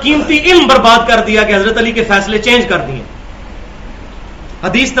اتنا قیمتی علم برباد کر دیا کہ حضرت علی کے فیصلے چینج کر دیے.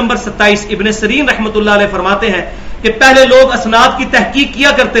 حدیث نمبر 27 ابن سیرین رحمۃ اللہ علیہ فرماتے ہیں کہ پہلے لوگ اسناد کی تحقیق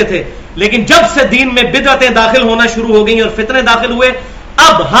کیا کرتے تھے، لیکن جب سے دین میں بدعتیں داخل ہونا شروع ہو گئیں اور فتنے داخل ہوئے،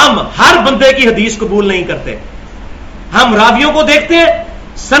 اب ہم ہر بندے کی حدیث قبول نہیں کرتے. ہم راویوں کو دیکھتے ہیں،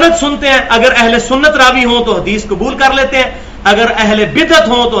 سند سنتے ہیں، اگر اہل سنت راوی ہوں تو حدیث قبول کر لیتے ہیں، اگر اہل بدعت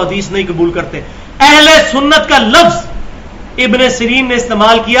ہوں تو حدیث نہیں قبول کرتے. اہل سنت کا لفظ ابن سیرین نے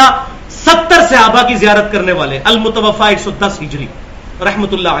استعمال کیا 70 صحابہ کی زیارت کرنے والے، المتوفا 110 ہجری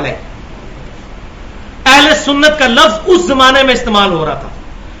رحمت اللہ علیہ. اہل سنت کا لفظ اس زمانے میں استعمال ہو رہا تھا.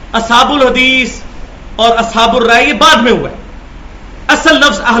 اصحاب الحدیث اور اصحاب الرائے یہ بعد میں ہوا ہے. اصل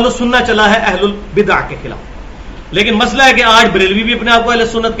لفظ اہل السنہ چلا ہے اہل البدع کے خلاف. لیکن مسئلہ ہے کہ آج بریلوی بھی اپنے آپ کو اہل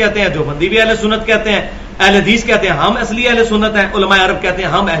سنت کہتے ہیں، دیوبندی بھی اہل سنت کہتے ہیں، اہل حدیث کہتے ہیں ہم اصلی اہل سنت ہیں، علماء عرب کہتے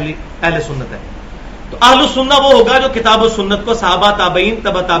ہیں ہم اہل سنت ہیں. تو اہل السنہ وہ ہوگا جو کتاب و سنت کو صحابہ تابعین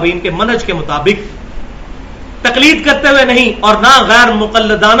تبع تابعین کے منہج کے مطابق تقلید کرتے ہوئے نہیں اور نہ غیر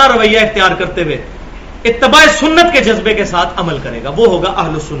مقلدانہ رویہ اختیار کرتے ہوئے اتباع سنت کے جذبے کے ساتھ عمل کرے گا، وہ ہوگا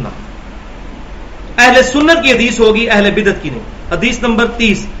اہل السنہ. اہل سنت کی حدیث ہوگی، اہل بدعت کی نہیں. حدیث نمبر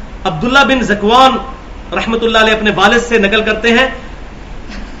 30 عبداللہ بن زکوان رحمت اللہ علیہ اپنے والد سے نقل کرتے ہیں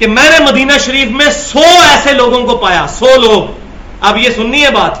کہ میں نے مدینہ شریف میں 100 ایسے لوگوں کو پایا، 100 لوگ، اب یہ سننی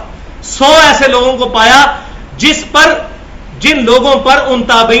ہے بات، 100 ایسے لوگوں کو پایا جن لوگوں پر ان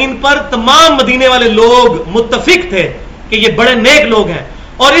تابعین پر تمام مدینے والے لوگ متفق تھے کہ یہ بڑے نیک لوگ ہیں،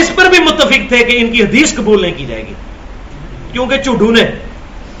 اور اس پر بھی متفق تھے کہ ان کی حدیث قبول نہیں کی جائے گی، کیونکہ چوڈو نے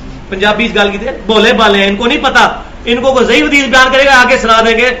پنجابی اس گال کی تھے بولے بالے ہیں، ان کو نہیں پتا، ان کو کوئی ضعیف حدیث بیان کرے گا آگے سنا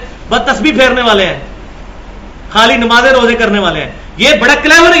دیں گے، بس تسبیح پھیرنے والے ہیں، خالی نمازیں روزے کرنے والے ہیں. یہ بڑا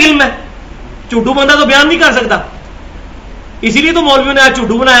کلیور علم ہے، چوڈو بندہ تو بیان نہیں کر سکتا، اسی لیے تو مولویوں نے آج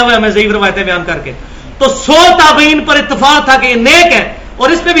چوڈو بنایا ہوا ہے ہمیں ضعیف روایتیں بیان کر کے. تو 100 تابعین پر اتفاق تھا کہ یہ نیک ہے، اور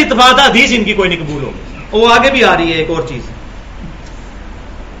اس پہ بھی اتفاق تھا حدیث ان کی کوئی نہیں قبول ہوگی. وہ آگے بھی آ رہی ہے ایک اور چیز.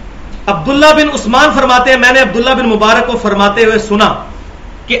 عبداللہ بن عثمان فرماتے ہیں میں نے عبداللہ بن مبارک کو فرماتے ہوئے سنا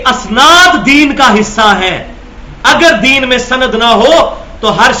کہ اسناد دین کا حصہ ہے، اگر دین میں سند نہ ہو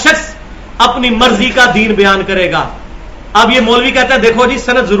تو ہر شخص اپنی مرضی کا دین بیان کرے گا. اب یہ مولوی کہتا ہے دیکھو جی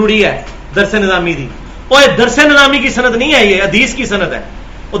سند ضروری ہے درس نظامی دی، اور درس نظامی کی سند نہیں ہے، یہ حدیث کی سند ہے.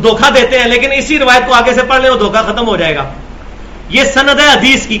 وہ دھوکہ دیتے ہیں، لیکن اسی روایت کو آگے سے پڑھ لیں وہ دھوکہ ختم ہو جائے گا. یہ سند ہے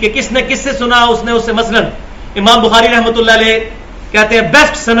حدیث کی کہ کس نے کس سے سنا، اس نے اس سے. مثلا امام بخاری رحمۃ اللہ علیہ کہتے ہیں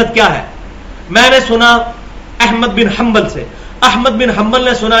بیسٹ سند کیا ہے، میں نے سنا احمد بن حنبل سے، احمد بن حنبل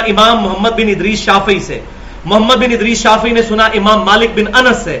نے سنا امام محمد بن ادریس شافعی سے، محمد بن ادریس شافعی نے سنا امام مالک بن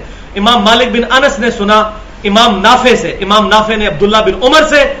انس سے، امام مالک بن انس نے سنا امام نافع سے، امام نافع نے عبداللہ بن عمر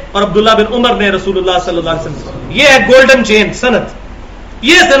سے، اور عبداللہ بن عمر نے رسول اللہ صلی اللہ علیہ وسلم سے. یہ ہے گولڈن چین سند،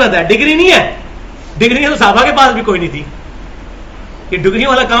 یہ سند ہے، ڈگری نہیں ہے. ڈگری تو صحابہ کے پاس بھی کوئی نہیں تھی، یہ ڈگری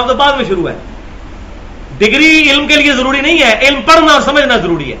والا کام تو بعد میں شروع ہے. ڈگری علم کے لیے ضروری نہیں ہے، علم پڑھنا اور سمجھنا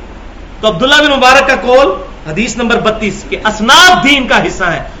ضروری ہے. تو عبداللہ بن مبارک کا قول حدیث نمبر 32 کہ اسناد دین کا حصہ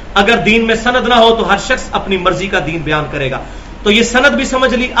ہے، اگر دین میں سند نہ ہو تو ہر شخص اپنی مرضی کا دین بیان کرے گا. تو یہ سند بھی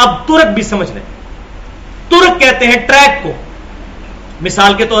سمجھ لی، اب ترک بھی سمجھ لیں. ترک کہتے ہیں ٹریک کو.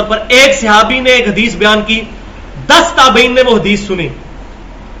 مثال کے طور پر ایک صحابی نے ایک حدیث بیان کی، 10 تابعین نے وہ حدیث سنی،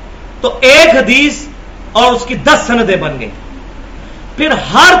 تو ایک حدیث اور اس کی 10 سندیں بن گئی. پھر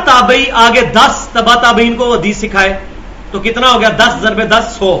ہر تابعی آگے 10 تبع تابعین کو وہ حدیث سکھائے، تو کتنا ہو گیا؟ 10 ضرب 10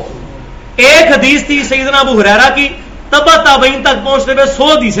 100. ایک حدیث تھی سیدنا ابو ہریرہ کی، تبع تابعین تک پہنچتے ہوئے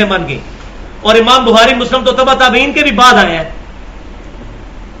 100 حدیثیں بن گئی. اور امام بخاری مسلم تو تبع تابعین کے بھی بعد آئے ہیں،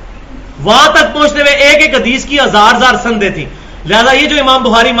 وہاں تک پہنچتے ہوئے ایک ایک حدیث کی 1000 سندیں تھیں. لہذا یہ جو امام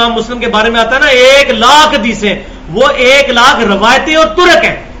بخاری امام مسلم کے بارے میں آتا ہے نا 1,00,000 حدیثیں، وہ 1,00,000 روایتیں اور ترک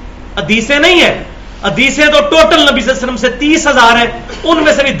ہیں، حدیثیں نہیں ہیں. حدیثیں تو ٹوٹل نبی صلی اللہ علیہ وسلم سے 30,000 ہیں، ان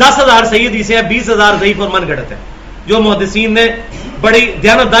میں سے بھی 10,000 صحیح حدیثیں ہیں، 20,000 ضعیف اور من گھڑت ہیں، جو محدثین نے بڑی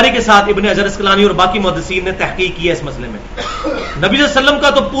دیانتداری کے ساتھ ابن حجر اسقلانی اور باقی محدثین نے تحقیق کی ہے اس مسئلے میں. نبی صلی اللہ علیہ وسلم کا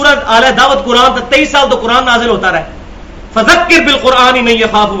تو پورا اعلی دعوت قرآن تھا، 23 سال تو قرآن نازل ہوتا رہا. فذکر بالقرآن من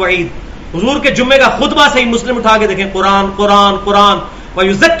یخاف وعید، حضور کے جمعے کا خطبہ صحیح مسلم اٹھا کے دیکھیں، قرآن قرآن قرآن،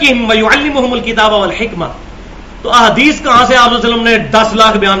 ویزکیہم ویعلمہم الکتاب والحکمہ. تو احادیث کہاں سے آپ وسلم نے 10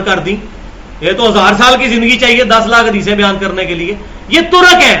 لاکھ بیان کر دی؟ یہ تو 1000 سال کی زندگی چاہیے 10 لاکھ حدیثیں بیان کرنے کے لیے. یہ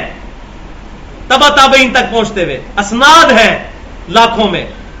ترک ہیں تبع تابعین تک پہنچتے ہوئے، اسناد ہیں لاکھوں میں،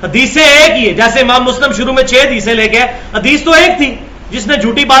 حدیثیں ایک ہی ہے. جیسے امام مسلم شروع میں 6 حدیثیں لے کے، حدیث تو ایک تھی، جس نے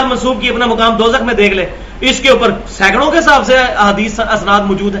جھوٹی بات منسوب کی اپنا مقام دوزخ میں دیکھ لے. اس کے اوپر سینکڑوں کے حساب سے حدیث اسناد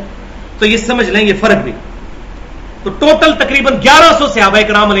موجود ہے. تو یہ سمجھ لیں یہ فرق بھی. تو ٹوٹل تقریباً 1100 صحابہ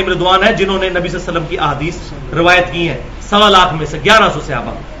کرام علیہم رضوان ہیں جنہوں نے نبی صلی اللہ علیہ وسلم کی احادیث روایت کی ہیں. 1.25 لاکھ میں سے 1100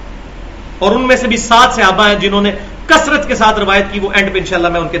 صحابہ، اور ان میں سے بھی 7 صحابہ ہیں جنہوں نے کثرت کے ساتھ روایت کی. وہ اینڈ پہ انشاءاللہ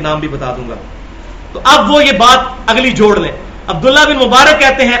میں ان کے نام بھی بتا دوں گا. تو اب وہ یہ بات اگلی جوڑ لیں. عبداللہ بن مبارک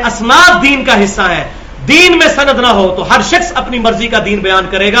کہتے ہیں اسناد دین کا حصہ ہے، دین میں سند نہ ہو تو ہر شخص اپنی مرضی کا دین بیان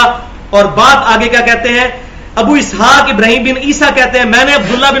کرے گا. اور بات آگے کیا کہتے ہیں؟ ابو اسحاق ابراہیم بن عیسیٰ کہتے ہیں میں نے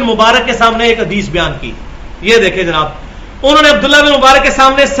عبداللہ بن مبارک کے سامنے ایک حدیث بیان کی. یہ دیکھیں جناب, انہوں نے عبداللہ بن مبارک کے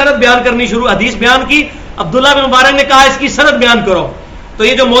سامنے سند بیان کرنی حدیث بیان کی. عبداللہ بن مبارک نے کہا اس کی سند بیان کرو. تو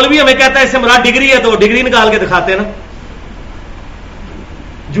یہ جو مولوی ہمیں کہتا ہے اس سے مراد ڈگری ہے, تو وہ ڈگری نکال کے دکھاتے ہیں نا,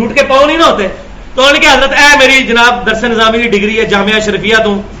 جھوٹ کے پاؤں نہیں نہ ہوتے. تو انہوں نے کہا حضرت اے میری جناب درس نظامی کی ڈگری ہے جامعہ شرفیہ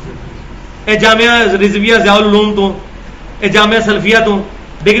تو, اے جامعہ رضویہ ضیاء العلوم تو, اے جامعہ سلفیہ تو,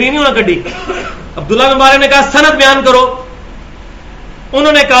 ڈگری نہیں ہونا کڈی. عبداللہ بن مبارک نے کہا سند بیان کرو.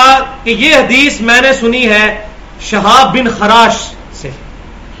 انہوں نے کہا کہ یہ حدیث میں نے سنی ہے شہاب بن خراش سے.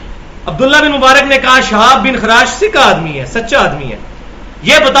 عبداللہ بن مبارک نے کہا شہاب بن خراش سکھ آدمی ہے, سچا آدمی ہے,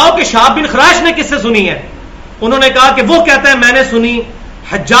 یہ بتاؤ کہ شہاب بن خراش نے کس سے سنی ہے؟ انہوں نے کہا کہ وہ کہتا ہے میں نے سنی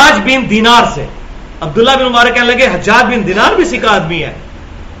حجاج بن دینار سے. عبداللہ بن مبارک کہنے لگے حجاج بن دینار بھی سکھ آدمی ہے,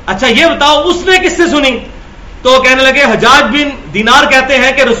 اچھا یہ بتاؤ اس نے کس سے سنی؟ تو کہنے لگے حجاج بن دینار کہتے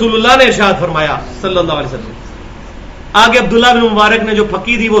ہیں کہ رسول اللہ نے ارشاد فرمایا صلی اللہ علیہ وسلم. آگے عبداللہ بن مبارک نے جو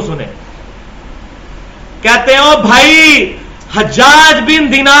پھکی دی وہ سنے. کہتے ہیں او بھائی حجاج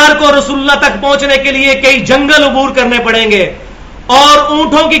بن دینار کو رسول اللہ تک پہنچنے کے لیے کئی جنگل عبور کرنے پڑیں گے اور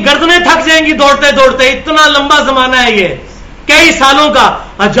اونٹوں کی گردنیں تھک جائیں گی دوڑتے دوڑتے. اتنا لمبا زمانہ ہے یہ, کئی سالوں کا.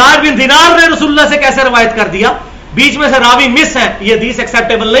 حجاج بن دینار نے رسول اللہ سے کیسے روایت کر دیا؟ بیچ میں سے راوی مس ہے, یہ حدیث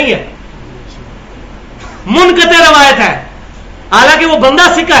ایکسیپٹیبل نہیں ہے, منقطع روایت ہے. حالانکہ وہ بندہ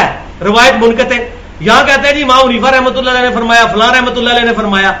سکھا ہے, روایت منقطع. یہاں کہتے ہیں جی امام حنیفہ رحمۃ اللہ علیہ نے فرمایا, فلاں رحمۃ اللہ علیہ نے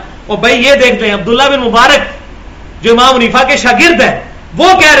فرمایا. اور بھائی یہ دیکھ لیں عبداللہ بن مبارک جو امام حنیفہ کے شاگرد ہیں وہ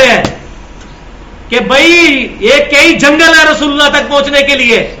کہہ رہے ہیں کہ بھائی یہ کئی جنگل ہے رسول اللہ تک پہنچنے کے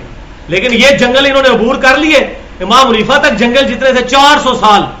لیے, لیکن یہ جنگل انہوں نے عبور کر لیے. امام حنیفہ تک جنگل جتنے تھے 400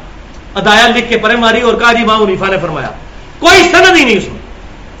 سال ادایا لکھ کے پرے ماری اور کہا جی امام حنیفہ نے فرمایا. کوئی سند ہی نہیں اس میں.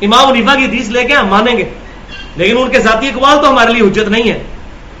 امام حنیفہ کی حدیث لے کے ہم مانیں گے, لیکن ان کے ذاتی اقوال تو ہمارے لیے حجت نہیں ہے.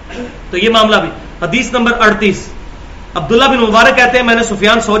 تو یہ معاملہ بھی. حدیث نمبر 38, عبداللہ بن مبارک کہتے ہیں میں نے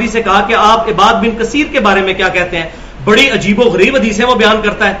سفیان ثوری سے کہا کہ آپ عباد بن کثیر کے بارے میں کیا کہتے ہیں؟ بڑی عجیب و غریب حدیثیں وہ بیان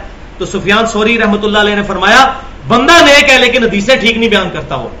کرتا ہے. تو سفیان ثوری رحمۃ اللہ علیہ نے فرمایا بندہ نیک ہے لیکن حدیثیں ٹھیک نہیں بیان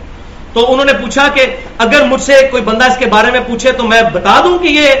کرتا ہو. تو انہوں نے پوچھا کہ اگر مجھ سے کوئی بندہ اس کے بارے میں پوچھے تو میں بتا دوں کہ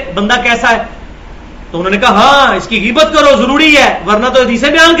یہ بندہ کیسا ہے؟ تو انہوں نے کہا ہاں اس کی غیبت کرو, ضروری ہے, ورنہ تو حدیثیں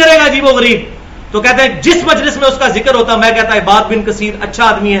بیان کرے گا عجیب و غریب. تو کہتے ہیں جس مجلس میں اس کا ذکر ہوتا میں کہتا ہے عباد بن کثیر اچھا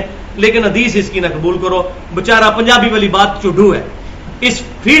آدمی ہے لیکن حدیث اس کی نہ قبول کرو, بےچارا پنجابی والی بات چڈو ہے, اس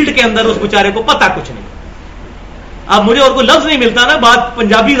فیلڈ کے اندر اس بیچارے کو پتا کچھ نہیں. اب مجھے اور کوئی لفظ نہیں ملتا نا, بات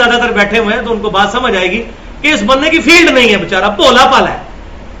پنجابی زیادہ تر بیٹھے ہوئے ہیں تو ان کو بات سمجھ آئے گی کہ اس بندے کی فیلڈ نہیں ہے, بےچارا بھولا پالا ہے.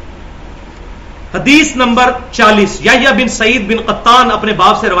 حدیث نمبر 40, یحییٰ بن سعید بن قطان اپنے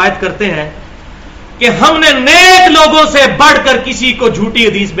باپ سے روایت کرتے ہیں کہ ہم نے نیک لوگوں سے بڑھ کر کسی کو جھوٹی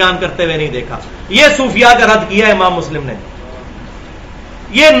حدیث بیان کرتے ہوئے نہیں دیکھا. یہ صوفیاء کا رد کیا ہے امام مسلم نے.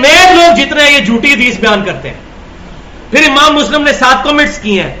 یہ نیک لوگ جتنے ہیں یہ جھوٹی حدیث بیان کرتے ہیں. پھر امام مسلم نے 7 کمنٹس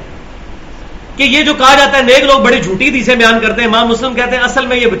کیے ہیں کہ یہ جو کہا جاتا ہے نیک لوگ بڑی جھوٹی حدیثیں بیان کرتے ہیں, امام مسلم کہتے ہیں اصل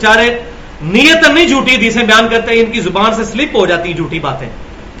میں یہ بےچارے نیتاً نہیں جھوٹی حدیثیں بیان کرتے ہیں, ان کی زبان سے سلپ ہو جاتی ہیں جھوٹی باتیں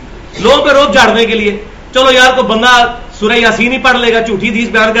لوگوں پہ روب جھاڑنے کے لیے. چلو یار کوئی بندہ سورہ یاسین ہی پڑھ لے گا, جھوٹی حدیث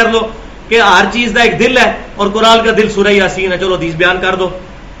بیان کر لو کہ ہر چیز کا ایک دل ہے اور قرآن کا دل سورہ یاسین ہے, چلو حدیث بیان کر دو,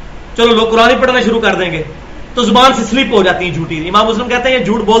 چلو لوگ قرآن ہی پڑھنا شروع کر دیں گے, تو زبان سے سلپ ہو جاتی ہیں جھوٹی. امام مسلم کہتے ہیں یہ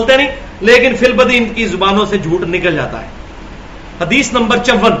جھوٹ بولتے نہیں لیکن فی البدی ان کی زبانوں سے جھوٹ نکل جاتا ہے. حدیث نمبر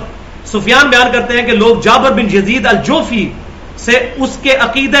 54, سفیان بیان کرتے ہیں کہ لوگ جابر بن یزید الجوفی سے اس کے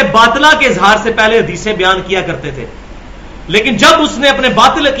عقیدہ باطلہ کے اظہار سے پہلے حدیثیں بیان کیا کرتے تھے, لیکن جب اس نے اپنے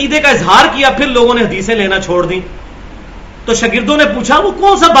باطل عقیدے کا اظہار کیا پھر لوگوں نے حدیثیں لینا چھوڑ دی. تو شاگردوں نے پوچھا وہ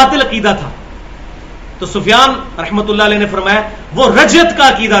کون سا باطل عقیدہ تھا؟ تو سفیان رحمت اللہ علیہ نے فرمایا وہ رجت کا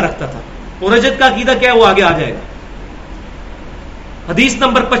عقیدہ رکھتا تھا. وہ رجت کا عقیدہ کیا ہے وہ آگے آ جائے گا. حدیث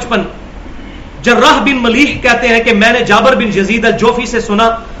نمبر 55, جراح بن ملیح کہتے ہیں کہ میں نے جابر بن یزید الجوفی سے سنا,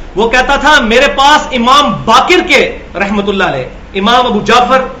 وہ کہتا تھا میرے پاس امام باقر کے رحمت اللہ علیہ, امام ابو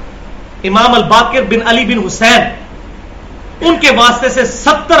جعفر امام الباقر بن علی بن حسین, ان کے واسطے سے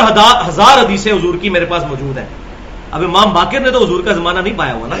 70,000 حدیثیں حضور کی میرے پاس موجود ہیں. اب امام باقر نے تو حضور کا زمانہ نہیں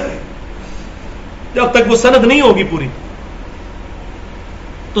پایا ہوا نا, جب تک وہ سند نہیں ہوگی پوری,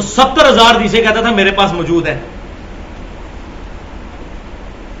 تو 70,000 حدیثیں کہتا تھا میرے پاس موجود ہیں,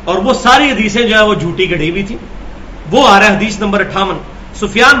 اور وہ ساری حدیثیں جو ہے وہ جھوٹی گڑھی ہوئی تھی. وہ آ رہا ہے حدیث نمبر 58,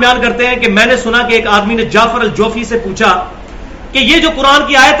 سفیان بیان کرتے ہیں کہ میں نے سنا کہ ایک آدمی نے جعفر الجوفی سے پوچھا کہ یہ جو قرآن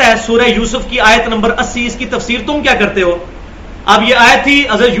کی آیت ہے سورہ یوسف کی آیت نمبر 80, اس کی تفسیر تم کیا کرتے ہو؟ اب یہ آیت تھی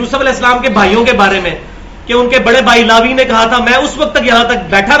حضرت یوسف علیہ السلام کے بھائیوں کے بارے میں کہ ان کے بڑے بھائی لاوی نے کہا تھا میں اس وقت تک یہاں تک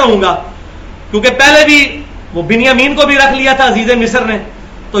بیٹھا رہوں گا, کیونکہ پہلے بھی وہ بنیامین کو بھی رکھ لیا تھا عزیز مصر نے,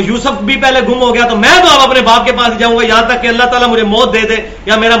 تو یوسف بھی پہلے گم ہو گیا تو میں تو اب اپنے باپ کے پاس جاؤں گا یہاں تک کہ اللہ تعالیٰ مجھے موت دے دے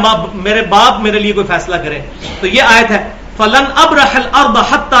یا میرے باپ میرے لیے کوئی فیصلہ کرے. تو یہ آیت ہے فَلَنْ أَبْرَحَ الْأَرْضَ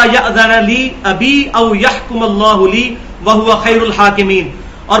حَتَّى يَأْذَنَ لِي أَبِي أَوْ يَحْكُمَ اللَّهُ لِي وَهُوَ خَيْرُ الْحَاكِمِينَ.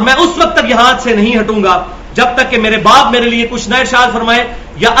 اور میں اس وقت تک یہاں سے نہیں ہٹوں گا جب تک کہ میرے باپ میرے لیے کچھ نہ ارشاد فرمائے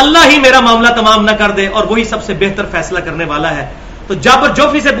یا اللہ ہی میرا معاملہ تمام نہ کر دے اور وہی سب سے بہتر فیصلہ کرنے والا ہے. تو جابر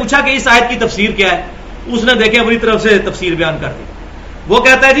جوفی سے پوچھا کہ اس آیت کی تفسیر کیا ہے, اس نے دیکھے اپنی طرف سے تفسیر بیان کر دی. وہ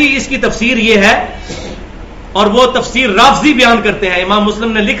کہتا ہے جی اس کی تفسیر یہ ہے, اور وہ تفسیر رافضی بیان کرتے ہیں, امام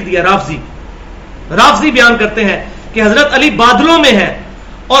مسلم نے لکھ دیا رافضی بیان کرتے ہیں کہ حضرت علی بادلوں میں ہے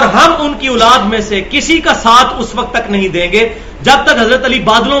اور ہم ان کی اولاد میں سے کسی کا ساتھ اس وقت تک نہیں دیں گے جب تک حضرت علی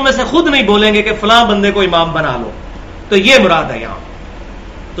بادلوں میں سے خود نہیں بولیں گے کہ فلاں بندے کو امام بنا لو. تو یہ مراد ہے یہاں.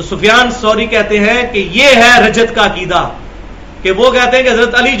 تو سفیان ثوری کہتے ہیں کہ یہ ہے رجت کا عقیدہ, کہ وہ کہتے ہیں کہ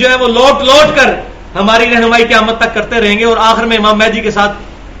حضرت علی جو ہے وہ لوٹ کر ہماری رہنمائی قیامت تک کرتے رہیں گے اور آخر میں امام مہدی کے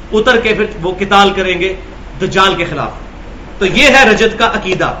ساتھ اتر کے پھر وہ قتال کریں گے دجال کے خلاف. تو یہ ہے رجت کا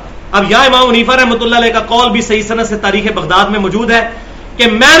عقیدہ. اب یہاں امام حنیفہ رحمۃ اللہ علیہ کا قول بھی صحیح سند سے تاریخ بغداد میں موجود ہے کہ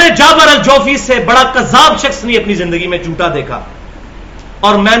میں نے جابر الجوفی سے بڑا کذاب شخص نہیں اپنی زندگی میں جھوٹا دیکھا,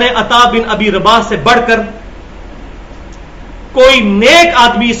 اور میں نے عطا بن ابی رباح سے بڑھ کر کوئی نیک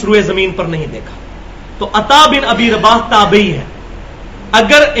آدمی اس روئے زمین پر نہیں دیکھا. تو عطا بن ابی رباح تابعی ہے.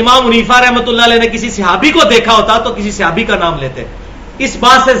 اگر امام حنیفہ رحمۃ اللہ علیہ نے کسی صحابی کو دیکھا ہوتا تو کسی صحابی کا نام لیتے. اس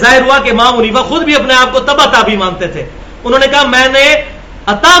بات سے ظاہر ہوا کہ امام حنیفہ خود بھی اپنے آپ کو تبع تابعی مانتے تھے. انہوں نے کہا میں نے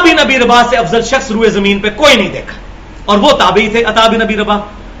عطا بن ابی رباح سے افضل شخص روئے زمین پہ کوئی نہیں دیکھا, اور وہ تابعی تھے عطا بن ابی رباح.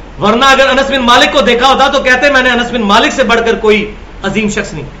 ورنہ اگر انس بن مالک کو دیکھا ہوتا تو کہتے میں نے انس بن مالک سے بڑھ کر کوئی عظیم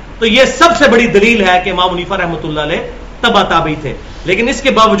شخص نہیں. تو یہ سب سے بڑی دلیل ہے کہ امام حنیفہ رحمۃ اللہ علیہ تبع تابعی تھے, لیکن اس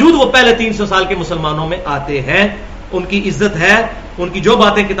کے باوجود وہ پہلے 300 سال کے مسلمانوں میں آتے ہیں. ان کی عزت ہے, ان کی جو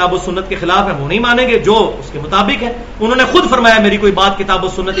باتیں کتاب و سنت کے خلاف ہیں وہ نہیں مانیں گے, جو اس کے مطابق ہے. انہوں نے خود فرمایا میری کوئی بات کتاب و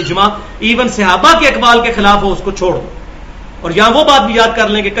سنت اجماع ایون صحابہ کے اقوال کے خلاف ہو اس کو چھوڑ دو. اور یہاں وہ بات بھی یاد کر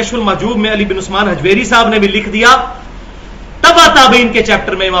لیں کہ کشف المحجوب میں علی بن عثمان حجویری صاحب نے بھی لکھ دیا تبع تابعین کے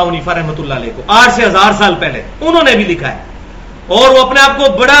چیپٹر میں امام حنیفہ رحمۃ اللہ علیہ کو 8 سے 1000 سال پہلے انہوں نے بھی لکھا ہے, اور وہ اپنے آپ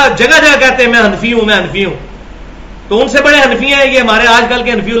کو بڑا جگہ کہتے ہیں میں حنفی ہوں. تو ان سے بڑے حنفی ہیں یہ ہمارے آج کل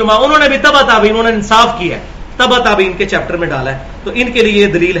کے حنفی علماء, انہوں نے بھی تبع تابعین, انہوں نے انصاف کیا ہے, تبع تابعین کے چیپٹر میں ڈالا ہے. تو ان کے لیے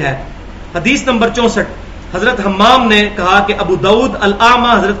یہ دلیل ہے. حدیث نمبر 64, حضرت حمام نے کہا کہ ابو داؤد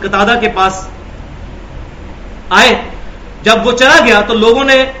الاعمى حضرت قتادہ کے پاس آئے, جب وہ چلا گیا تو لوگوں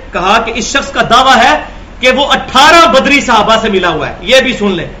نے کہا کہ اس شخص کا دعویٰ ہے کہ وہ 18 بدری صحابہ سے ملا ہوا ہے. یہ بھی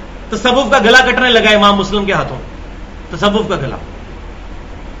سن لیں, تصوف کا گلا کٹنے لگا امام مسلم کے ہاتھوں, تصوف کا گلا,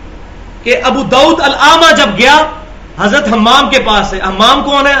 کہ ابو داؤد الاعمى جب گیا حضرت حمام کے پاس سے. حمام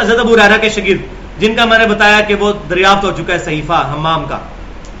کون ہے؟ حضرت ابو ہریرہ کے شاگرد, جن کا میں نے بتایا کہ وہ دریافت ہو چکا ہے صحیفہ حمام کا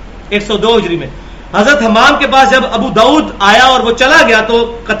 102 ہجری میں. حضرت حمام کے پاس جب ابو داؤد آیا اور وہ چلا گیا تو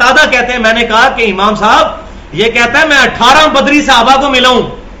قتادہ کہتے ہیں میں نے کہا کہ امام صاحب یہ کہتا ہے میں 18 بدری صحابہ کو ملا ہوں.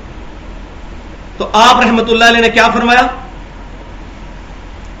 تو آپ رحمت اللہ علیہ نے کیا فرمایا؟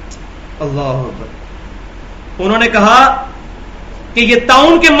 اللہ اکبر. انہوں نے کہا کہ یہ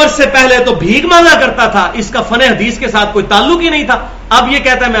طاعون کے مرض سے پہلے تو بھیک مانگا کرتا تھا, اس کا فن حدیث کے ساتھ کوئی تعلق ہی نہیں تھا. اب یہ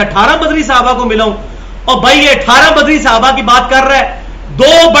کہتا ہے میں 18 بدری صحابہ کو ملا ہوں. اور بھائی یہ 18 بدری صحابہ کی بات کر رہا ہے,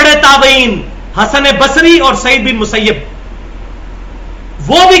 2 بڑے تابعین حسن بصری اور سعید بن مسیب,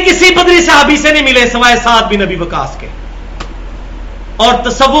 وہ بھی کسی بدری صحابی سے نہیں ملے سوائے سعد بن ابی وقاص کے. اور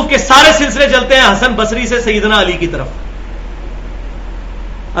تصوف کے سارے سلسلے چلتے ہیں حسن بصری سے سیدنا علی کی طرف.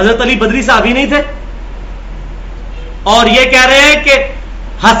 حضرت علی بدری صحابی نہیں تھے, اور یہ کہہ رہے ہیں کہ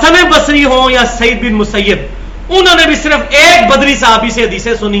حسن بصری ہوں یا سعید بن مسیب, انہوں نے بھی صرف ایک بدری صحابی سے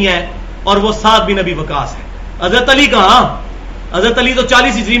حدیثیں سنی ہیں اور وہ سعد بن ابی وقاص ہے. حضرت علی کہاں؟ حضرت علی تو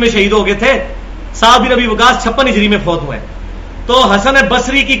 40 ہجری میں شہید ہو گئے تھے, سعد بن ابی وقاص 56 ہجری میں فوت ہوئے. تو حسن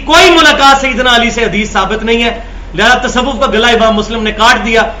بصری کی کوئی ملاقات سیدنا علی سے حدیث ثابت نہیں ہے. لہذا تصوف کا گلا امام مسلم نے کاٹ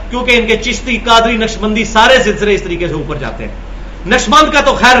دیا, کیونکہ ان کے چشتی, قادری, نقشبندی سارے سلسلے اس طریقے سے اوپر جاتے ہیں. نقشبند کا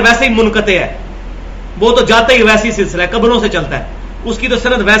تو خیر ویسے ہی منقطع ہے, وہ تو جاتے ہی ویسی سلسلہ ہے, قبروں سے چلتا ہے, اس کی تو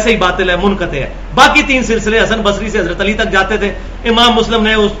سند ویسے ہی باطل ہے, منقطع ہے. باقی 3 سلسلے حسن بصری سے حضرت علی تک جاتے تھے. امام مسلم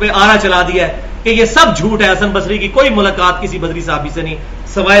نے اس پہ آرا چلا دیا ہے کہ یہ سب جھوٹ ہے, حسن بصری کی کوئی ملاقات کسی بدری صحابی سے نہیں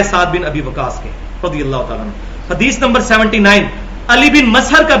سوائے سعد بن ابی وقاص کے رضی اللہ تعالیٰ عنہ. حدیث نمبر 79, علی بن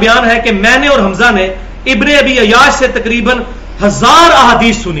مسہر کا بیان ہے کہ میں نے اور حمزہ نے ابن ابی عیاش سے تقریباً 1000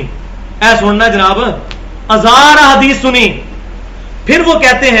 احادیث سنی. اے سننا جناب, 1000 احادیث سنی. پھر وہ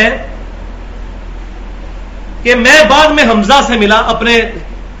کہتے ہیں کہ میں بعد میں حمزہ سے ملا, اپنے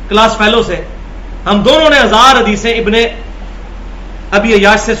کلاس فیلو سے, ہم دونوں نے 1000 حدیثیں ابن ابی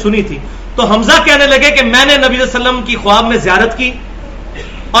عیاش سے سنی تھی. تو حمزہ کہنے لگے کہ میں نے نبی صلی اللہ علیہ وسلم کی خواب میں زیارت کی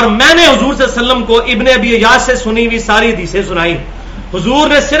اور میں نے حضور صلی اللہ علیہ وسلم کو ابن ابی عیاش سے سنی ہوئی ساری حدیثیں سنائی, حضور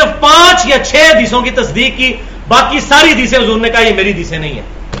نے صرف 5 یا 6 حدیثوں کی تصدیق کی، باقی ساری حدیثیں حضور نے کہا یہ میری حدیثیں نہیں ہیں.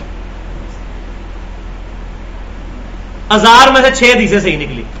 1000 میں سے 6 حدیثیں صحیح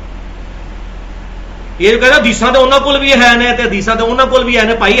نکلی. یہ کہتا حدیثاں تو انہاں کول بھی ہے نے تے حدیثاں تو انہاں کول بھی ہے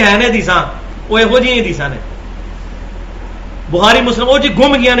نے، بھائی ہے نے حدیثاں وہ یہو جی حدیثاں نے. بخاری مسلم وہ جی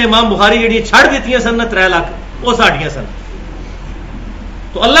گم گیا نے، امام بخاری جڑی چھڑ دیتی سن 3 لاکھ وہ ساڈیاں سن.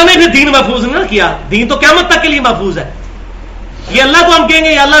 تو اللہ نے بھی دین محفوظ نہ کیا، دین تو قیامت تک کے لیے محفوظ ہے. یہ اللہ کو ہم کہیں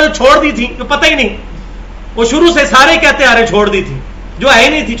گے یا اللہ نے چھوڑ دی تھی، تو پتہ ہی نہیں. وہ شروع سے سارے کہتے آ رہے چھوڑ دی تھی، جو ہے ہی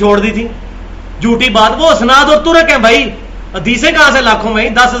نہیں تھی چھوڑ دی تھی. جھوٹی بات. وہ اسناد اور ترک ہیں بھائی، حدیثیں کہاں سے لاکھوں میں،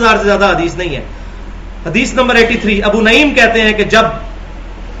 10,000 سے زیادہ حدیث نہیں ہے. حدیث نمبر 83 ابو نعیم کہتے ہیں کہ جب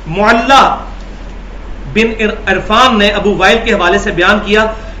معلّہ بن عرفان نے ابو وائل کے حوالے سے بیان کیا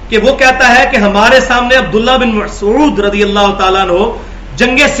کہ وہ کہتا ہے کہ ہمارے سامنے عبداللہ بن مسعود رضی اللہ تعالیٰ عنہ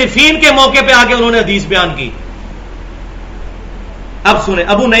جنگ صفین کے موقع پہ آ کے انہوں نے حدیث بیان کی. اب سنیں،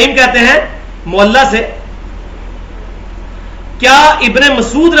 ابو نعیم کہتے ہیں معلّہ سے، کیا ابن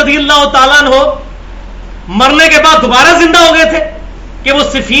مسعود رضی اللہ تعالیٰ عنہ مرنے کے بعد دوبارہ زندہ ہو گئے تھے کہ وہ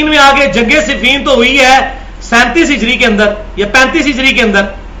صفین میں آگے؟ جنگ صفین تو ہوئی ہے 37 ہجری کے اندر یا 35 ہجری کے اندر،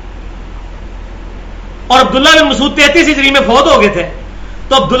 اور عبداللہ بن مسعود 33 ہجری میں فوت ہو گئے تھے.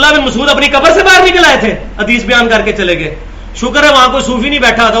 تو عبداللہ بن مسعود اپنی قبر سے باہر نکل آئے تھے، حدیث بیان کر کے چلے گئے. شکر ہے وہاں کوئی صوفی نہیں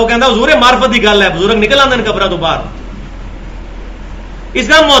بیٹھا تھا، وہ کہتا حضور معرفت کی گل ہے، بزرگ نکل آتے قبر تو باہر. اس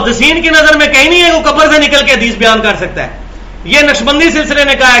کا محدثین کی نظر میں کہیں نہیں ہے وہ قبر سے نکل کے حدیث بیان کر سکتا ہے. یہ نقشبندی سلسلے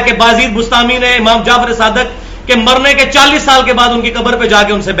نے کہا ہے کہ بازید بستامی نے امام جعفر صادق کے مرنے کے 40 سال کے بعد ان کی قبر پہ جا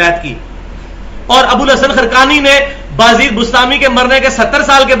کے ان سے بیعت کی، اور ابو الحسن خرقانی نے بازید بستامی کے مرنے کے 70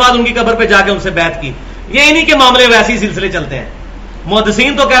 سال کے بعد ان کی قبر پہ جا کے ان سے بیعت کی. یہ انہی کے معاملے ویسے ہی سلسلے چلتے ہیں.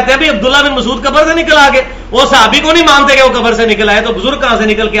 محدثین تو کہتے ہیں بھی عبداللہ بن مسعود قبر سے نکل آگے، وہ صحابی کو نہیں مانتے کہ وہ قبر سے نکل آئے، تو بزرگ کہاں سے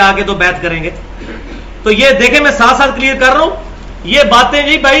نکل کے آگے تو بیعت کریں گے. تو یہ دیکھیں میں ساتھ ساتھ کلیئر کر رہا ہوں، یہ باتیں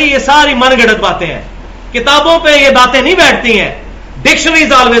جی بھائی یہ ساری من گھڑت باتیں ہیں، کتابوں پہ یہ باتیں نہیں بیٹھتی ہیں. Dictionary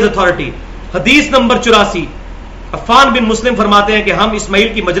is always authority. حدیث نمبر 84 عفان بن مسلم فرماتے ہیں کہ ہم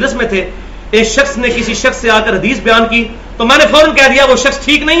اسماعیل کی مجلس میں تھے، ایک شخص نے کسی شخص سے آ کر حدیث بیان کی تو میں نے فوراً کہہ دیا وہ شخص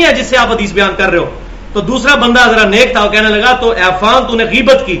ٹھیک نہیں ہے جس سے آپ حدیث بیان کر رہے ہو. تو دوسرا بندہ ذرا نیک تھا، وہ کہنے لگا تو اے عفان تو نے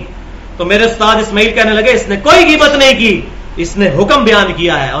غیبت کی. تو میرے استاد اسماعیل کہنے لگے اس نے کوئی غیبت نہیں کی، اس نے حکم بیان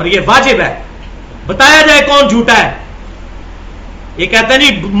کیا ہے اور یہ واجب ہے، بتایا جائے کون جھوٹا ہے. یہ کہتے ہیں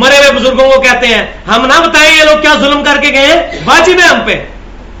جی مرے ہوئے بزرگوں کو کہتے ہیں ہم نہ بتائیں یہ لوگ کیا ظلم کر کے گئے، واجب ہے ہم پہ.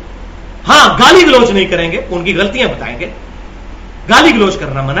 ہاں گالی گلوچ نہیں کریں گے، ان کی غلطیاں بتائیں گے. گالی گلوچ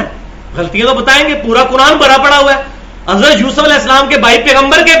کرنا منع ہے، غلطیاں تو بتائیں گے. پورا قرآن بھرا پڑا ہوا ہے. حضرت یوسف علیہ السلام کے بھائی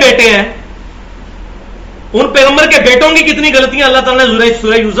پیغمبر کے بیٹے ہیں، ان پیغمبر کے بیٹوں کی کتنی غلطیاں اللہ تعالیٰ نے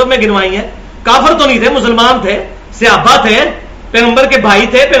سورہ یوسف میں گنوائی ہیں. کافر تو نہیں تھے، مسلمان تھے، صحابہ تھے، پیغمبر کے بھائی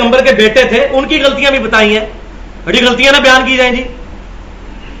تھے، پیغمبر کے بیٹے تھے، ان کی غلطیاں بھی بتائی ہیں. بڑی غلطیاں نہ بیان کی جائیں جی.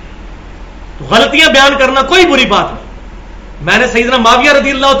 تو غلطیاں بیان کرنا کوئی بری بات نہیں. میں نے سیدنا معاویہ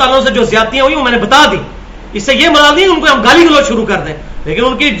رضی اللہ تعالیٰ سے جو زیادتیاں ہوئی وہ میں نے بتا دی. اس سے یہ مراد نہیں ان کو ہم گالی گلوچ شروع کر دیں، لیکن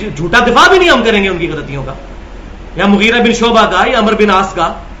ان کی جھوٹا دفاع بھی نہیں ہم کریں گے ان کی غلطیوں کا، یا مغیرہ بن شعبہ کا یا عمر بن عاص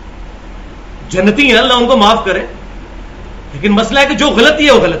کا. جنتی ہیں، اللہ ان کو معاف کرے، لیکن مسئلہ ہے کہ جو غلطی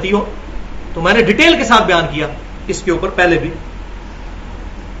ہے وہ غلطی ہو. تو میں نے ڈیٹیل کے ساتھ بیان کیا اس کے اوپر پہلے بھی.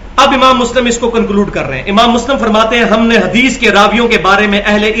 اب امام مسلم اس کو کنکلوڈ کر رہے ہیں. امام مسلم فرماتے ہیں ہم نے حدیث کے راویوں کے بارے میں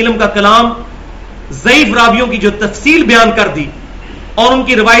اہل علم کا کلام، ضعیف راویوں کی جو تفصیل بیان کر دی اور ان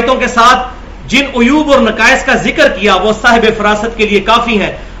کی روایتوں کے ساتھ جن عیوب اور نقائص کا ذکر کیا وہ صاحب فراست کے لیے کافی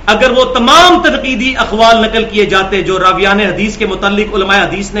ہیں. اگر وہ تمام تنقیدی اقوال نقل کیے جاتے جو راویان حدیث کے متعلق علماء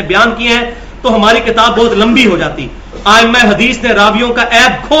حدیث نے بیان کیے ہیں تو ہماری کتاب بہت لمبی ہو جاتی. ائمہ حدیث نے راویوں کا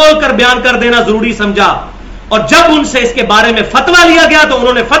عیب کھول کر بیان کر دینا ضروری سمجھا، اور جب ان سے اس کے بارے میں فتویٰ لیا گیا تو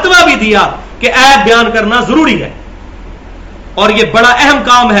انہوں نے فتویٰ بھی دیا کہ عیب بیان کرنا ضروری ہے. اور یہ بڑا اہم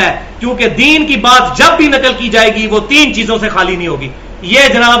کام ہے کیونکہ دین کی بات جب بھی نقل کی جائے گی وہ 3 چیزوں سے خالی نہیں ہوگی. یہ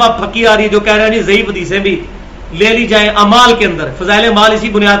جناب اب پھکی آ رہی ہے جو کہہ رہے ہیں جی ضعیف حدیثیں بھی لے لی جائیں اعمال کے اندر، فضائل اعمال اسی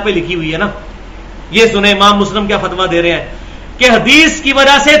بنیاد پہ لکھی ہوئی ہے نا. یہ سنیں امام مسلم کیا فتویٰ دے رہے ہیں کہ حدیث کی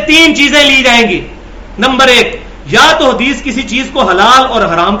وجہ سے 3 چیزیں لی جائیں گی. نمبر 1، یا تو حدیث کسی چیز کو حلال اور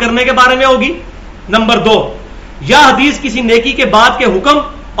حرام کرنے کے بارے میں ہوگی. نمبر 2، یا حدیث کسی نیکی کے بعد کے حکم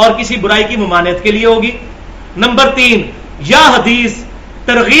اور کسی برائی کی ممانعت کے لیے ہوگی. نمبر 3، یا حدیث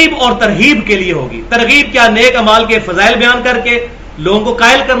ترغیب اور ترہیب کے لیے ہوگی. ترغیب کیا؟ نیک اعمال کے فضائل بیان کر کے لوگوں کو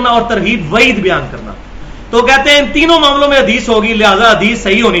قائل کرنا، اور ترہیب وعید بیان کرنا. تو کہتے ہیں ان تینوں معاملوں میں حدیث ہوگی، لہذا حدیث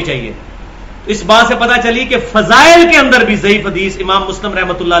صحیح ہونی چاہیے. اس بات سے پتہ چلی کہ فضائل کے اندر بھی ضعیف حدیث امام مسلم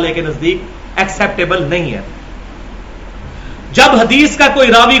رحمۃ اللہ علیہ کے نزدیک ایکسیپٹیبل نہیں ہے. جب حدیث کا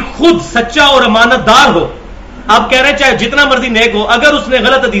کوئی راوی خود سچا اور امانت دار ہو، آپ کہہ رہے ہیں چاہے جتنا مرضی نیک ہو، اگر اس نے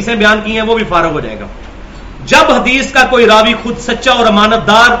غلط حدیثیں بیان کی ہیں وہ بھی فارغ ہو جائے گا. جب حدیث کا کوئی راوی خود سچا اور امانت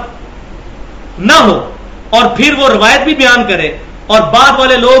دار نہ ہو اور پھر وہ روایت بھی بیان کرے اور بعد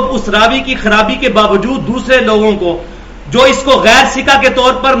والے لوگ اس راوی کی خرابی کے باوجود دوسرے لوگوں کو جو اس کو غیر ثقہ کے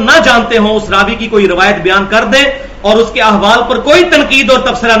طور پر نہ جانتے ہوں اس راوی کی کوئی روایت بیان کر دیں اور اس کے احوال پر کوئی تنقید اور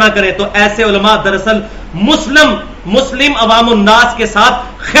تبصرہ نہ کرے، تو ایسے علماء دراصل مسلم عوام الناس کے ساتھ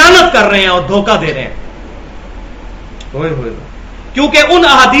خیانت کر رہے ہیں اور دھوکہ دے رہے ہیں۔ کیونکہ ان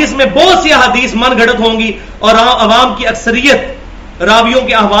احادیث میں بہت سی احادیث من گھڑت ہوں گی اور عوام کی اکثریت راویوں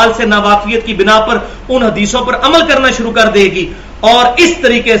کے احوال سے ناواقفیت کی بنا پر ان حدیثوں پر عمل کرنا شروع کر دے گی، اور اس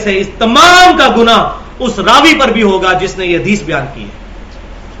طریقے سے اس تمام کا گناہ اس راوی پر بھی ہوگا جس نے یہ حدیث بیان کی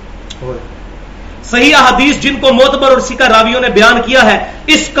ہے۔ صحیح احادیث جن کو معتبر اور ثقہ راویوں نے بیان کیا ہے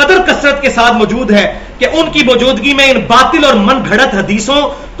اس قدر کثرت کے ساتھ موجود ہے کہ ان کی موجودگی میں ان باطل اور من گھڑت حدیثوں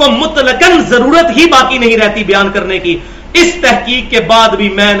کو مطلقاً ضرورت ہی باقی نہیں رہتی بیان کرنے کی۔ اس تحقیق کے بعد بھی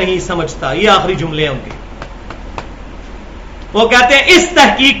میں نہیں سمجھتا، یہ آخری جملے ہیں ان کے، وہ کہتے ہیں اس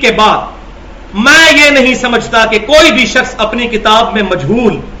تحقیق کے بعد میں یہ نہیں سمجھتا کہ کوئی بھی شخص اپنی کتاب میں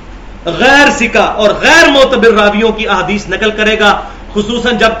مجہول، غیر ثقہ اور غیر معتبر راویوں کی احادیث نقل کرے گا،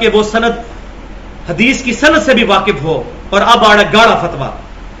 خصوصاً جب کہ وہ حدیث کی سند سے بھی واقف ہو۔ اور اب گاڑا فتویٰ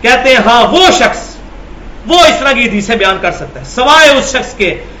کہتے ہیں ہاں وہ شخص وہ اس طرح کی حدیثیں بیان کر سکتا ہے سوائے اس شخص کے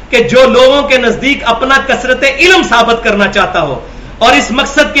کہ جو لوگوں کے نزدیک اپنا کثرت علم ثابت کرنا چاہتا ہو اور اس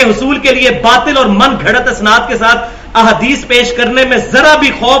مقصد کے حصول کے لیے باطل اور من گھڑت اسناد کے ساتھ احادیث پیش کرنے میں ذرا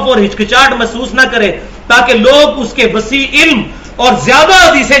بھی خوف اور ہچکچاہٹ محسوس نہ کرے تاکہ لوگ اس کے وسیع علم اور زیادہ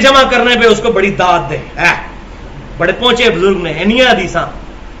حدیثیں جمع کرنے پہ اس کو بڑی داد دیں۔ بڑے پہنچے بزرگ نے انیاں حدیثاں۔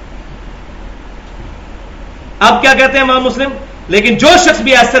 اب کیا کہتے ہیں امام مسلم؟ لیکن جو شخص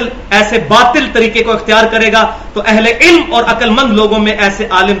بھی ایسے باطل طریقے کو اختیار کرے گا تو اہل علم اور عقل مند لوگوں میں ایسے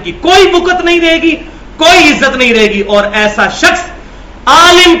عالم کی کوئی بکت نہیں رہے گی، کوئی عزت نہیں رہے گی، اور ایسا شخص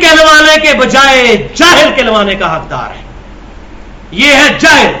عالم کہلوانے کے بجائے جاہل کہلوانے کا حقدار ہے۔ یہ ہے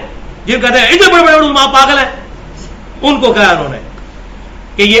جاہل، جن کہتے ہیں اتنے بڑے بڑے علماء پاگل ہیں، ان کو کہا انہوں نے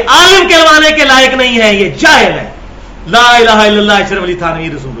کہ یہ عالم کہلوانے کے لائق نہیں ہے، یہ جاہل ہے۔ لا الہ الا اللہ اشرف علی تھانوی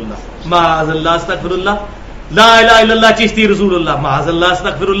رسول اللہ، معاذ اللہ استغفر اللہ، لا الہ الا اللہ چشتی رسول اللہ، معاذ اللہ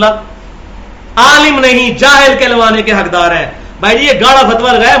استغفر اللہ۔ عالم نہیں، جاہل کہلوانے کے حقدار ہے۔ بھائی جی یہ گاڑا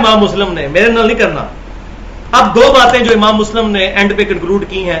فتویٰ لگایا امام مسلم نے، میرے نال نہیں کرنا۔ اب دو باتیں جو امام مسلم نے اینڈ پہ کنکلوڈ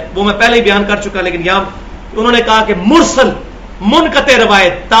کی ہیں وہ میں پہلے ہی بیان کر چکا، لیکن یہاں انہوں نے کہا کہ مرسل منقطع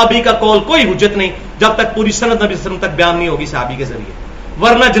روایت تابعی کا قول کوئی حجت نہیں جب تک پوری سند نبی صلی اللہ علیہ وسلم تک بیان نہیں ہوگی صحابی کے ذریعے،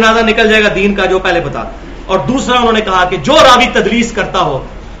 ورنہ جنازہ نکل جائے گا دین کا، جو پہلے بتا۔ اور دوسرا انہوں نے کہا کہ جو راوی تدلیس کرتا ہو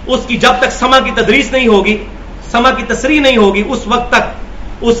اس کی جب تک سما کی تدریس نہیں ہوگی، سما کی تصریح نہیں ہوگی، اس وقت تک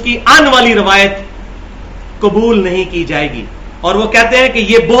اس کی آن والی روایت قبول نہیں کی جائے گی۔ اور وہ کہتے ہیں کہ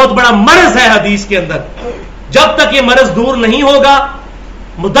یہ بہت بڑا مرض ہے حدیث کے اندر، جب تک یہ مرض دور نہیں ہوگا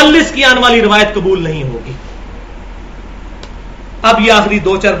مدلس کی آن والی روایت قبول نہیں ہوگی۔ اب یہ آخری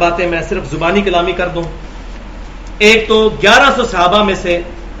دو چار باتیں میں صرف زبانی کلامی کر دوں۔ ایک تو 1100 صحابہ میں سے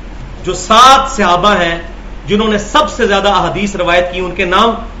جو 7 صحابہ ہیں جنہوں نے سب سے زیادہ احادیث روایت کی، ان کے نام،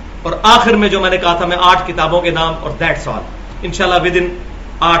 اور آخر میں جو میں نے کہا تھا میں 8 کتابوں کے نام، اور دیٹس آل انشاءاللہ ودن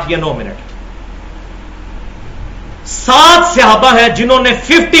 8 یا 9 منٹ۔ 7 صحابہ ہیں جنہوں نے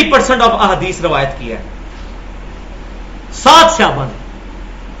 50% آف احادیث روایت کی ہے۔ 7 صحابہ نے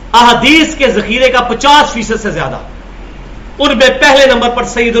احادیث کے ذخیرے کا 50% سے زیادہ۔ ان میں پہلے نمبر پر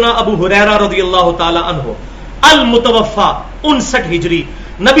سیدنا ابو ہریرہ رضی اللہ تعالی عنہ المتوفا 59 ہجری،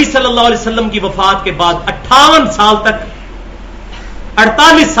 نبی صلی اللہ علیہ وسلم کی وفات کے بعد 48 سال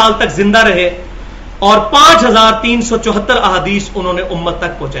تک زندہ رہے اور 5374 احادیث انہوں نے امت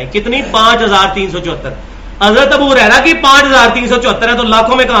تک پہنچائی۔ کتنی؟ 5374۔ حضرت ابو ہریرہ کی 5374 ہے تو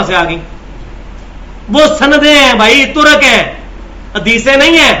لاکھوں میں کہاں سے آ گئی؟ وہ سندیں ہیں بھائی، ترک ہیں، حدیثیں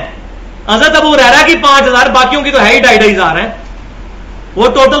نہیں ہیں۔ حضرت ابو ہریرہ کی 5000، باقیوں کی تو ہے ہی 2500 ہیں، وہ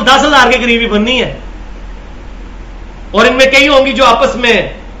ٹوٹل 10,000 کے قریب ہی بننی ہے، اور ان میں کئی ہوں گی جو آپس میں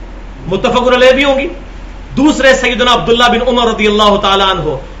متفق علیہ بھی ہوں گی۔ دوسرے سیدنا عبداللہ بن عمر رضی اللہ تعالی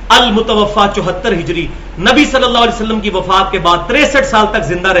عنہ المتوفا 74 ہجری، نبی صلی اللہ علیہ وسلم کی وفات کے بعد 63 سال تک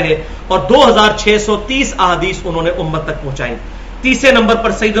زندہ رہے اور 2630 احادیث انہوں نے امت تک پہنچائی۔ تیسرے نمبر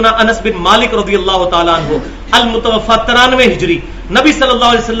پر سیدنا انس بن مالک رضی اللہ تعالی عنہ المتوفا 93 ہجری، نبی صلی اللہ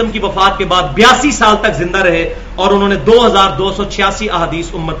علیہ وسلم کی وفات کے بعد 82 سال تک زندہ رہے اور انہوں نے 2286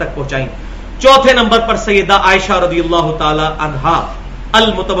 احادیث امت تک پہنچائی۔ چوتھے نمبر پر سیدہ عائشہ رضی اللہ تعالی عنہا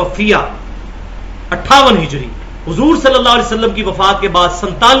المتوفیہ 58 ہجری، حضور صلی اللہ علیہ وسلم کی وفات کے بعد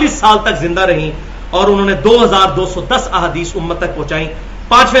 47 سال تک زندہ رہیں اور انہوں نے 2210 احادیث امت تک پہنچائیں۔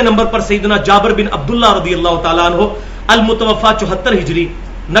 پانچویں نمبر پر سیدنا جابر بن عبداللہ رضی اللہ تعالیٰ عنہ المتوفا 74 ہجری،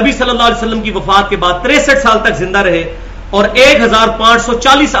 نبی صلی اللہ علیہ وسلم کی وفات کے بعد 63 سال تک زندہ رہے اور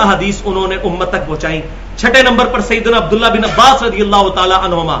 1540 احادیث انہوں نے امت تک پہنچائی. چھٹے نمبر پر سیدنا عبداللہ بن عباس رضی اللہ تعالی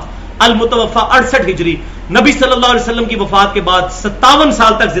عنہما المتوفا 68 ہجری نبی صلی اللہ علیہ وسلم کی وفات کے بعد 57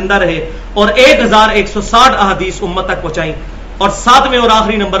 سال تک زندہ رہے اور 1160 احادیث امت تک پہنچائی. اور 7ویں اور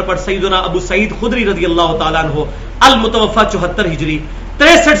آخری نمبر پر سیدنا ابو سعید خدری رضی اللہ تعالیٰ عنہ المتوفا 74 ہجری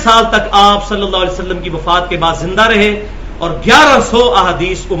 63 سال تک آپ صلی اللہ علیہ وسلم کی وفات کے بعد زندہ رہے اور 1100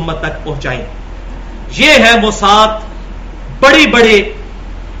 احادیث امت تک پہنچائیں. یہ ہے وہ 7 بڑی بڑے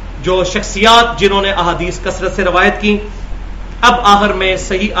جو شخصیات جنہوں نے احادیث کثرت سے روایت کی. اب آخر میں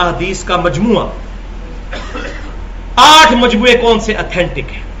صحیح احادیث کا مجموعہ 8 مجموعے کون سے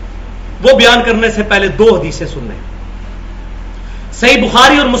اتھینٹک ہیں وہ بیان کرنے سے پہلے 2 حدیثیں سن لیں. صحیح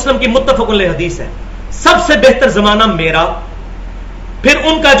بخاری اور مسلم کی متفق علیہ حدیث ہے سب سے بہتر زمانہ میرا پھر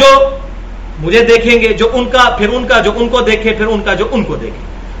ان کا جو مجھے دیکھیں گے جو ان کا پھر ان کا جو ان کو دیکھے پھر ان کا جو ان کو دیکھے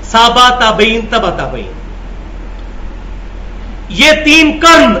صحابہ تابعین تبع تابعین. یہ 3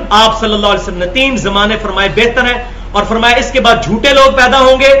 قرن آپ صلی اللہ علیہ وسلم نے 3 زمانے فرمائے بہتر ہیں اور فرمایا اس کے بعد جھوٹے لوگ پیدا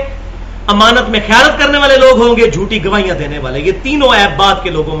ہوں گے, امانت میں خیانت کرنے والے لوگ ہوں گے, جھوٹی گواہیاں دینے والے. یہ تینوں عیب بعد کے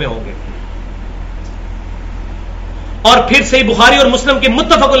لوگوں میں ہوں گے. اور پھر صحیح بخاری اور مسلم کی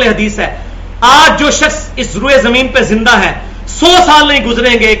متفق علیہ حدیث ہے آج جو شخص اس روئے زمین پہ زندہ ہے 100 سال نہیں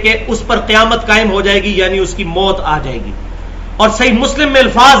گزریں گے کہ اس پر قیامت قائم ہو جائے گی یعنی اس کی موت آ جائے گی. اور صحیح مسلم میں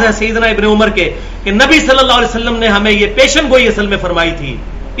الفاظ ہیں سیدنا ابن عمر کے کہ نبی صلی اللہ علیہ وسلم نے ہمیں یہ پیشن گوئی اصل میں فرمائی تھی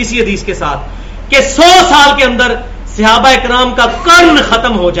اسی حدیث کے ساتھ کہ 100 سال کے اندر صحابہ اکرام کا قرن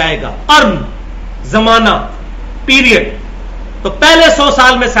ختم ہو جائے گا. قرن زمانہ پیریڈ. تو پہلے 100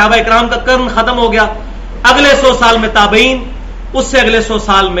 سال میں صحابہ اکرام کا قرن ختم ہو گیا, اگلے 100 سال میں تابعین, اس سے اگلے 100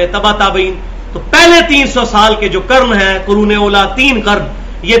 سال میں تبع تابعین. تو پہلے 300 سال کے جو قرن ہیں قرون اولا 3 قرن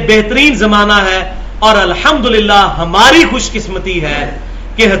یہ بہترین زمانہ ہے. اور الحمدللہ ہماری خوش قسمتی ہے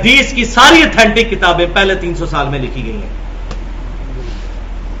کہ حدیث کی ساری اتھینٹک کتابیں پہلے 300 سال میں لکھی گئی ہیں.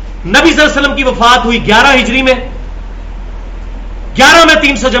 نبی صلی اللہ علیہ وسلم کی وفات ہوئی 11 ہجری میں. 11 میں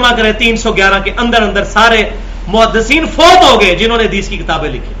 300 جمع کریں 311 کے اندر اندر سارے محدثین فوت ہو گئے جنہوں نے حدیث کی کتابیں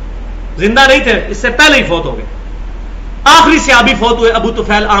لکھی, زندہ نہیں تھے, اس سے پہلے ہی فوت ہو گئے. آخری صحابی فوت ہوئے ابو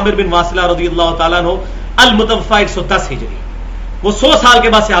طفیل عامر بن واصلہ رضی اللہ تعالیٰ عنہ المتوفا 110 ہجری. وہ 100 سال کے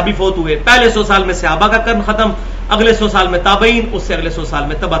بعد صحابی فوت ہوئے. پہلے 100 سال میں صحابہ کا قرن ختم, اگلے 100 سال میں تابعین, اس سے اگلے 100 سال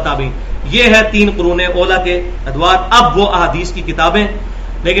میں تبع تابعین. یہ ہے 3 قرون اولا کے ادوار. اب وہ احادیث کی کتابیں,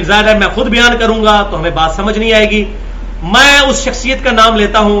 لیکن ظاہر ہے میں خود بیان کروں گا تو ہمیں بات سمجھ نہیں آئے گی. میں اس شخصیت کا نام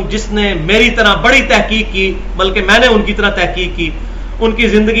لیتا ہوں جس نے میری طرح بڑی تحقیق کی, بلکہ میں نے ان کی طرح تحقیق کی. ان کی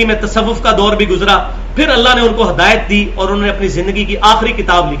زندگی میں تصوف کا دور بھی گزرا, پھر اللہ نے ان کو ہدایت دی اور انہوں نے اپنی زندگی کی آخری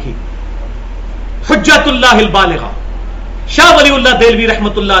کتاب لکھی حجت اللہ البالغہ. شاہ ولی اللہ دہلوی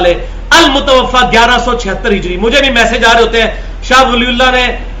رحمۃ اللہ علیہ المتوفا 1176 ہجری. مجھے بھی میسج آ رہے ہوتے ہیں شاہ ولی اللہ نے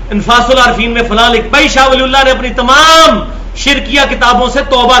انفاس العارفین میں فلاں لکھ. بھائی شاہ ولی اللہ نے اپنی تمام شرکیہ کتابوں سے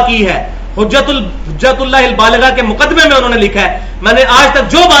توبہ کی ہے. حجت اللہ البالغہ کے مقدمے میں انہوں نے لکھا ہے میں نے آج تک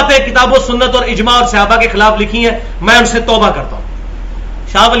جو باتیں کتاب و سنت اور اجماع اور صحابہ کے خلاف لکھی ہیں میں ان سے توبہ کرتا ہوں.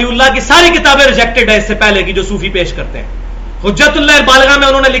 شاہ ولی اللہ کی ساری کتابیں ریجیکٹڈ ہے اس سے پہلے کی جو صوفی پیش کرتے ہیں. حجت اللہ البالغہ میں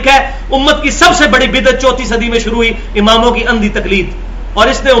انہوں نے لکھا ہے امت کی سب سے بڑی بدعت 4 صدی میں شروع ہوئی اماموں کی اندھی تقلید, اور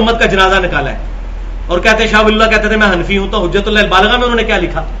اس نے امت کا جنازہ نکالا ہے. اور کہتے ہیں شاہ ولی اللہ کہتے تھے میں حنفی ہوں. تو حجت اللہ البالغہ میں انہوں نے کیا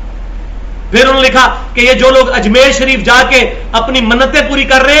لکھا؟ پھر انہوں نے لکھا کہ یہ جو لوگ اجمیر شریف جا کے اپنی منتیں پوری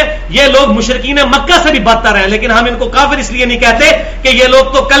کر رہے ہیں یہ لوگ مشرکین مکہ سے بھی بدتر ہیں, لیکن ہم ان کو کافر اس لیے نہیں کہتے کہ یہ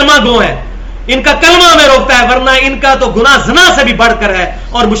لوگ تو کلمہ گو ہیں, ان کا کلمہ ہمیں روکتا ہے, ورنہ ان کا تو گناہ زنا سے بھی بڑھ کر ہے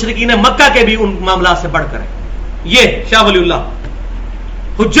اور مشرکین مکہ کے بھی ان معاملات سے بڑھ کر ہے. یہ شاہ ولی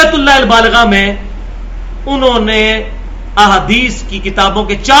اللہ حجت اللہ البالغہ میں انہوں نے احادیث کی کتابوں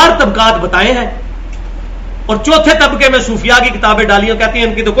کے 4 طبقات بتائے ہیں اور چوتھے طبقے میں صوفیاء کی کتابیں ڈالی اور کہتی ہیں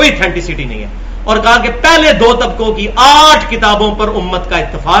ان کی تو کوئی اتھینٹسٹی نہیں ہے, اور کہا کہ پہلے 2 طبقوں کی 8 کتابوں پر امت کا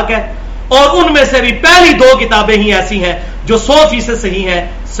اتفاق ہے اور ان میں سے بھی پہلی 2 کتابیں ہی ایسی ہیں جو 100% صحیح ہیں,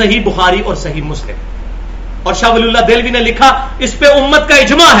 صحیح بخاری اور صحیح مسلم. اور شاہ ولی اللہ دہلوی نے لکھا اس پہ امت کا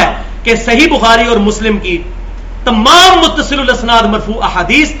اجماع ہے کہ صحیح بخاری اور مسلم کی تمام متصل الاسناد مرفوع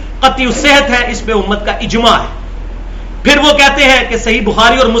احادیث قطعی الصحت ہے, اس پہ امت کا اجماع ہے. پھر وہ کہتے ہیں کہ صحیح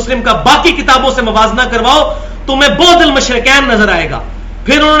بخاری اور مسلم کا باقی کتابوں سے موازنہ کرواؤ تمہیں بعد المشرکین نظر آئے گا.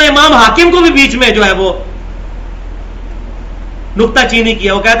 پھر انہوں نے امام حاکم کو بھی بیچ میں جو ہے وہ نکتہ چینی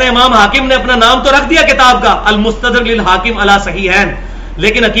کیا. وہ کہتے ہیں امام حاکم نے اپنا نام تو رکھ دیا کتاب کا المستدرک للحاکم علی صحیحین,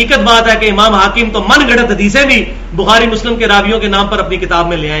 لیکن حقیقت بات ہے کہ امام حاکم تو من گھڑت حدیثیں بھی بخاری مسلم کے راویوں کے نام پر اپنی کتاب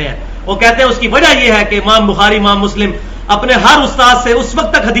میں لے آئے ہیں. وہ کہتے ہیں اس کی وجہ یہ ہے کہ امام بخاری امام مسلم اپنے ہر استاد سے اس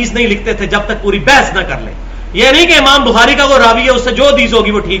وقت تک حدیث نہیں لکھتے تھے جب تک پوری بحث نہ کر لیں. یہ نہیں کہ امام بخاری کا وہ راوی ہے اس سے جو حدیث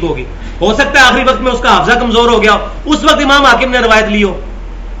ہوگی وہ ٹھیک ہوگی, ہو سکتا ہے آخری وقت میں اس کا حافظہ کمزور ہو گیا اس وقت امام حاکم نے روایت لی ہو.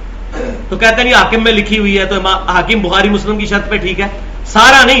 تو کہتے ہیں یہ حاکم میں لکھی ہوئی ہے تو حاکم بخاری مسلم کی شرط پہ ٹھیک ہے.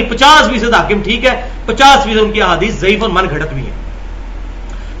 سارا نہیں, 50% حاکم ٹھیک ہے, 50% ان کی احادیث ضعیف اور من گھڑت بھی ہیں.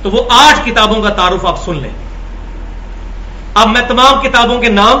 تو وہ 8 کتابوں کا تعارف آپ سن لیں. اب میں تمام کتابوں کے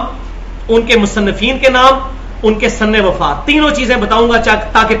نام, ان کے مصنفین کے نام, ان کے سن وفات, تینوں چیزیں بتاؤں گا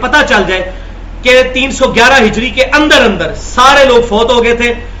تاکہ پتہ چل جائے کہ 311 ہجری کے اندر اندر سارے لوگ فوت ہو گئے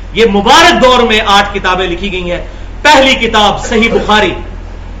تھے. یہ مبارک دور میں 8 کتابیں لکھی گئی ہیں. پہلی کتاب صحیح بخاری,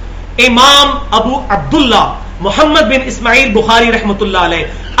 امام ابو عبداللہ محمد بن اسماعیل بخاری رحمۃ اللہ علیہ,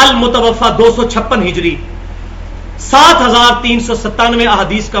 المتوفا 256 ہجری, 7397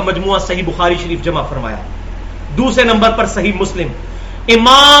 احادیث کا مجموعہ صحیح بخاری شریف جمع فرمایا. دوسرے نمبر پر صحیح مسلم,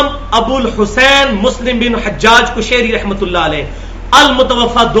 امام ابو الحسین مسلم بن حجاج قشیری رحمۃ اللہ علیہ,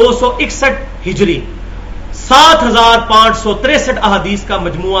 المتوفا 261 ہجری, 7563 احادیث کا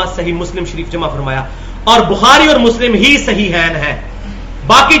مجموعہ صحیح مسلم شریف جمع فرمایا. اور بخاری اور مسلم ہی صحیحین ہیں.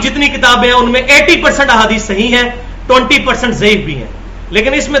 باقی جتنی کتابیں ہیں ان میں 80% احادیث صحیح ہیں, 20% ضعیف بھی ہیں.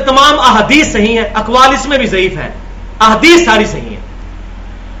 لیکن اس میں تمام احادیث صحیح ہیں, اقوال اس میں بھی ضعیف ہیں, احادیث ساری صحیح ہیں.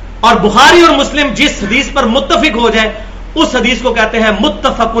 اور بخاری اور مسلم جس حدیث پر متفق ہو جائے اس حدیث کو کہتے ہیں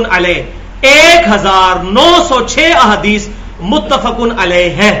متفقن علیہ. 1906 احادیث متفقن علیہ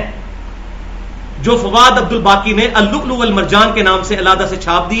ہیں, جو فواد عبد الباقی نے اللؤلؤ والمرجان کے نام سے علیحدہ سے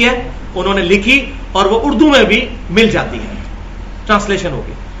چھاپ دی ہے, انہوں نے لکھی, اور وہ اردو میں بھی مل جاتی ہے, ٹرانسلیشن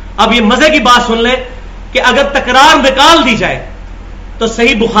ہوگی. اب یہ مزے کی بات سن لیں کہ اگر تکرار نکال دی جائے تو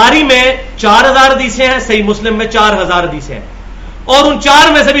صحیح بخاری میں 4000 حدیثیں ہیں, صحیح مسلم میں 4000 حدیثیں ہیں, اور ان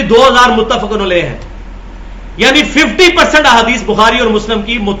 4 میں سے بھی 2000 متفقن علیہ ہیں. یعنی 50% احادیث بخاری اور مسلم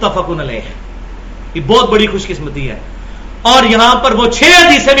کی متفقن علیہ ہیں. یہ بہت بڑی خوش قسمتی ہے. اور یہاں پر وہ 6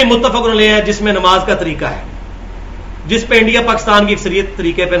 حدیثیں بھی متفقن علیہ ہیں جس میں نماز کا طریقہ ہے, جس پہ انڈیا پاکستان کی اکثریت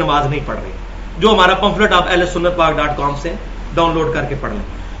طریقے پہ نماز نہیں پڑھ رہی, جو ہمارا پمفلٹ آپ ahlsunnatpak.com سے ڈاؤن لوڈ کر کے پڑھ لیں.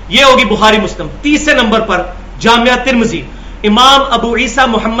 یہ ہوگی بخاری مسلم. تیسرے نمبر پر جامعہ ترمذی, امام ابو عیسیٰ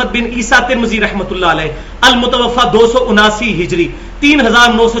محمد بن عیسیٰ ترمذی رحمۃ اللہ علیہ, المتوفا 279 ہجری,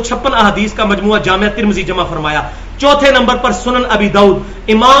 3956 احادیث کا مجموعہ جامعہ ترمذی جمع فرمایا. چوتھے نمبر پر سنن ابی داؤد,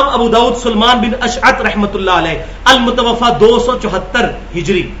 امام ابو داؤد سلمان بن اشعث رحمۃ اللہ علیہ, المتوفا 274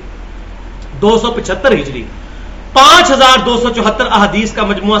 ہجری, 275 ہجری, 5274 احادیث کا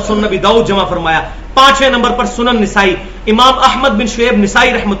مجموعہ سنن ابی داؤد جمع فرمایا. پانچویں نمبر پر سنن نسائی, امام احمد بن شعیب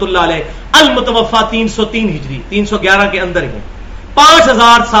نسائی رحمۃ اللہ علیہ, المتوفا 303 ہجری, 311 کے اندر ہی,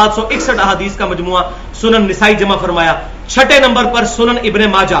 5761 احادیث کا مجموعہ سنن نسائی جمع فرمایا. چھٹے نمبر پر سنن ابن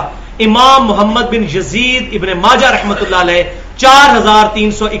ماجہ, امام محمد بن یزید ابن ماجہ رحمۃ اللہ علیہ,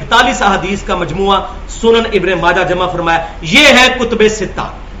 4341 احادیث کا مجموعہ سنن ابن ماجہ جمع فرمایا. یہ ہے کتب ستہ.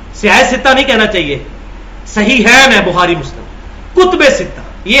 سیاہ ستہ نہیں کہنا چاہیے, صحیحین ہے بخاری مسلم, کتب ستہ.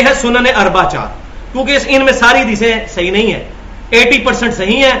 یہ ہے سنن اربع 4, کیونکہ ان میں ساری حدیثیں صحیح نہیں ہیں, 80%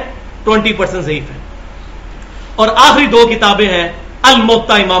 صحیح ہیں, 20% ضعیف ہیں. اور آخری 2 کتابیں ہیں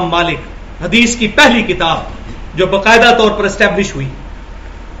الموطا امام مالک, حدیث کی پہلی کتاب جو باقاعدہ طور پر اسٹیبلش ہوئی,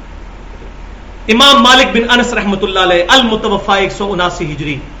 امام مالک بن انس رحمۃ اللہ علیہ, المتوفا 179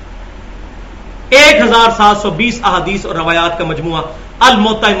 ہجری, 1720 احادیث اور روایات کا مجموعہ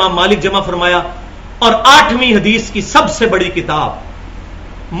الموطا امام مالک جمع فرمایا. اور 8ویں حدیث کی سب سے بڑی کتاب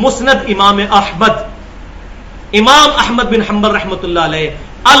مسند امام احمد, امام احمد بن حنبل رحمۃ اللہ علیہ,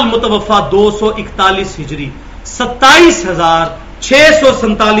 المتوفا 241 ہجری,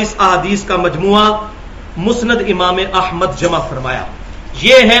 27647 احادیث کا مجموعہ مسند امام احمد جمع فرمایا.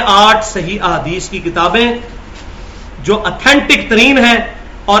 یہ ہیں 8 صحیح احادیث کی کتابیں جو اتھینٹک ترین ہیں,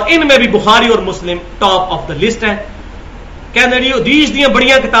 اور ان میں بھی بخاری اور مسلم ٹاپ آف دا لسٹ ہیں. کہنے لئے حدیث دیاں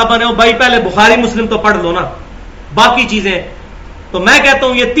بڑیاں کتاباں ہیں, بھائی پہلے بخاری مسلم تو پڑھ لو نا, باقی چیزیں. تو میں کہتا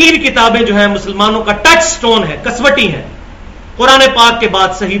ہوں یہ 3 کتابیں جو ہیں مسلمانوں کا ٹچ سٹون ہے, کسوٹی ہیں. قرآن پاک کے بعد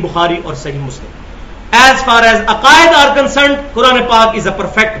صحیح بخاری اور صحیح مسلم. ایز فار ایز عقائد آر کنسرنڈ, قرآن پاک از اے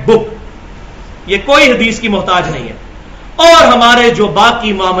پرفیکٹ بک, یہ کوئی حدیث کی محتاج نہیں ہے. اور ہمارے جو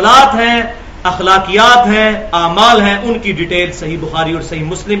باقی معاملات ہیں, اخلاقیات ہیں, اعمال ہیں, ان کی ڈیٹیل صحیح بخاری اور صحیح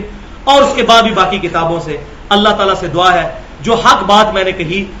مسلم, اور اس کے بعد بھی باقی کتابوں سے. اللہ تعالیٰ سے دعا ہے جو حق بات میں نے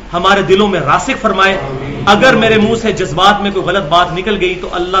کہی ہمارے دلوں میں راسخ فرمائے. اگر میرے منہ سے جذبات میں کوئی غلط بات نکل گئی تو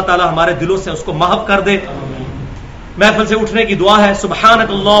اللہ تعالیٰ ہمارے دلوں سے اس کو محو کر دے. محفل سے اٹھنے کی دعا ہے. سبحانک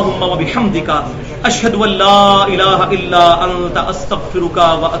اللہم و بحمدک, اشہد ان لا الہ الا انت, استغفرک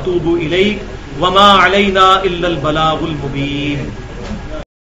و اتوب الیک, وما علینا الا البلاغ المبین.